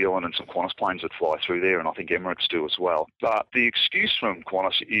Air New Zealand and some Qantas planes that fly through there, and I think Emirates do as well. But the excuse from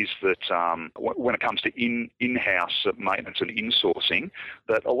Qantas is that when it comes to in-house maintenance and insourcing,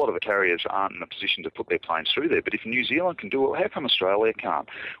 that a lot of the carriers aren't in a position to put their planes through there. But if New Zealand can do it, how come Australia can't?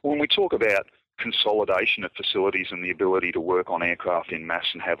 When we talk about consolidation of facilities and the ability to work on aircraft in mass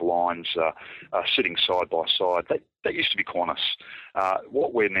and have lines sitting side by side. That used to be Qantas.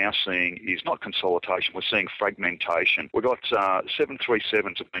 What we're now seeing is not consolidation, we're seeing fragmentation. We've got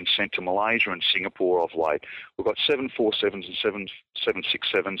 737s have been sent to Malaysia and Singapore of late. We've got 747s and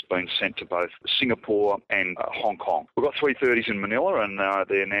 767s being sent to both Singapore and Hong Kong. We've got 330s in Manila, and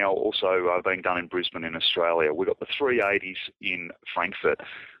they're now also being done in Brisbane in Australia. We've got the 380s in Frankfurt.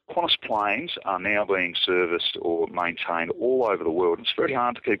 Qantas planes are now being serviced or maintained all over the world. It's very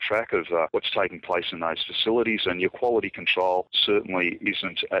hard to keep track of what's taking place in those facilities, and your quality control certainly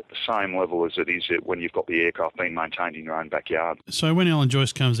isn't at the same level as it is when you've got the aircraft being maintained in your own backyard. So when Alan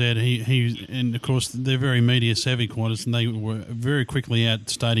Joyce comes out, he and of course they're very media savvy, Qantas, and they were very quickly out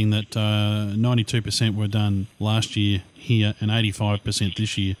stating that 92% were done last year here and 85%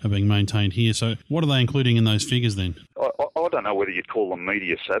 this year are being maintained here. So what are they including in those figures then? I don't know whether you'd call them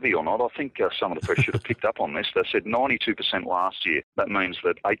media savvy or not. I think some of the press should have picked up on this. They said 92% last year. That means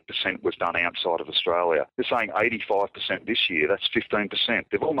that 8% was done outside of Australia. They're saying 85% this year. That's 15%.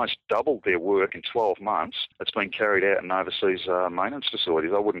 They've almost doubled their work in 12 months. It's been carried out in overseas maintenance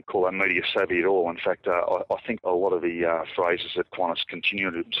facilities. I wouldn't call that media savvy at all. In fact, I think a lot of the phrases that Qantas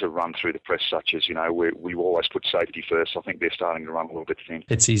continue to run through the press, such as, we always put safety first, I think they're starting to run a little bit thin.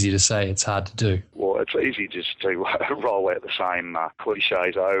 It's easy to say, it's hard to do. Well, it's easy just to roll out the same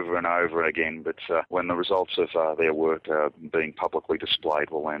cliches over and over again, but when the results of their work are being publicly displayed,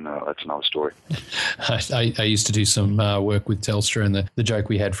 well, then that's another story. I used to do some work with Telstra, and the joke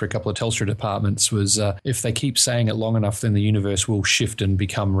we had for a couple of Telstra departments was if they keep saying it long enough, then the universe will shift and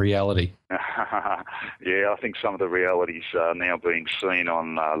become reality. Yeah, I think some of the realities are now being seen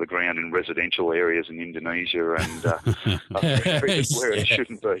on the ground in residential areas in Indonesia and where it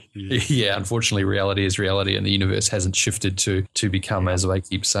shouldn't be. Yeah, unfortunately, reality is reality, and the universe hasn't shifted to become, as they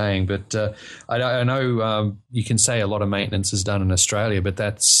keep saying. But I know you can say a lot of maintenance is done in Australia, but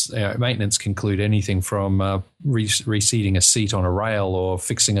that's maintenance can include anything from reseating a seat on a rail or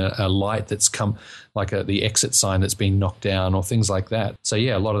fixing a light that's come, like the exit sign that's been knocked down or things like that. So,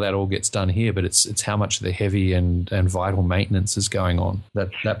 yeah, a lot of that all gets done here, but it's how much of the heavy and vital maintenance is going on.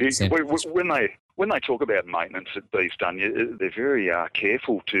 When they talk about maintenance at Beesdon, they're very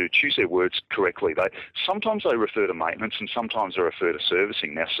careful to choose their words correctly. Sometimes they refer to maintenance and sometimes they refer to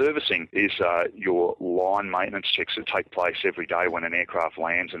servicing. Now, servicing is your line maintenance checks that take place every day when an aircraft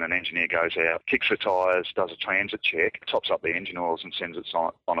lands and an engineer goes out, kicks the tyres, does a transit check, tops up the engine oils and sends it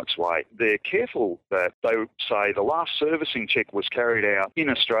on its way. They're careful that they say the last servicing check was carried out in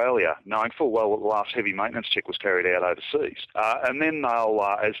Australia, knowing full well that the last heavy maintenance check was carried out overseas. And then they'll,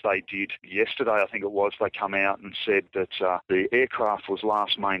 as they did yesterday, I think it was, they come out and said that the aircraft was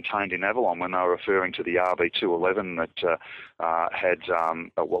last maintained in Avalon when they were referring to the RB211 that had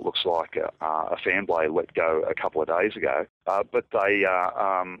what looks like a fan blade let go a couple of days ago. But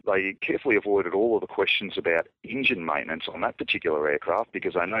they carefully avoided all of the questions about engine maintenance on that particular aircraft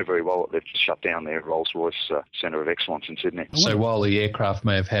because they know very well that they've shut down their Rolls-Royce Centre of Excellence in Sydney. So while the aircraft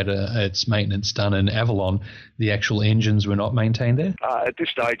may have had its maintenance done in Avalon, the actual engines were not maintained there? At this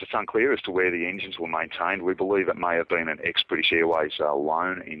stage, it's unclear as to where the engines were maintained. We believe it may have been an ex-British Airways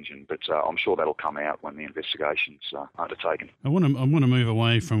loan engine, but I'm sure that'll come out when the investigation's undertaken. I want to move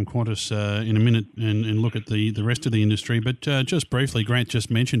away from Qantas in a minute and look at the rest of the industry, but just briefly, Grant just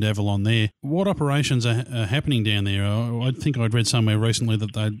mentioned Avalon there. What operations are happening down there? I think I'd read somewhere recently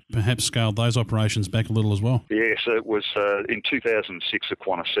that they'd perhaps scaled those operations back a little as well. Yes, it was in 2006 that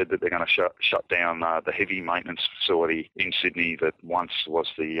Qantas said that they're going to shut down the heavy maintenance facility in Sydney that once was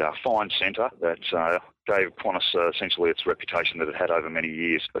the Fine Centre that gave Qantas essentially its reputation that it had over many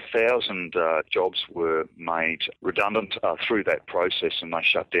years. 1,000 jobs were made redundant through that process, and they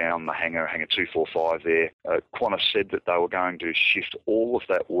shut down the hangar 245 there. Qantas said that they were going to shift all of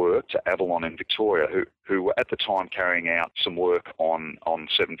that work to Avalon in Victoria, who were at the time carrying out some work on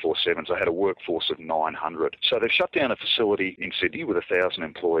 747s. They had a workforce of 900. So they've shut down a facility in Sydney with 1,000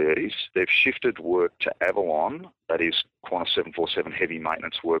 employees. They've shifted work to Avalon, that is Qantas 747 heavy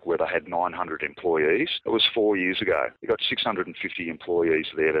maintenance work, where they had 900 employees. It was 4 years ago. They've got 650 employees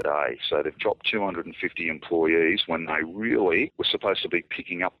there today. So they've dropped 250 employees when they really were supposed to be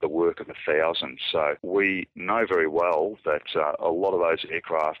picking up the work of 1,000. So we know very well that a lot of those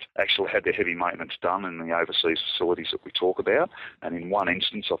aircraft actually had their heavy maintenance done in the overseas facilities that we talk about. And in one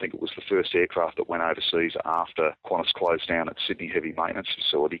instance, I think it was the first aircraft that went overseas after Qantas closed down its Sydney heavy maintenance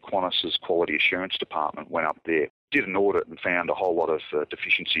facility. Qantas's quality assurance department went up there. did an audit and found a whole lot of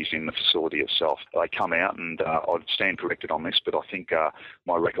deficiencies in the facility itself. They come out, and I'd stand corrected on this, but I think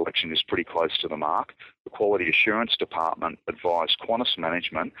my recollection is pretty close to the mark. The Quality Assurance Department advised Qantas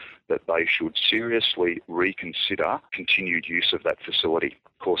management that they should seriously reconsider continued use of that facility.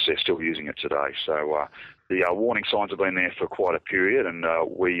 Of course, they're still using it today. So the warning signs have been there for quite a period, and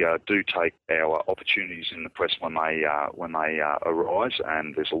we do take our opportunities in the press when they arise.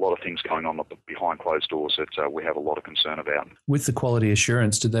 And there's a lot of things going on behind closed doors that we have a lot of concern about. With the quality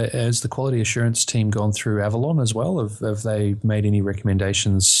assurance, has the quality assurance team gone through Avalon as well? Have they made any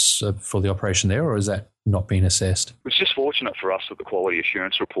recommendations for the operation there, or is that not been assessed? It's just fortunate for us that the quality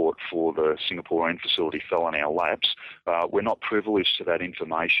assurance report for the Singaporean facility fell in our laps. We're not privileged to that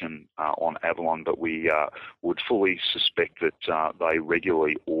information on Avalon, but we would fully suspect that they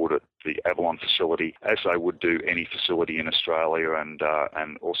regularly audit the Avalon facility as they would do any facility in Australia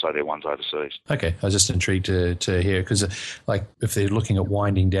and also their ones overseas. Okay, I was just intrigued to hear, because like if they're looking at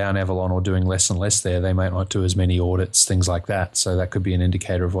winding down Avalon or doing less and less there, they might not do as many audits, things like that. So that could be an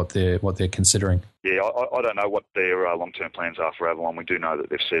indicator of what they're considering. Yeah, I don't know what their long-term plans are for Avalon. We do know that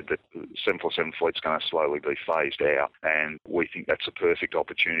they've said that the 747 fleet's going to slowly be phased out, and we think that's a perfect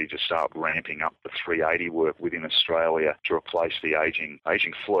opportunity to start ramping up the 380 work within Australia to replace the ageing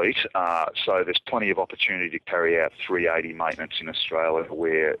fleet. So there's plenty of opportunity to carry out 380 maintenance in Australia,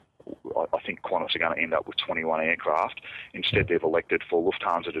 where I think Qantas are going to end up with 21 aircraft. Instead, they've elected for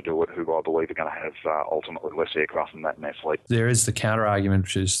Lufthansa to do it, who I believe are going to have ultimately less aircraft than that in their fleet. There is the counter-argument,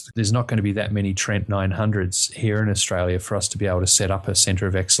 which is there's not going to be that many Trent 900s here in Australia for us to be able to set up a centre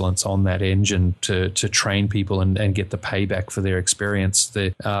of excellence on that engine to train people and get the payback for their experience.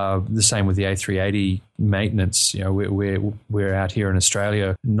 The same with the A380 maintenance. You know, we're out here in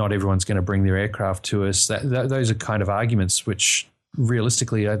Australia. Not everyone's going to bring their aircraft to us. Those are kind of arguments which,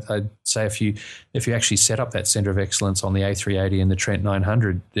 realistically, I'd say if you actually set up that centre of excellence on the A380 and the Trent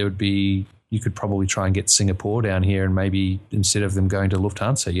 900, you could probably try and get Singapore down here, and maybe instead of them going to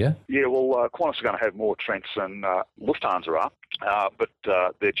Lufthansa, yeah? Yeah, well, Qantas are going to have more Trents than Lufthansa are, but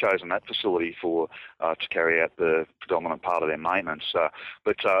they've chosen that facility to carry out the predominant part of their maintenance.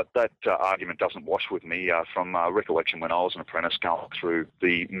 But that argument doesn't wash with me from recollection when I was an apprentice going through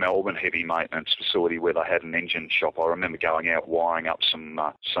the Melbourne heavy maintenance facility where they had an engine shop. I remember going out wiring up some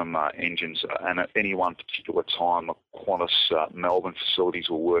engines, and at any one particular time, Qantas Melbourne facilities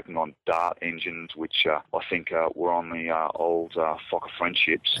were working on Dart engines, which I think were on the old Fokker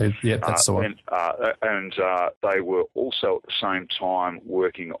Friendships. Yeah, that's the one. And they were also at the same time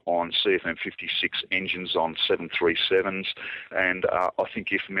working on CFM56 engines on 737s, and I think,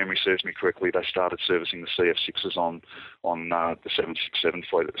 if memory serves me correctly, they started servicing the CF6s on the 767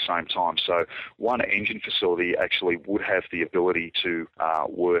 fleet at the same time. So one engine facility actually would have the ability to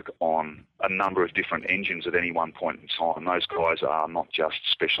work on a number of different engines at any one point in time. Those guys are not just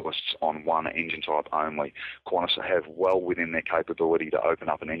specialists on one engine type only. Qantas have well within their capability to open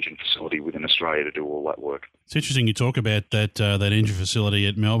up an engine facility within Australia to do all that work. It's interesting you talk about that engine facility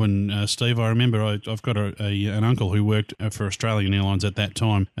at Melbourne, Steve. I remember I've got an uncle who worked for Australian Airlines at that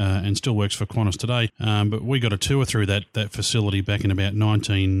time and still works for Qantas today. But we got a tour through that facility back in about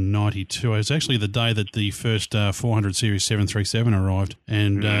 1992. It was actually the day that the first 400 Series 737 arrived,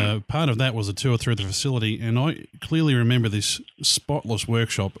 and part of that was a tour through the facility, and I clearly remember this spotless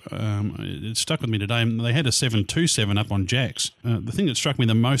workshop. It stuck with me today. They had a 727 up on jacks. The thing that struck me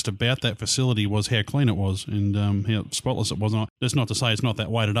the most about that facility was how clean it was and how spotless it was. That's not to say it's not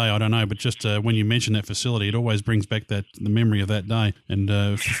that way today, I don't know, but just when you mention that facility, it always brings back the memory of that day. And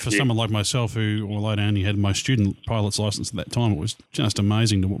for someone like myself, who, although I only had my student pilot's license at that time, it was just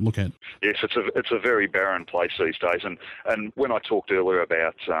amazing to look at. Yes, it's a very barren place these days. And when I talked earlier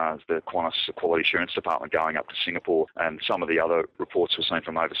about the Qantas Quality Assurance Department going up to Singapore and some of the other reports we've seen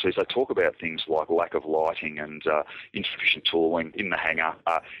from overseas, they talk about things like lack of lighting and insufficient tooling in the hangar,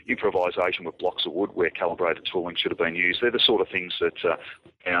 improvisation with blocks of wood where calibrated tooling should have been used. They're the sort of things that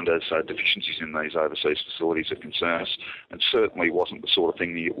found as deficiencies in these overseas facilities that concern us, and certainly wasn't the sort of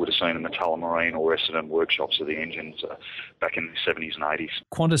thing that you would have seen in the Tullamarine or Essendon workshops of the engines back in the 70s and 80s.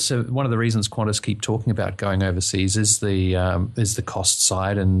 Qantas, one of the reasons Qantas keep talking about going overseas is the cost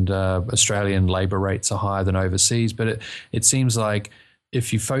side, and Australian labour rates are higher than overseas, but it seems like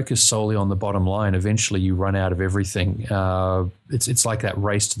if you focus solely on the bottom line, eventually you run out of everything. It's like that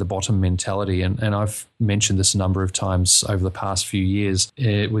race to the bottom mentality. And I've mentioned this a number of times over the past few years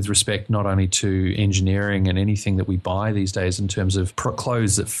with respect not only to engineering and anything that we buy these days in terms of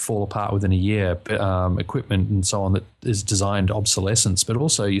clothes that fall apart within a year, equipment and so on that is designed obsolescence, but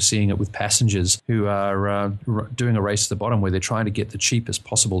also you're seeing it with passengers who are doing a race to the bottom where they're trying to get the cheapest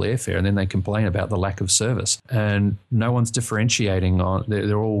possible airfare and then they complain about the lack of service. And no one's differentiating on,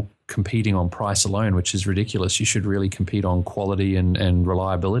 they're all competing on price alone, which is ridiculous. You should really compete on quality and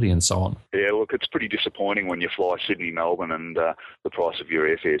reliability and so on. Yeah, look, it's pretty disappointing when you fly Sydney-Melbourne and the price of your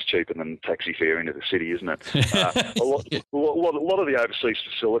airfare is cheaper than taxi fare into the city, isn't it? A lot of the overseas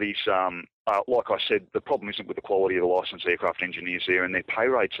facilities, like I said, the problem isn't with the quality of the licensed aircraft engineers there, and their pay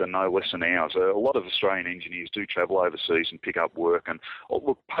rates are no less than ours. A lot of Australian engineers do travel overseas and pick up work, and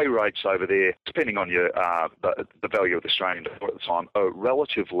look, pay rates over there, depending on your the value of the Australian dollar at the time, are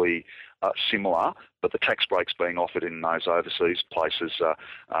relatively similar, but the tax breaks being offered in those overseas places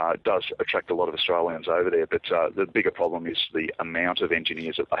does attract a lot of Australians over there. But the bigger problem is the amount of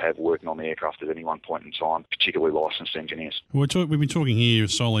engineers that they have working on the aircraft at any one point in time, particularly licensed engineers. We've been talking here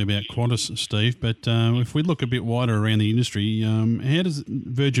solely about Qantas, Steve, but if we look a bit wider around the industry, how does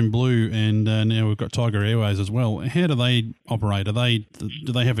Virgin Blue and now we've got Tiger Airways as well, how do they operate?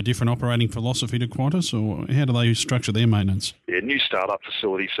 Do they have a different operating philosophy to Qantas, or how do they structure their maintenance? Yeah, new startup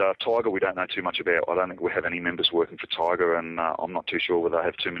facilities. Tiger, we don't know too much about. I don't think we have any members working for Tiger, and I'm not too sure whether they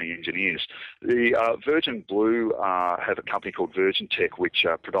have too many engineers. The Virgin Blue have a company called Virgin Tech, which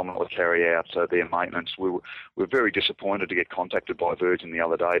predominantly carry out their maintenance. We were very disappointed to get contacted by Virgin the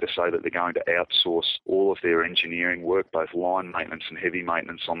other day to say that they're going to outsource all of their engineering work, both line maintenance and heavy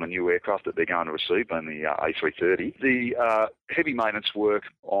maintenance, on the new aircraft that they're going to receive on the A330. The heavy maintenance work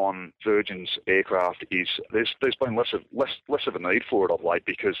on Virgin's aircraft is there's been less of a need for it of late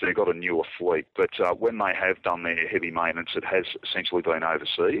because they've got a newer fleet. But when they have done their heavy maintenance, it has essentially been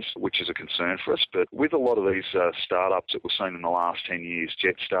overseas, which is a concern for us. But with a lot of these startups that we've seen in the last 10 years,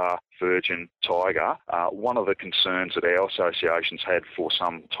 Jetstar, Virgin, Tiger, one of the concerns that our association's had for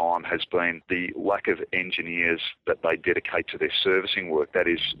some time has been the lack of engineers that they dedicate to their servicing work. That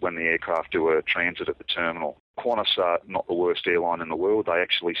is, when the aircraft do a transit at the terminal. Qantas are not the worst airline in the world. They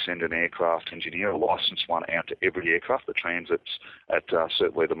actually send an aircraft engineer, a licensed one, out to every aircraft that transits at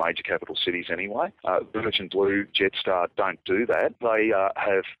certainly the major capital cities anyway. Virgin Blue, Jetstar don't do that. They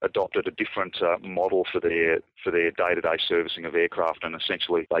have adopted a different model for their day-to-day servicing of aircraft, and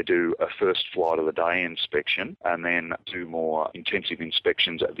essentially they do a first flight of the day inspection and then do more intensive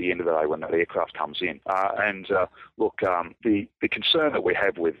inspections at the end of the day when that aircraft comes in. The concern that we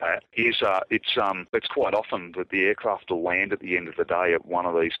have with that is it's quite often that the aircraft will land at the end of the day at one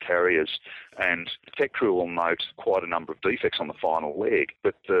of these carriers, and the tech crew will note quite a number of defects on the final leg,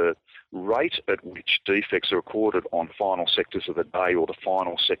 but the rate at which defects are recorded on final sectors of the day or the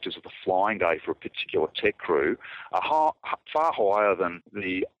final sectors of the flying day for a particular tech crew are far higher than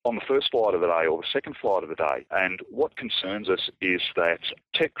on the first flight of the day or the second flight of the day. And what concerns us is that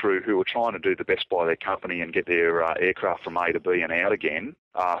tech crew who are trying to do the best by their company and get their aircraft from A to B and out again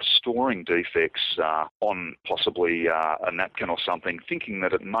are storing defects on possibly a napkin or something, thinking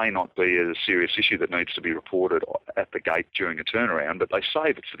that it may not be a serious issue that needs to be reported at the gate during a turnaround, but they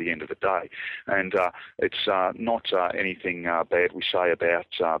save it for the end of the day. And it's not anything bad we say about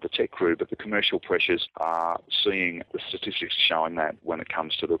the tech crew, but the commercial pressures are seeing the statistics showing that when it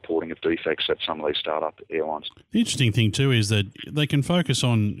comes to the reporting of defects at some of these startup airlines. The interesting thing too is that they can focus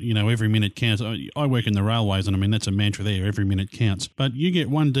on, every minute counts. I work in the railways, and I mean, that's a mantra there, every minute counts. But you get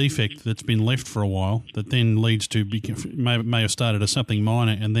one defect that's been left for a while that then leads to may have started as something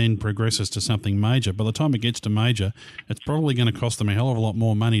minor and then progresses to something major. By the time it gets to major, it's probably going to cost them a hell of a lot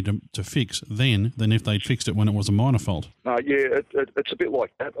more money to fix than if they'd fixed it when it was a minor fault. It's a bit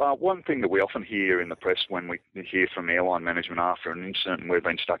like that. One thing that we often hear in the press when we hear from airline management after an incident and we've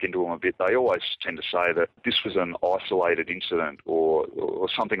been stuck into them a bit, they always tend to say that this was an isolated incident or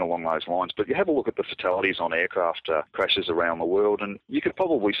something along those lines. But you have a look at the fatalities on aircraft crashes around the world, and you could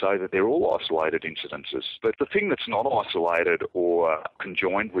probably say that they're all isolated incidences. But the thing that's not isolated or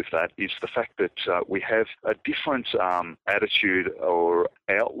conjoined with that is the fact that we have a different attitude or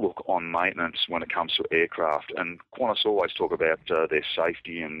outlook on maintenance when it comes to aircraft. And Qantas always talk about their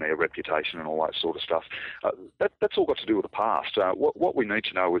safety and their reputation and all that sort of stuff. That's all got to do with the past. What we need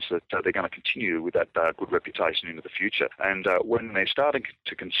to know is that they're going to continue with that good reputation into the future. And when they're starting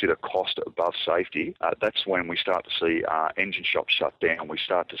to consider cost above safety, that's when we start to see engine shops shut down. We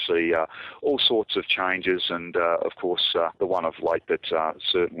start to see all sorts of changes, and of course the one of late that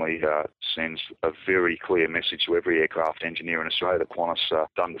certainly sends a very clear message to every aircraft engineer in Australia that Qantas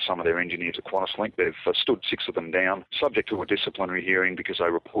done to some of their engineers at QantasLink. They've stood 6 of them down, subject to a disciplinary hearing because they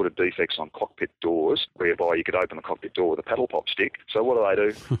reported defects on cockpit doors, whereby you could open the cockpit door with a paddle pop stick. So what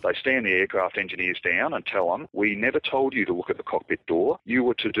do? They stand the aircraft engineers down and tell them, we never told you to look at the cockpit door. You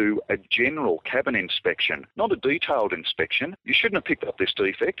were to do a general cabin inspection, not a detailed inspection. You shouldn't have picked up this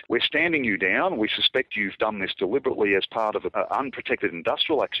defect. We're standing you down. We suspect you've done this deliberately as part of an unprotected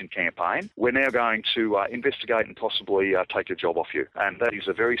industrial action campaign. We're now going to investigate and possibly take your job off you. And that is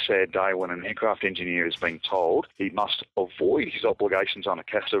a very sad day when an aircraft engineer is being told he must avoid his obligations under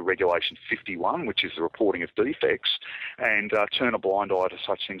CASA Regulation 51, which is the reporting of defects, and turn a blind eye to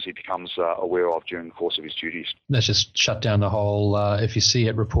such things he becomes aware of during the course of his duties. That's just shut down the whole if you see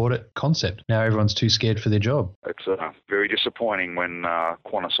it, report it concept. Now everyone's too scared for their job. It's very disappointing when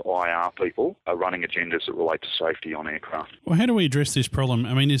Qantas IR people are running agendas that relate to safety on aircraft. Well, how do we address this problem?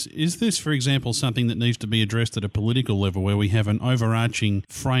 I mean, is this, for example, something that needs to be addressed at a political level where we have an overarching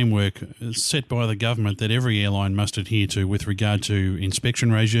framework set by the government that every airline must adhere to with regard to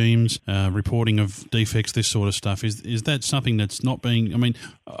inspection regimes, reporting of defects, this sort of stuff? Is that something that's not being... I mean,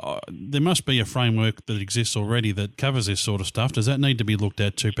 there must be a framework that exists already that covers this sort of stuff. Does that need to be looked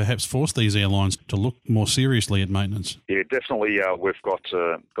at to perhaps force these airlines to look more seriously at maintenance? Yeah, definitely. We've got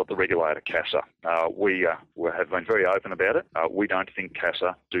the regulator, CASA. We have been very open about it. We don't think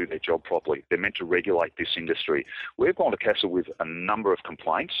CASA do their job properly. They're meant to regulate this industry. We've gone to CASA with a number of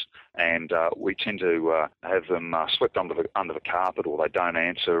complaints, and we tend to have them swept under the carpet, or they don't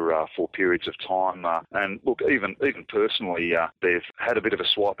answer for periods of time. And look, even personally, they've had a bit of a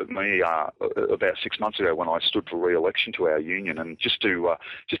swipe at me about 6 months ago when I stood for re-election to our union. And just to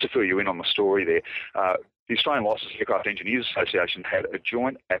fill you in on the story there, the Australian Licensed Aircraft Engineers Association had a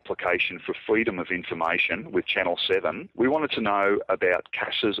joint application for freedom of information with Channel 7. We wanted to know about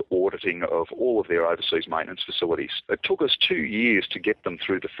CASA's auditing of all of their overseas maintenance facilities. It took us 2 years to get them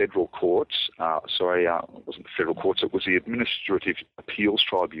through the federal courts. It wasn't the federal courts, it was the Administrative Appeals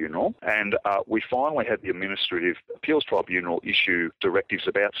Tribunal. And we finally had the Administrative Appeals Tribunal issue directives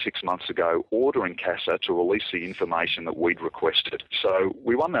about 6 months ago ordering CASA to release the information that we'd requested. So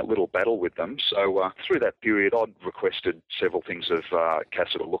we won that little battle with them. So through that period, I'd requested several things of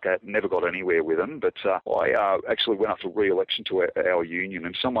CASA to look at, never got anywhere with them, but I actually went up for re-election to our union,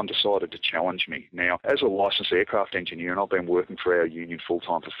 and someone decided to challenge me. Now, as a licensed aircraft engineer, and I've been working for our union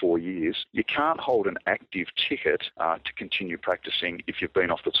full-time for 4 years, you can't hold an active ticket to continue practicing if you've been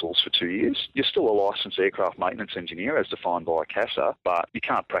off the tools for 2 years. You're still a licensed aircraft maintenance engineer as defined by CASA, but you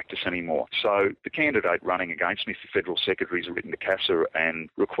can't practice anymore. So the candidate running against me for Federal Secretary has written to CASA and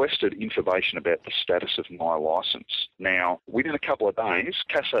requested information about the status of my licence. Now, within a couple of days,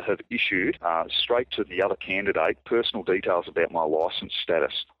 CASA have issued straight to the other candidate personal details about my licence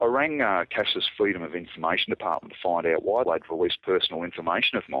status. I rang CASA's Freedom of Information Department to find out why they'd released personal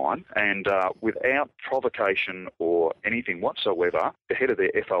information of mine, and without provocation or anything whatsoever, the head of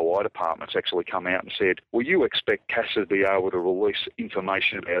their FOI department's actually come out and said, well, you expect CASA to be able to release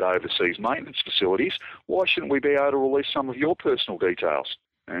information about overseas maintenance facilities. Why shouldn't we be able to release some of your personal details?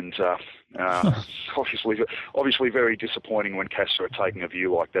 And obviously very disappointing when CASA are taking a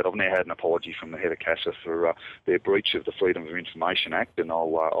view like that. I've now had an apology from the head of CASA for their breach of the Freedom of Information Act, and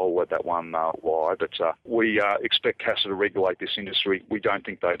I'll let that one lie. But we expect CASA to regulate this industry. We don't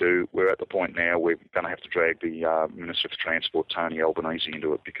think they do. We're at the point now we're going to have to drag the Minister for Transport, Tony Albanese,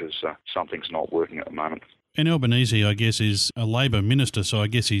 into it because something's not working at the moment. And Albanese, I guess, is a Labor minister, so I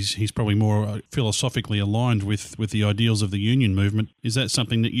guess he's probably more philosophically aligned with the ideals of the union movement. Is that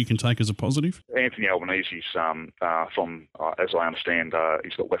something that you can take as a positive? Anthony Albanese's from, as I understand,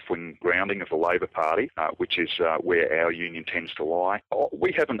 he's got left-wing grounding of the Labor Party, which is where our union tends to lie.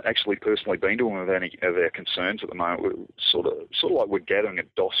 We haven't actually personally been to him with any of our concerns at the moment. We're sort of like we're gathering a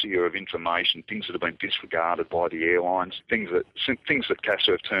dossier of information, things that have been disregarded by the airlines, things that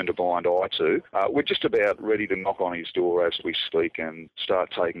CASA have turned a blind eye to. We're just about ready to knock on his door as we speak and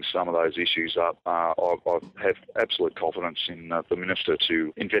start taking some of those issues up. I have absolute confidence in the Minister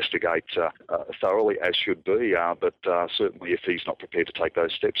to investigate thoroughly, as should be, but certainly if he's not prepared to take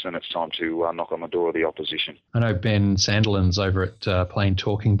those steps, then it's time to knock on the door of the opposition. I know Ben Sandilands over at Plain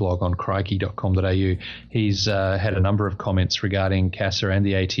Talking blog on crikey.com.au, he's had a number of comments regarding CASA and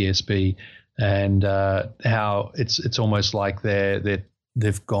the ATSB and how it's almost like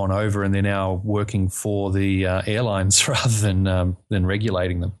they've gone over and they're now working for the airlines rather than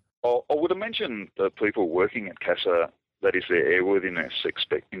regulating them. I would imagine the people working at CASA, that is their airworthiness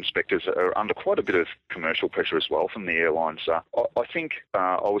inspectors, are under quite a bit of commercial pressure as well from the airlines. I think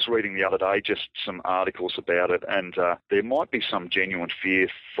I was reading the other day just some articles about it, and there might be some genuine fear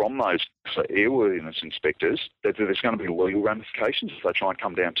from those airworthiness inspectors that there's going to be legal ramifications if they try and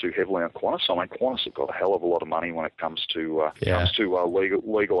come down too heavily on Qantas. I mean, Qantas have got a hell of a lot of money when it comes to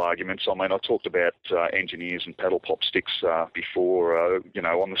legal arguments. I mean, I talked about engineers and paddle pop sticks before.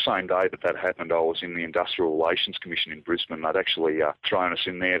 On the same day that happened, I was in the Industrial Relations Commission in Brisbane. They'd actually thrown us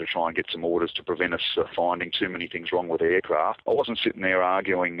in there to try and get some orders to prevent us finding too many things wrong with aircraft. I wasn't sitting there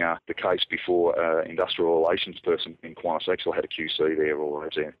arguing the case before industrial relations person in Qantas. I actually had a QC there, or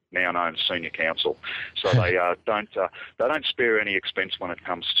as they're now known as senior counsel. So they don't spare any expense when it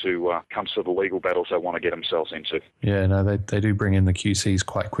comes to the legal battles they want to get themselves into. Yeah, no, they do bring in the QCs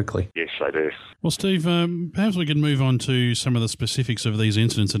quite quickly. Yes, they do. Well, Steve, perhaps we can move on to some of the specifics of these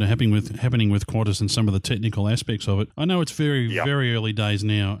incidents that are happening with Qantas and some of the technical aspects of it. I know it's very early days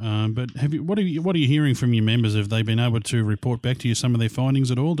now, but what are you hearing from your members? Have they been able to report back to you some of their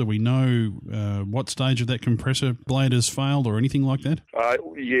findings at all? Do we know what stage of that compressor blade has failed or anything like that?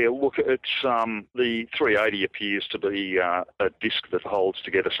 Look, it's the 380 appears to be a disc that holds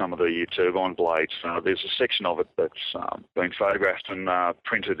together some of the turbine blades. There's a section of it that's been photographed and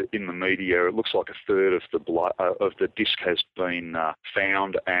printed in the media. It looks like a third of the disc has been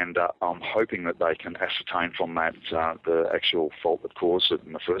found, and I'm hoping that they can ascertain from that the actual fault that caused it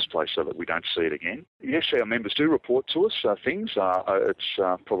in the first place so that we don't see it again. Yes, our members do report to us things.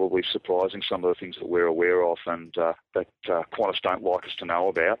 It's probably surprising some of the things that we're aware of and that Qantas don't like us to know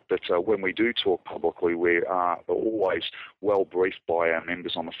about. But when we do talk publicly, we are always well briefed by our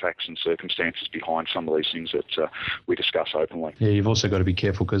members on the facts and circumstances behind some of these things that we discuss openly. Yeah, you've also got to be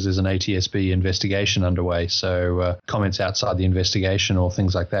careful because there's an ATSB investigation underway, so comments outside the investigation or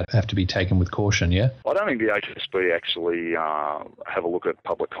things like that have to be taken with caution, yeah? I don't think the ATSB actually have a look at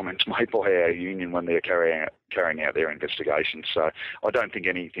public comments made by our union when they're carrying out their investigation. So I don't think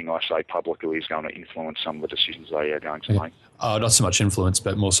anything I say publicly is going to influence some of the decisions they are going to make. Not so much influence,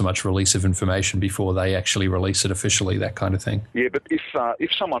 but more so much release of information before they actually release it officially, that kind of thing. Yeah, but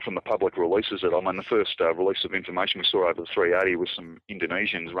if someone from the public releases it, I mean, the first release of information we saw over the 380 was some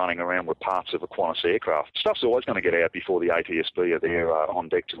Indonesians running around with parts of a Qantas aircraft. Stuff's always going to get out before the ATSB are there on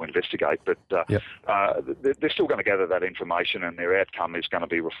deck to investigate, but they're still going to gather that information, and their outcome is going to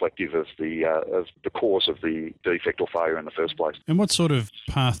be reflective of the cause of the defect or failure in the first place. And what sort of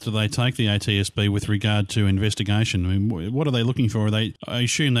path do they take, the ATSB, with regard to investigation? I mean, what are they looking for? I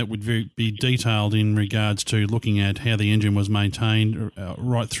assume that would be detailed in regards to looking at how the engine was maintained,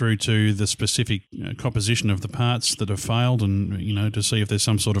 right through to the specific composition of the parts that have failed, and to see if there's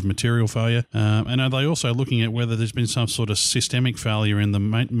some sort of material failure. And are they also looking at whether there's been some sort of systemic failure in the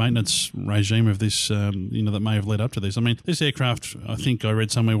maintenance regime of this, that may have led up to this? I mean, this aircraft, I think I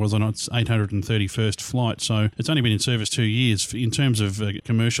read somewhere, was on its 831st flight, so it's only been in service 2 years. In terms of a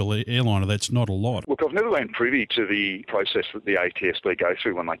commercial airliner, that's not a lot. Look, I've never been privy to the process that the ATSB go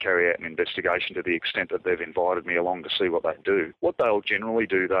through when they carry out an investigation, to the extent that they've invited me along to see what they do. What they'll generally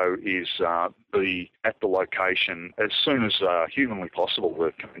do, though, is be at the location as soon as humanly possible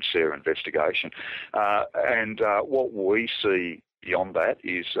to commence their investigation. And what we see beyond that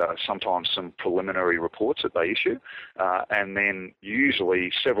is sometimes some preliminary reports that they issue, and then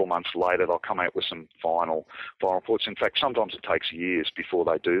usually several months later they'll come out with some final reports. In fact, sometimes it takes years before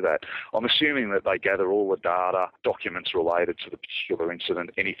they do that. I'm assuming that they gather all the data, documents related to the particular incident,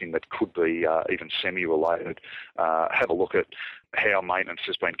 anything that could be even semi-related, have a look at how maintenance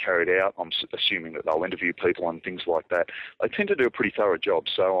has been carried out. I'm assuming that they'll interview people and things like that. They tend to do a pretty thorough job,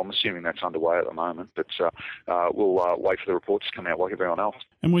 so I'm assuming that's underway at the moment. But we'll wait for the reports to come out like everyone else.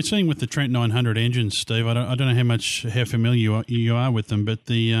 And we're seeing with the Trent 900 engines, Steve, I don't know how familiar you are with them, but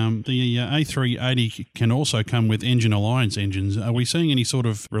the A380 can also come with Engine Alliance engines. Are we seeing any sort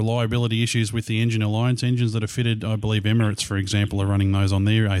of reliability issues with the Engine Alliance engines that are fitted? I believe Emirates, for example, are running those on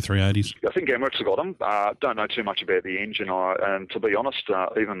their A380s. I think Emirates have got them. Don't know too much about the engine, and And to be honest,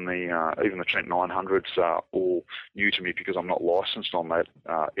 even the Trent 900s are all new to me because I'm not licensed on that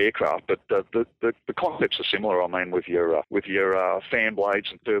aircraft. But the concepts are similar. I mean, with your fan blades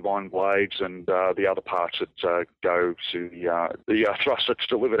and turbine blades and the other parts that go to the thrust that's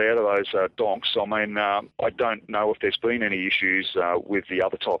delivered out of those donks. I mean, I don't know if there's been any issues with the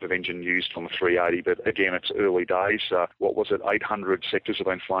other type of engine used on the 380, but again, it's early days. What was it? 800 sectors have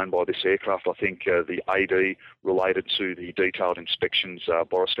been flown by this aircraft. I think the AD related to the detailed inspections,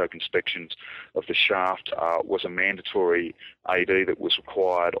 borescope inspections of the shaft was a mandatory AD that was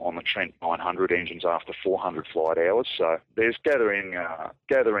required on the Trent 900 engines after 400 flight hours. So there's gathering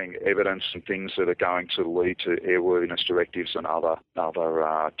evidence and things that are going to lead to airworthiness directives and other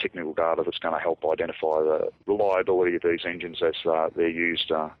technical data that's going to help identify the reliability of these engines as they're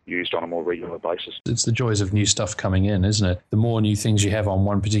used on a more regular basis. It's the joys of new stuff coming in, isn't it? The more new things you have on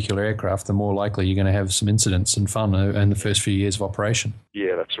one particular aircraft, the more likely you're going to have some incidents and fun in the first few years of operation.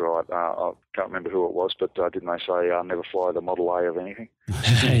 Yeah, that's right. I can't remember who it was, but didn't they say never fly the Model A of anything?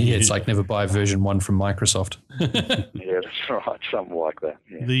 Yeah, it's like never buy version 1 from Microsoft. Yeah, that's right. Something like that.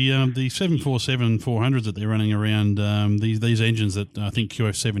 Yeah. The 747-400s that they're running around, these engines that I think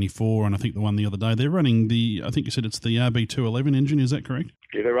QF74 and I think the one the other day, they're running I think you said it's the RB211 engine, is that correct?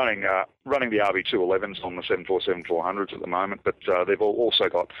 Yeah, they're running the RB211s on the 747-400s at the moment, but they've also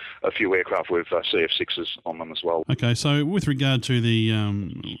got a few aircraft with CF6s on them as well. Okay, so with regard to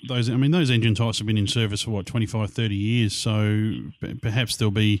those engine types have been in service for 25, 30 years, so perhaps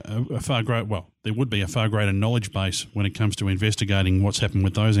there'll be there would be a far greater knowledge base when it comes to investigating what's happened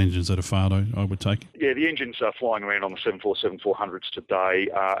with those engines that have failed, I would take. Yeah, the engines are flying around on the 747-400s today,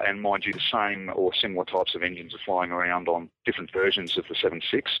 and mind you, the same or similar types of engines are flying around on different versions of the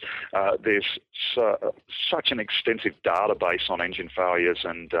 76. There's such an extensive database on engine failures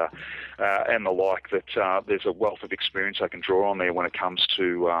and the like that there's a wealth of experience I can draw on there when it comes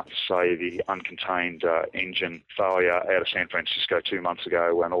to, say, the uncontained engine failure out of San Francisco 2 months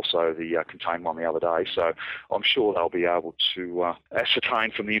ago and also the contained one the other day. So I'm sure they'll be able to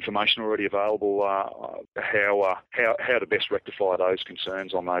ascertain from the information already available how to best rectify those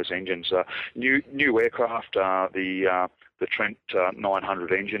concerns on those engines. New aircraft, the Trent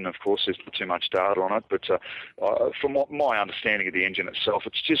 900 engine, of course, there's not too much data on it, but from my understanding of the engine itself,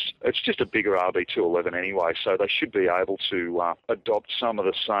 it's just a bigger RB211 anyway, so they should be able to adopt some of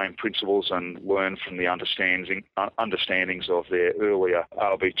the same principles and learn from the understandings of their earlier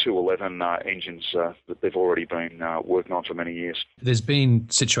RB211 engines that they've already been working on for many years. There's been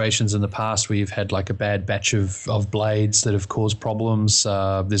situations in the past where you've had like a bad batch of blades that have caused problems.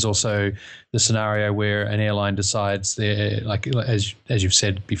 There's also the scenario where an airline decides like as you've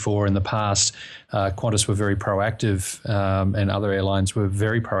said before in the past, Qantas were very proactive and other airlines were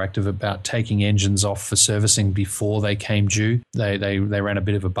very proactive about taking engines off for servicing before they came due. They ran a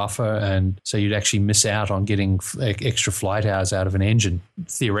bit of a buffer, and so you'd actually miss out on getting extra flight hours out of an engine,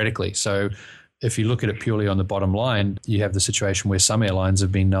 theoretically. So if you look at it purely on the bottom line, you have the situation where some airlines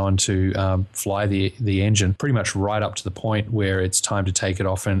have been known to fly the engine pretty much right up to the point where it's time to take it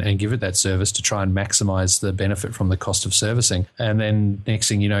off and give it that service to try and maximize the benefit from the cost of servicing. And then next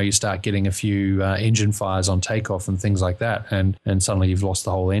thing you know, you start getting a few engine fires on takeoff and things like that, and suddenly you've lost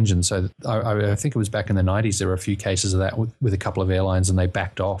the whole engine. So I think it was back in the 90s, there were a few cases of that with a couple of airlines, and they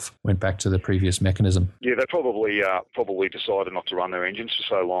backed off, went back to the previous mechanism. Yeah, they probably decided not to run their engines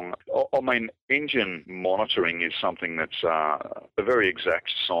for so long. I mean, engine monitoring is something that's a very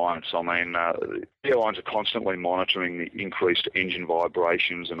exact science. I mean, airlines are constantly monitoring the increased engine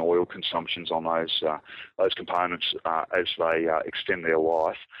vibrations and oil consumptions on those components as they extend their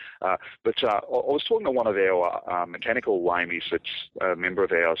life. But I was talking to one of our mechanical lamies that's a member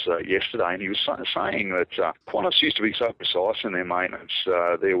of ours yesterday, and he was saying that Qantas used to be so precise in their maintenance.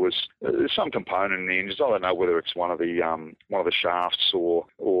 There's some component in the engines. I don't know whether it's one of the shafts or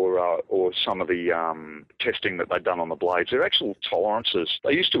some of the testing that they've done on the blades. Their actual tolerances,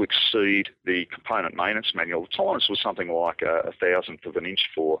 they used to exceed the component maintenance manual. The tolerance was something like a thousandth of an inch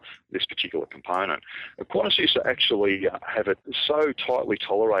for this particular component. Qantas used to actually have it so tightly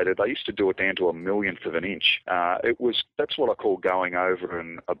tolerated, they used to do it down to a millionth of an inch. That's what I call going over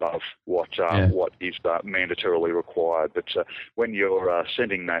and above what is mandatorily required. But when you're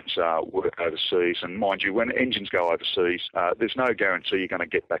sending that work overseas, and mind you, when engines go overseas, there's no guarantee you're going to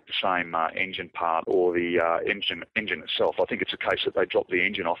get back the same engine engine part or the engine itself. I think it's a case that they drop the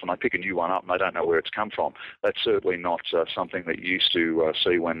engine off and they pick a new one up and they don't know where it's come from. That's certainly not something that you used to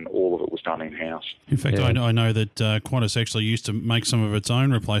see when all of it was done in-house. In fact, I know that Qantas actually used to make some of its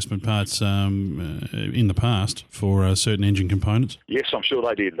own replacement parts in the past for certain engine components. Yes, I'm sure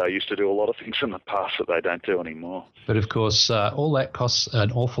they did. They used to do a lot of things in the past that they don't do anymore. But of course, all that costs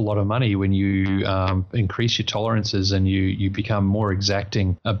an awful lot of money when you increase your tolerances and you become more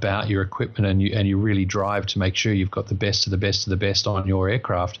exacting about your equipment and you really drive to make sure you've got the best of the best of the best on your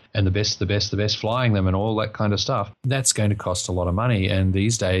aircraft and the best of the best of the best flying them and all that kind of stuff. That's going to cost a lot of money. And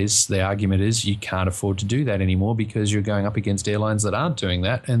these days, the argument is you can't afford to do that anymore because you're going up against airlines that aren't doing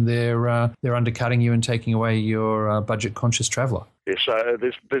that, and they're undercutting you and taking away your budget-conscious traveller. Yes, so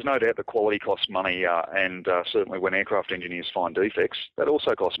there's no doubt that quality costs money, and certainly when aircraft engineers find defects, that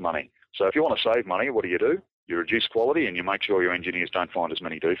also costs money. So if you want to save money, what do? You reduce quality and you make sure your engineers don't find as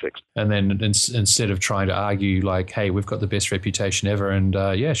many defects. And then instead of trying to argue like, hey, we've got the best reputation ever and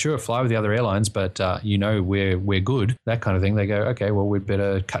yeah, sure, fly with the other airlines, but we're good, that kind of thing, they go, okay, well, we'd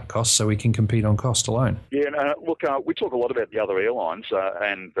better cut costs so we can compete on cost alone. Yeah, look, we talk a lot about the other airlines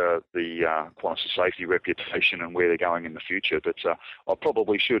and the Qantas' safety reputation and where they're going in the future, but I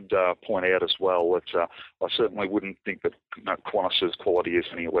probably should point out as well that I certainly wouldn't think that Qantas' quality is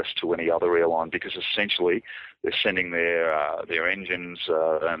any less to any other airline, because essentially they're sending their engines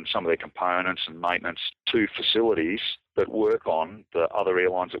and some of their components and maintenance to facilities that work on the other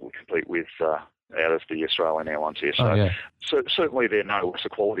airlines that we compete with out of the Australian Airlines here. So certainly they're no lesser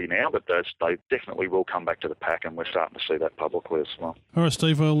quality now, but they definitely will come back to the pack, and we're starting to see that publicly as well. All right,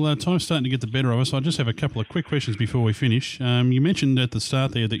 Steve, well, time's starting to get the better of us. I just have a couple of quick questions before we finish. You mentioned at the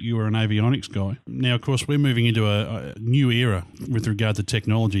start there that you were an avionics guy. Now, of course, we're moving into a new era with regard to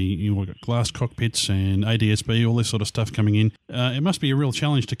technology. You've got glass cockpits and ADS-B, all this sort of stuff coming in. It must be a real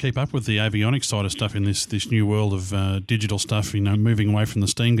challenge to keep up with the avionics side of stuff in this new world of digital stuff, moving away from the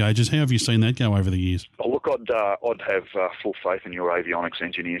steam gauges. How have you seen that go over the years? Oh, look, I'd have full faith in your avionics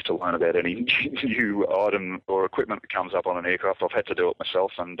engineers to learn about any new item or equipment that comes up on an aircraft. I've had to do it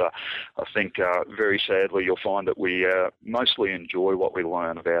myself, and I think very sadly you'll find that we mostly enjoy what we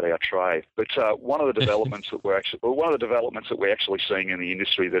learn about our trade. But one of the developments that we're actually seeing in the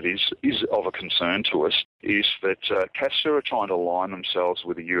industry that is of a concern to us is that CASA are trying to align themselves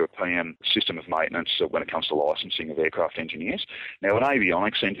with the European system of maintenance when it comes to licensing of aircraft engineers. Now, an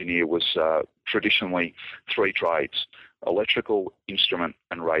avionics engineer was traditionally three trades: electrical, instrument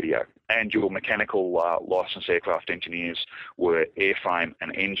and radio. And your mechanical licensed aircraft engineers were airframe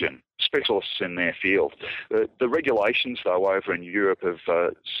and engine specialists in their field. The regulations, though, over in Europe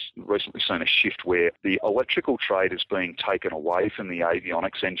have recently seen a shift where the electrical trade is being taken away from the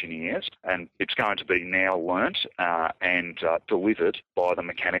avionics engineers, and it's going to be now learnt and delivered by the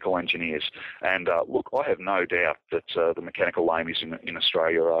mechanical engineers. And look, I have no doubt that the mechanical lamies in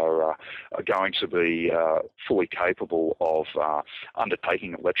Australia are going to be fully capable of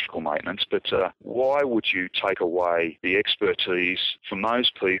undertaking electrical maintenance, but why would you take away the expertise from those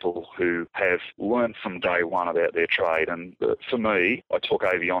people who have learned from day one about their trade? And for me, I took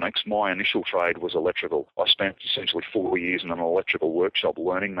avionics. My initial trade was electrical. I spent essentially 4 years in an electrical workshop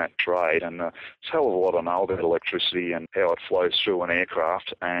learning that trade, and it's a hell of a lot I know about electricity and how it flows through an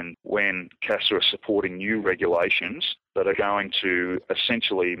aircraft. And when CASA are supporting new regulations that are going to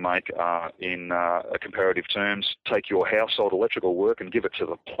essentially make, in comparative terms, take your household electrical work and give it to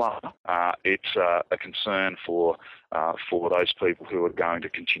the plumber, it's a concern for those people who are going to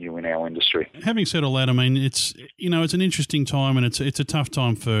continue in our industry. Having said all that, I mean, it's an interesting time, and it's a tough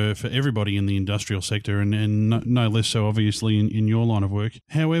time for everybody in the industrial sector, and no less so obviously in your line of work.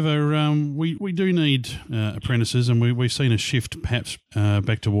 However, we do need apprentices, and we've seen a shift perhaps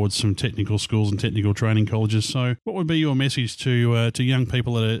back towards some technical schools and technical training colleges. So what would be your message to young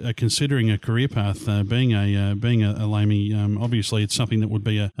people that are considering a career path, being a lamie? Obviously, it's something that would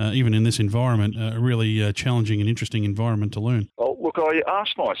be even in this environment a really challenging and interesting environment to learn. Oh, look, I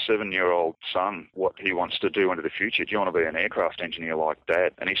asked my 7-year-old son what he wants to do into the future. Do you want to be an aircraft engineer like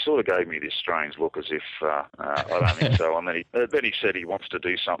Dad? And he sort of gave me this strange look as if I don't think so. And then he said he wants to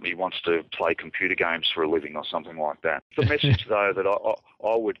do something. He wants to play computer games for a living or something like that. The message, though, that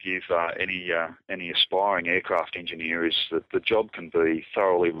I would give any aspiring aircraft engineer is that the job can be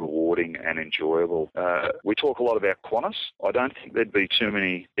thoroughly rewarding and enjoyable. We talk a lot about Qantas. I don't think there'd be too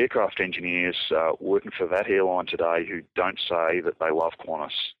many aircraft engineers working for that airline today who don't say that they love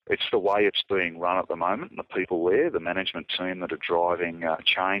Qantas. It's the way it's being run at the moment, and the people there, the management team that are driving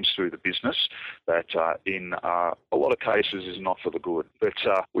change through the business, that in a lot of cases is not for the good. But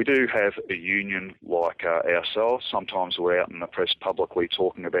we do have a union like ourselves. Sometimes we're out in the press publicly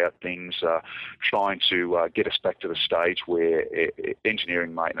talking about things, trying to get us back to the stage where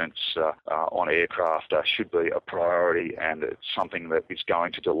engineering maintenance on aircraft should be a priority, and it's something that is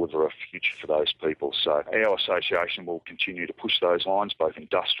going to deliver a future for those people. So our association will continue to push those lines, both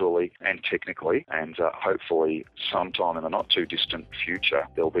industrially and technically, and hopefully sometime in the not too distant future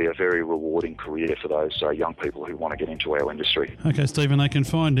there'll be a very rewarding career for those young people who want to get into our industry. Okay, Stephen, they can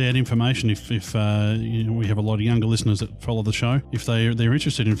find out information if we have a lot of younger listeners that follow the show. If they're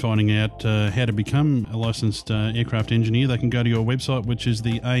interested in finding out how to become a licensed aircraft engineer, they can go to your website, which is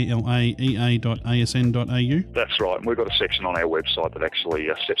the alaea.asn.au. That's right, and we've got a section on our website that actually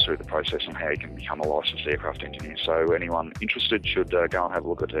steps through the process on how you can become a licensed aircraft engineer. So anyone interested should go and have a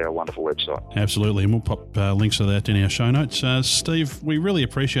look at our wonderful website. Absolutely, and we'll pop links to that in our show notes. Steve, we really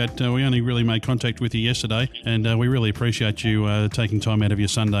appreciate, we only really made contact with you yesterday, and we really appreciate you taking time out of your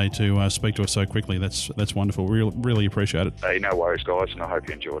Sunday to speak to us so quickly. That's wonderful. Really appreciate it. Hey, no worries, guys, and I hope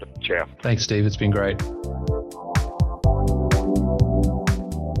you enjoyed it. Ciao. Thanks, Steve. It's been great.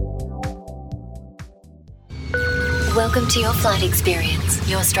 Welcome to your flight experience.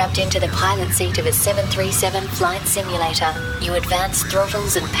 You're strapped into the pilot seat of a 737 flight simulator. You advance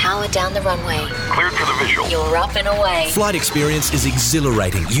throttles and power down the runway. Cleared for the visual. You're up and away. Flight experience is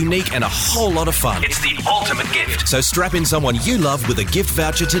exhilarating, unique, and a whole lot of fun. It's the ultimate gift. So strap in someone you love with a gift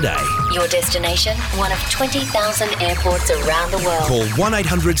voucher today. Your destination, one of 20,000 airports around the world. Call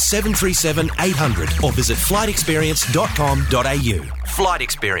 1-800-737-800 or visit flightexperience.com.au. Flight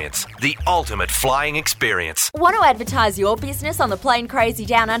Experience, the ultimate flying experience. Want to advertise your business on the Plane Crazy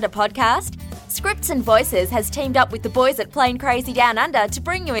Down Under podcast? Scripts and Voices has teamed up with the boys at Plane Crazy Down Under to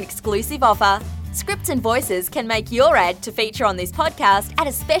bring you an exclusive offer. Scripts and Voices can make your ad to feature on this podcast at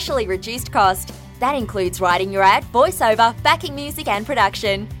a specially reduced cost. That includes writing your ad, voiceover, backing music and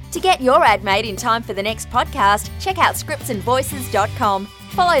production. To get your ad made in time for the next podcast, check out scriptsandvoices.com.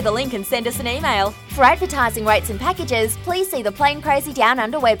 Follow the link and send us an email. For advertising rates and packages, please see the Plane Crazy Down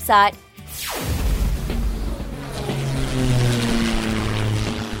Under website.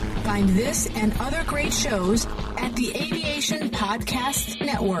 Find this and other great shows at the Aviation Podcast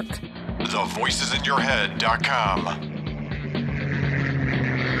Network. TheVoicesInYourHead.com.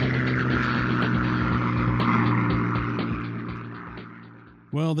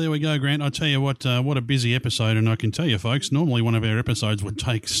 Well, there we go, Grant. I tell you what a busy episode, and I can tell you, folks, normally one of our episodes would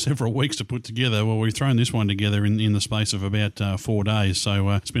take several weeks to put together. Well, we've thrown this one together in the space of about 4 days, so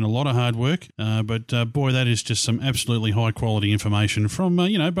it's been a lot of hard work, but boy, that is just some absolutely high-quality information from,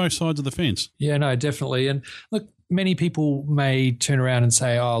 both sides of the fence. Yeah, no, definitely. And look, many people may turn around and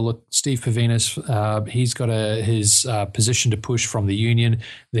say, oh, look, Steve Pavinas, he's got his position to push from the union.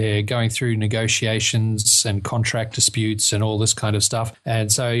 They're going through negotiations and contract disputes and all this kind of stuff.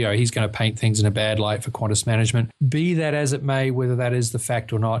 And so, he's going to paint things in a bad light for Qantas management. Be that as it may, whether that is the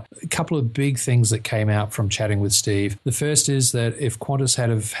fact or not, a couple of big things that came out from chatting with Steve. The first is that if Qantas had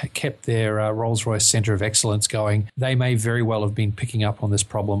have kept their Rolls-Royce Centre of Excellence going, they may very well have been picking up on this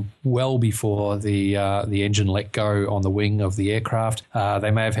problem well before the engine let go on the wing of the aircraft. They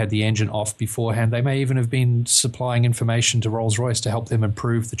may have had the engine off beforehand. They may even have been supplying information to Rolls-Royce to help them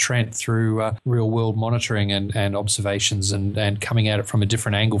improve the Trent through real-world monitoring and observations and coming at it from a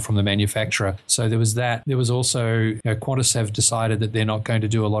different angle from the manufacturer. So there was that. There was also, Qantas have decided that they're not going to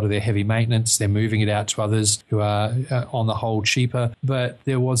do a lot of their heavy maintenance. They're moving it out to others who are on the whole cheaper. But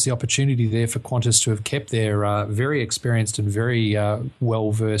there was the opportunity there for Qantas to have kept their very experienced and very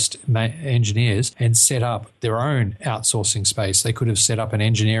well-versed engineers and set up their own outsourcing space. They could have set up an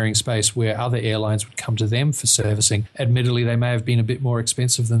engineering space where other airlines would come to them for servicing. Admittedly, they may have been a bit more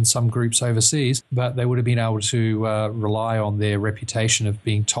expensive than some groups overseas, but they would have been able to rely on their reputation of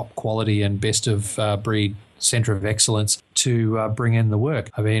being top quality and best of breed Centre of Excellence to bring in the work.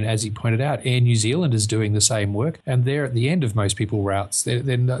 I mean, as he pointed out, Air New Zealand is doing the same work, and they're at the end of most people's routes.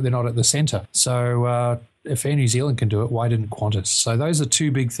 They're not at the centre. So if Air New Zealand can do it, why didn't Qantas? So those are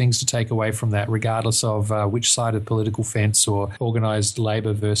two big things to take away from that, regardless of which side of the political fence or organised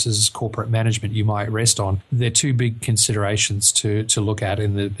labour versus corporate management you might rest on. They're two big considerations to look at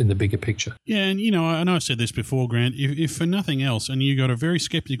in the bigger picture. Yeah, and I know I said this before, Grant, if for nothing else, and you've got a very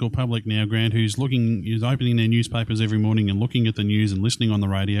sceptical public now, Grant, who's opening their newspapers every morning and looking at the news and listening on the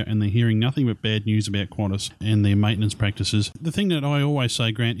radio, and they're hearing nothing but bad news about Qantas and their maintenance practices. The thing that I always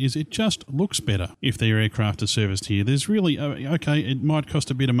say, Grant, is it just looks better if their aircraft are serviced here. There's really, okay, it might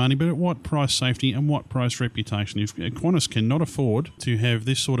cost a bit of money, but at what price safety and what price reputation? If Qantas cannot afford to have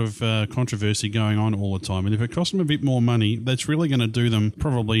this sort of controversy going on all the time, and if it costs them a bit more money, that's really going to do them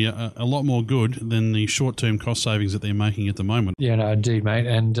probably a lot more good than the short-term cost savings that they're making at the moment. Yeah, no, indeed, mate.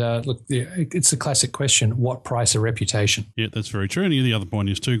 And look, it's a classic question, what price or reputation? Yeah, that's very true. And the other point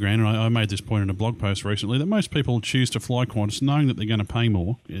is too, Grant, and I made this point in a blog post recently, that most people choose to fly Qantas knowing that they're going to pay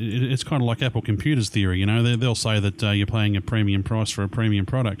more. It's kind of like Apple Computers theory, you know. They'll say that you're paying a premium price for a premium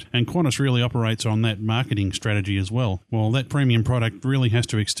product. And Qantas really operates on that marketing strategy as well. Well, that premium product really has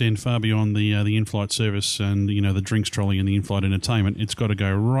to extend far beyond the in-flight service and, you know, the drinks trolley and the in-flight entertainment. It's got to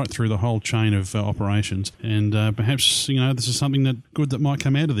go right through the whole chain of operations. And perhaps, you know, this is something that might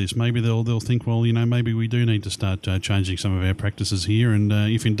come out of this. Maybe they'll think, well, you know, maybe we do need to start changing some of our practices here. And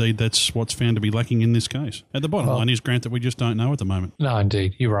if indeed that's what's found to be lacking in this case. At the bottom line is, Grant, that we just don't know at the moment. No,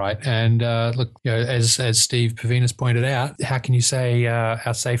 indeed, you're right. And look, you know, as Steve Pavinas pointed out, how can you say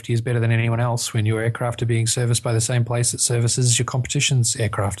our safety is better than anyone else when your aircraft are being serviced by the same place that services your competition's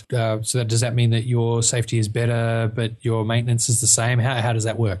aircraft? So does that mean that your safety is better, but your maintenance is the same? How does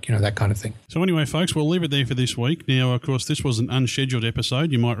that work? You know, that kind of thing. So anyway, folks, we'll leave it there for this week. Now, of course, this was an unscheduled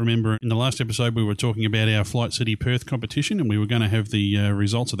episode. You might remember in the last episode we were talking about our Flight City Perth competition, and we were going to have the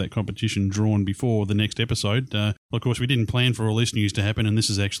results of that competition drawn before the next episode. Of course, we didn't plan for all this news to happen, and this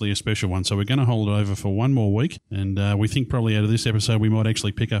is actually a special one. So we're going to hold it over for one more week, and we think probably out of this episode we might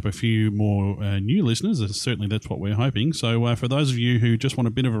actually pick up a few more new listeners. Certainly that's what we're hoping. So for those of you who just want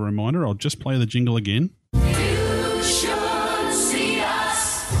a bit of a reminder, I'll just play the jingle again. You should see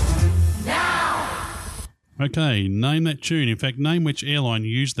us now. Okay, name that tune. In fact, name which airline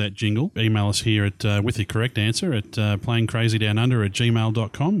used that jingle. Email us here with the correct answer at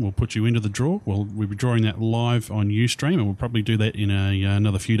planecrazydownunder@gmail.com. We'll put you into the draw. We'll be drawing that live on Ustream, and we'll probably do that in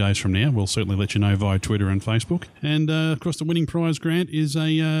another few days from now. We'll certainly let you know via Twitter and Facebook. And, of course, the winning prize, Grant, is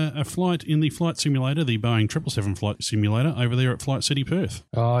a flight in the flight simulator, the Boeing 777 flight simulator over there at Flight City Perth.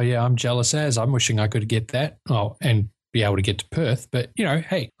 Oh, yeah, I'm jealous as. I'm wishing I could get that. Oh, and be able to get to Perth. But, you know,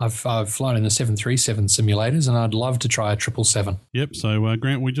 hey, I've flown in the 737 simulators, and I'd love to try a 777. Yep. So,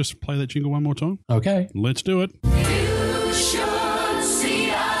 Grant, we just play that jingle one more time? Okay. Let's do it. You should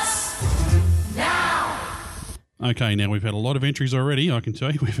see us now. Okay, now we've had a lot of entries already, I can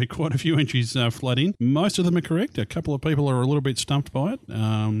tell you. We've had quite a few entries flood in. Most of them are correct. A couple of people are a little bit stumped by it.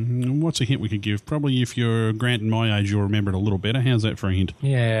 What's a hint we could give? Probably if you're Grant and my age, you'll remember it a little better. How's that for a hint?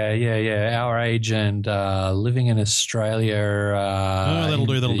 Yeah. Our age and living in Australia. That'll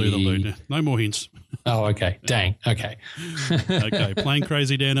do. No more hints. Oh, okay. Dang. Okay. Okay.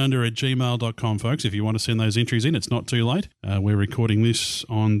 planecrazydownunder@gmail.com, folks. If you want to send those entries in, it's not too late. We're recording this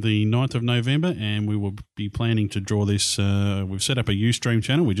on the 9th of November, and we will be planning to draw this. We've set up a Ustream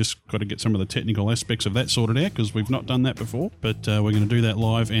channel. We just got to get some of the technical aspects of that sorted out because we've not done that before. But we're going to do that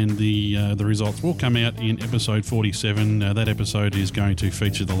live, and the results will come out in episode 47. That episode is going to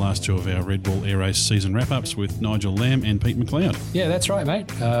feature the last two of our Red Bull Air Race season wrap-ups with Nigel Lamb and Pete McLeod. Yeah, that's right,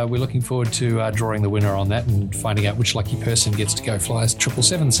 mate. We're looking forward to drawing the winner on that and finding out which lucky person gets to go fly a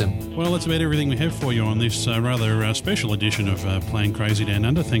 777 sim. Well, that's about everything we have for you on this rather special edition of Playing Crazy Down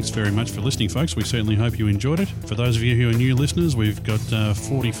Under. Thanks very much for listening, folks. We certainly hope you enjoyed it. For those of you who are new listeners, we've got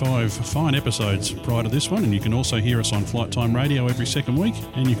 45 fine episodes prior to this one, and you can also hear us on Flight Time Radio every second week,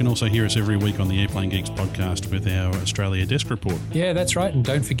 and you can also hear us every week on the Airplane Geeks podcast with our Australia Desk Report. Yeah, that's right, and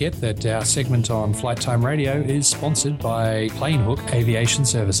don't forget that our segment on Flight Time Radio is sponsored by Planehook Aviation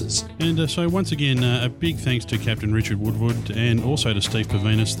Services. And so once again, a big thanks to Captain Richard Woodward and also to Steve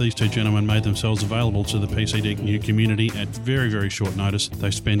Pavinas. These two gentlemen made themselves available to the PC Deck New community at very, very short notice.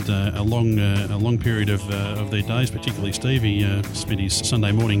 They spent a long period of their days, particularly Steve. He spent his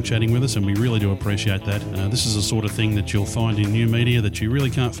Sunday morning chatting with us, and we really do appreciate that. This is the sort of thing that you'll find in new media that you really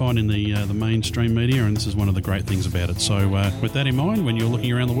can't find in the mainstream media, and this is one of the great things about it. So with that in mind, when you're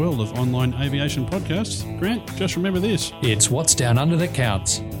looking around the world of online aviation podcasts, Grant, just remember this. It's what's down under that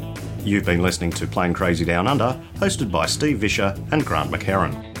counts. You've been listening to Plane Crazy Down Under, hosted by Steve Vischer and Grant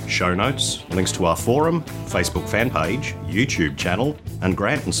McHerron. Show notes, links to our forum, Facebook fan page, YouTube channel, and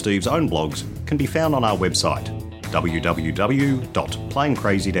Grant and Steve's own blogs can be found on our website,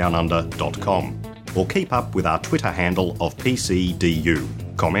 www.planecrazydownunder.com, or keep up with our Twitter handle of PCDU.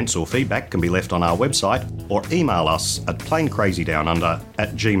 Comments or feedback can be left on our website or email us at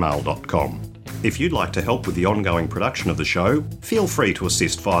planecrazydownunder@gmail.com. If you'd like to help with the ongoing production of the show, feel free to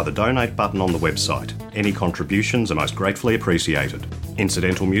assist via the donate button on the website. Any contributions are most gratefully appreciated.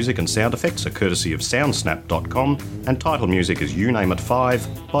 Incidental music and sound effects are courtesy of soundsnap.com, and title music is You Name It 5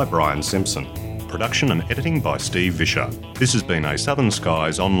 by Brian Simpson. Production and editing by Steve Vischer. This has been a Southern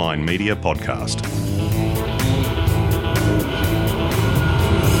Skies online media podcast.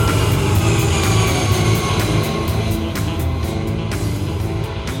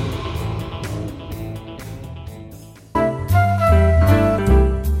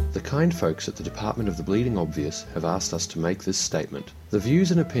 kind folks at the Department of the Bleeding Obvious have asked us to make this statement. The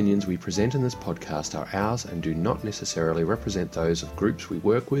views and opinions we present in this podcast are ours and do not necessarily represent those of groups we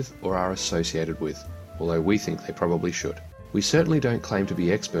work with or are associated with, although we think they probably should. We certainly don't claim to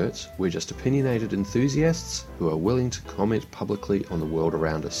be experts, we're just opinionated enthusiasts who are willing to comment publicly on the world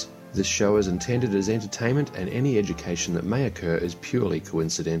around us. This show is intended as entertainment, and any education that may occur is purely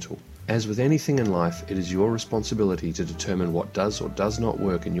coincidental. As with anything in life, it is your responsibility to determine what does or does not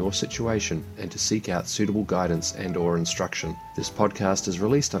work in your situation and to seek out suitable guidance and/or instruction. This podcast is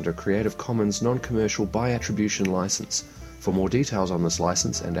released under Creative Commons non-commercial by attribution license. For more details on this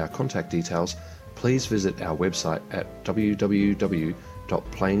license and our contact details, please visit our website at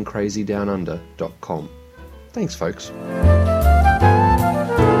www.playingcrazydownunder.com. Thanks, folks.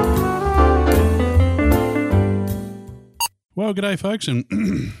 Well, g'day, folks, and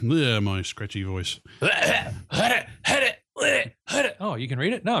my scratchy voice. Oh, you can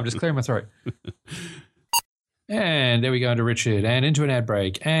read it? No, I'm just clearing my throat. And there we go into Richard, and into an ad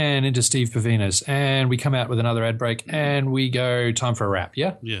break, and into Steve Pavinas, and we come out with another ad break, and we go time for a wrap,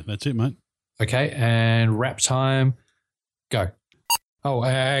 yeah? Yeah, that's it, mate. Okay, and wrap time, go. Oh,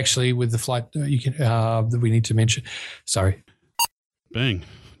 actually, with the flight, you can. We need to mention. Sorry. Bang,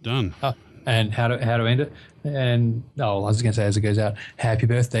 done. And how to end it? And I was going to say as it goes out, happy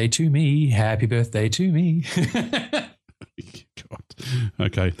birthday to me, happy birthday to me. God.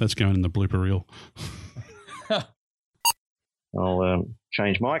 Okay, that's going in the blooper reel. I'll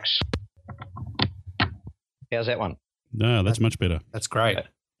change mics. How's that one? No, that's much better. That's great.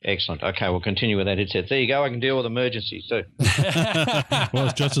 Excellent. Okay, we'll continue with that headset. There you go. I can deal with emergencies too. Well,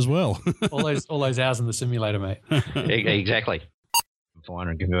 it's just as well. all those hours in the simulator, mate. Exactly.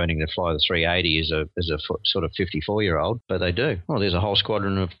 Finer and converting to fly the 380 is a sort of 54-year-old, but they do. Oh, there's a whole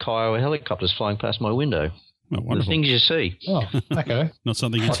squadron of Kiowa helicopters flying past my window. Oh, the things you see. Oh, okay. Not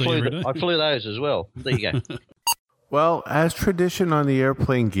something you see every day. I flew those as well. There you go. Well, as tradition on the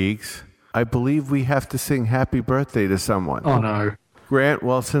Airplane Geeks, I believe we have to sing happy birthday to someone. Oh, no. Grant,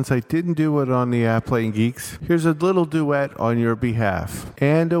 well, since I didn't do it on the Airplane Geeks, here's a little duet on your behalf.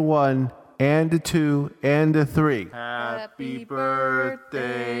 And a 1, and a 2, and a 3. Happy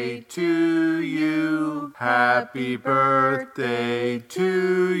birthday to you. Happy birthday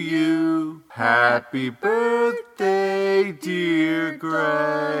to you. Happy birthday, dear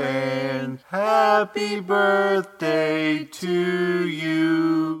Grant. Happy birthday to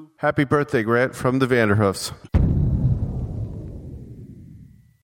you. Happy birthday, Grant, from the Vanderhoofs.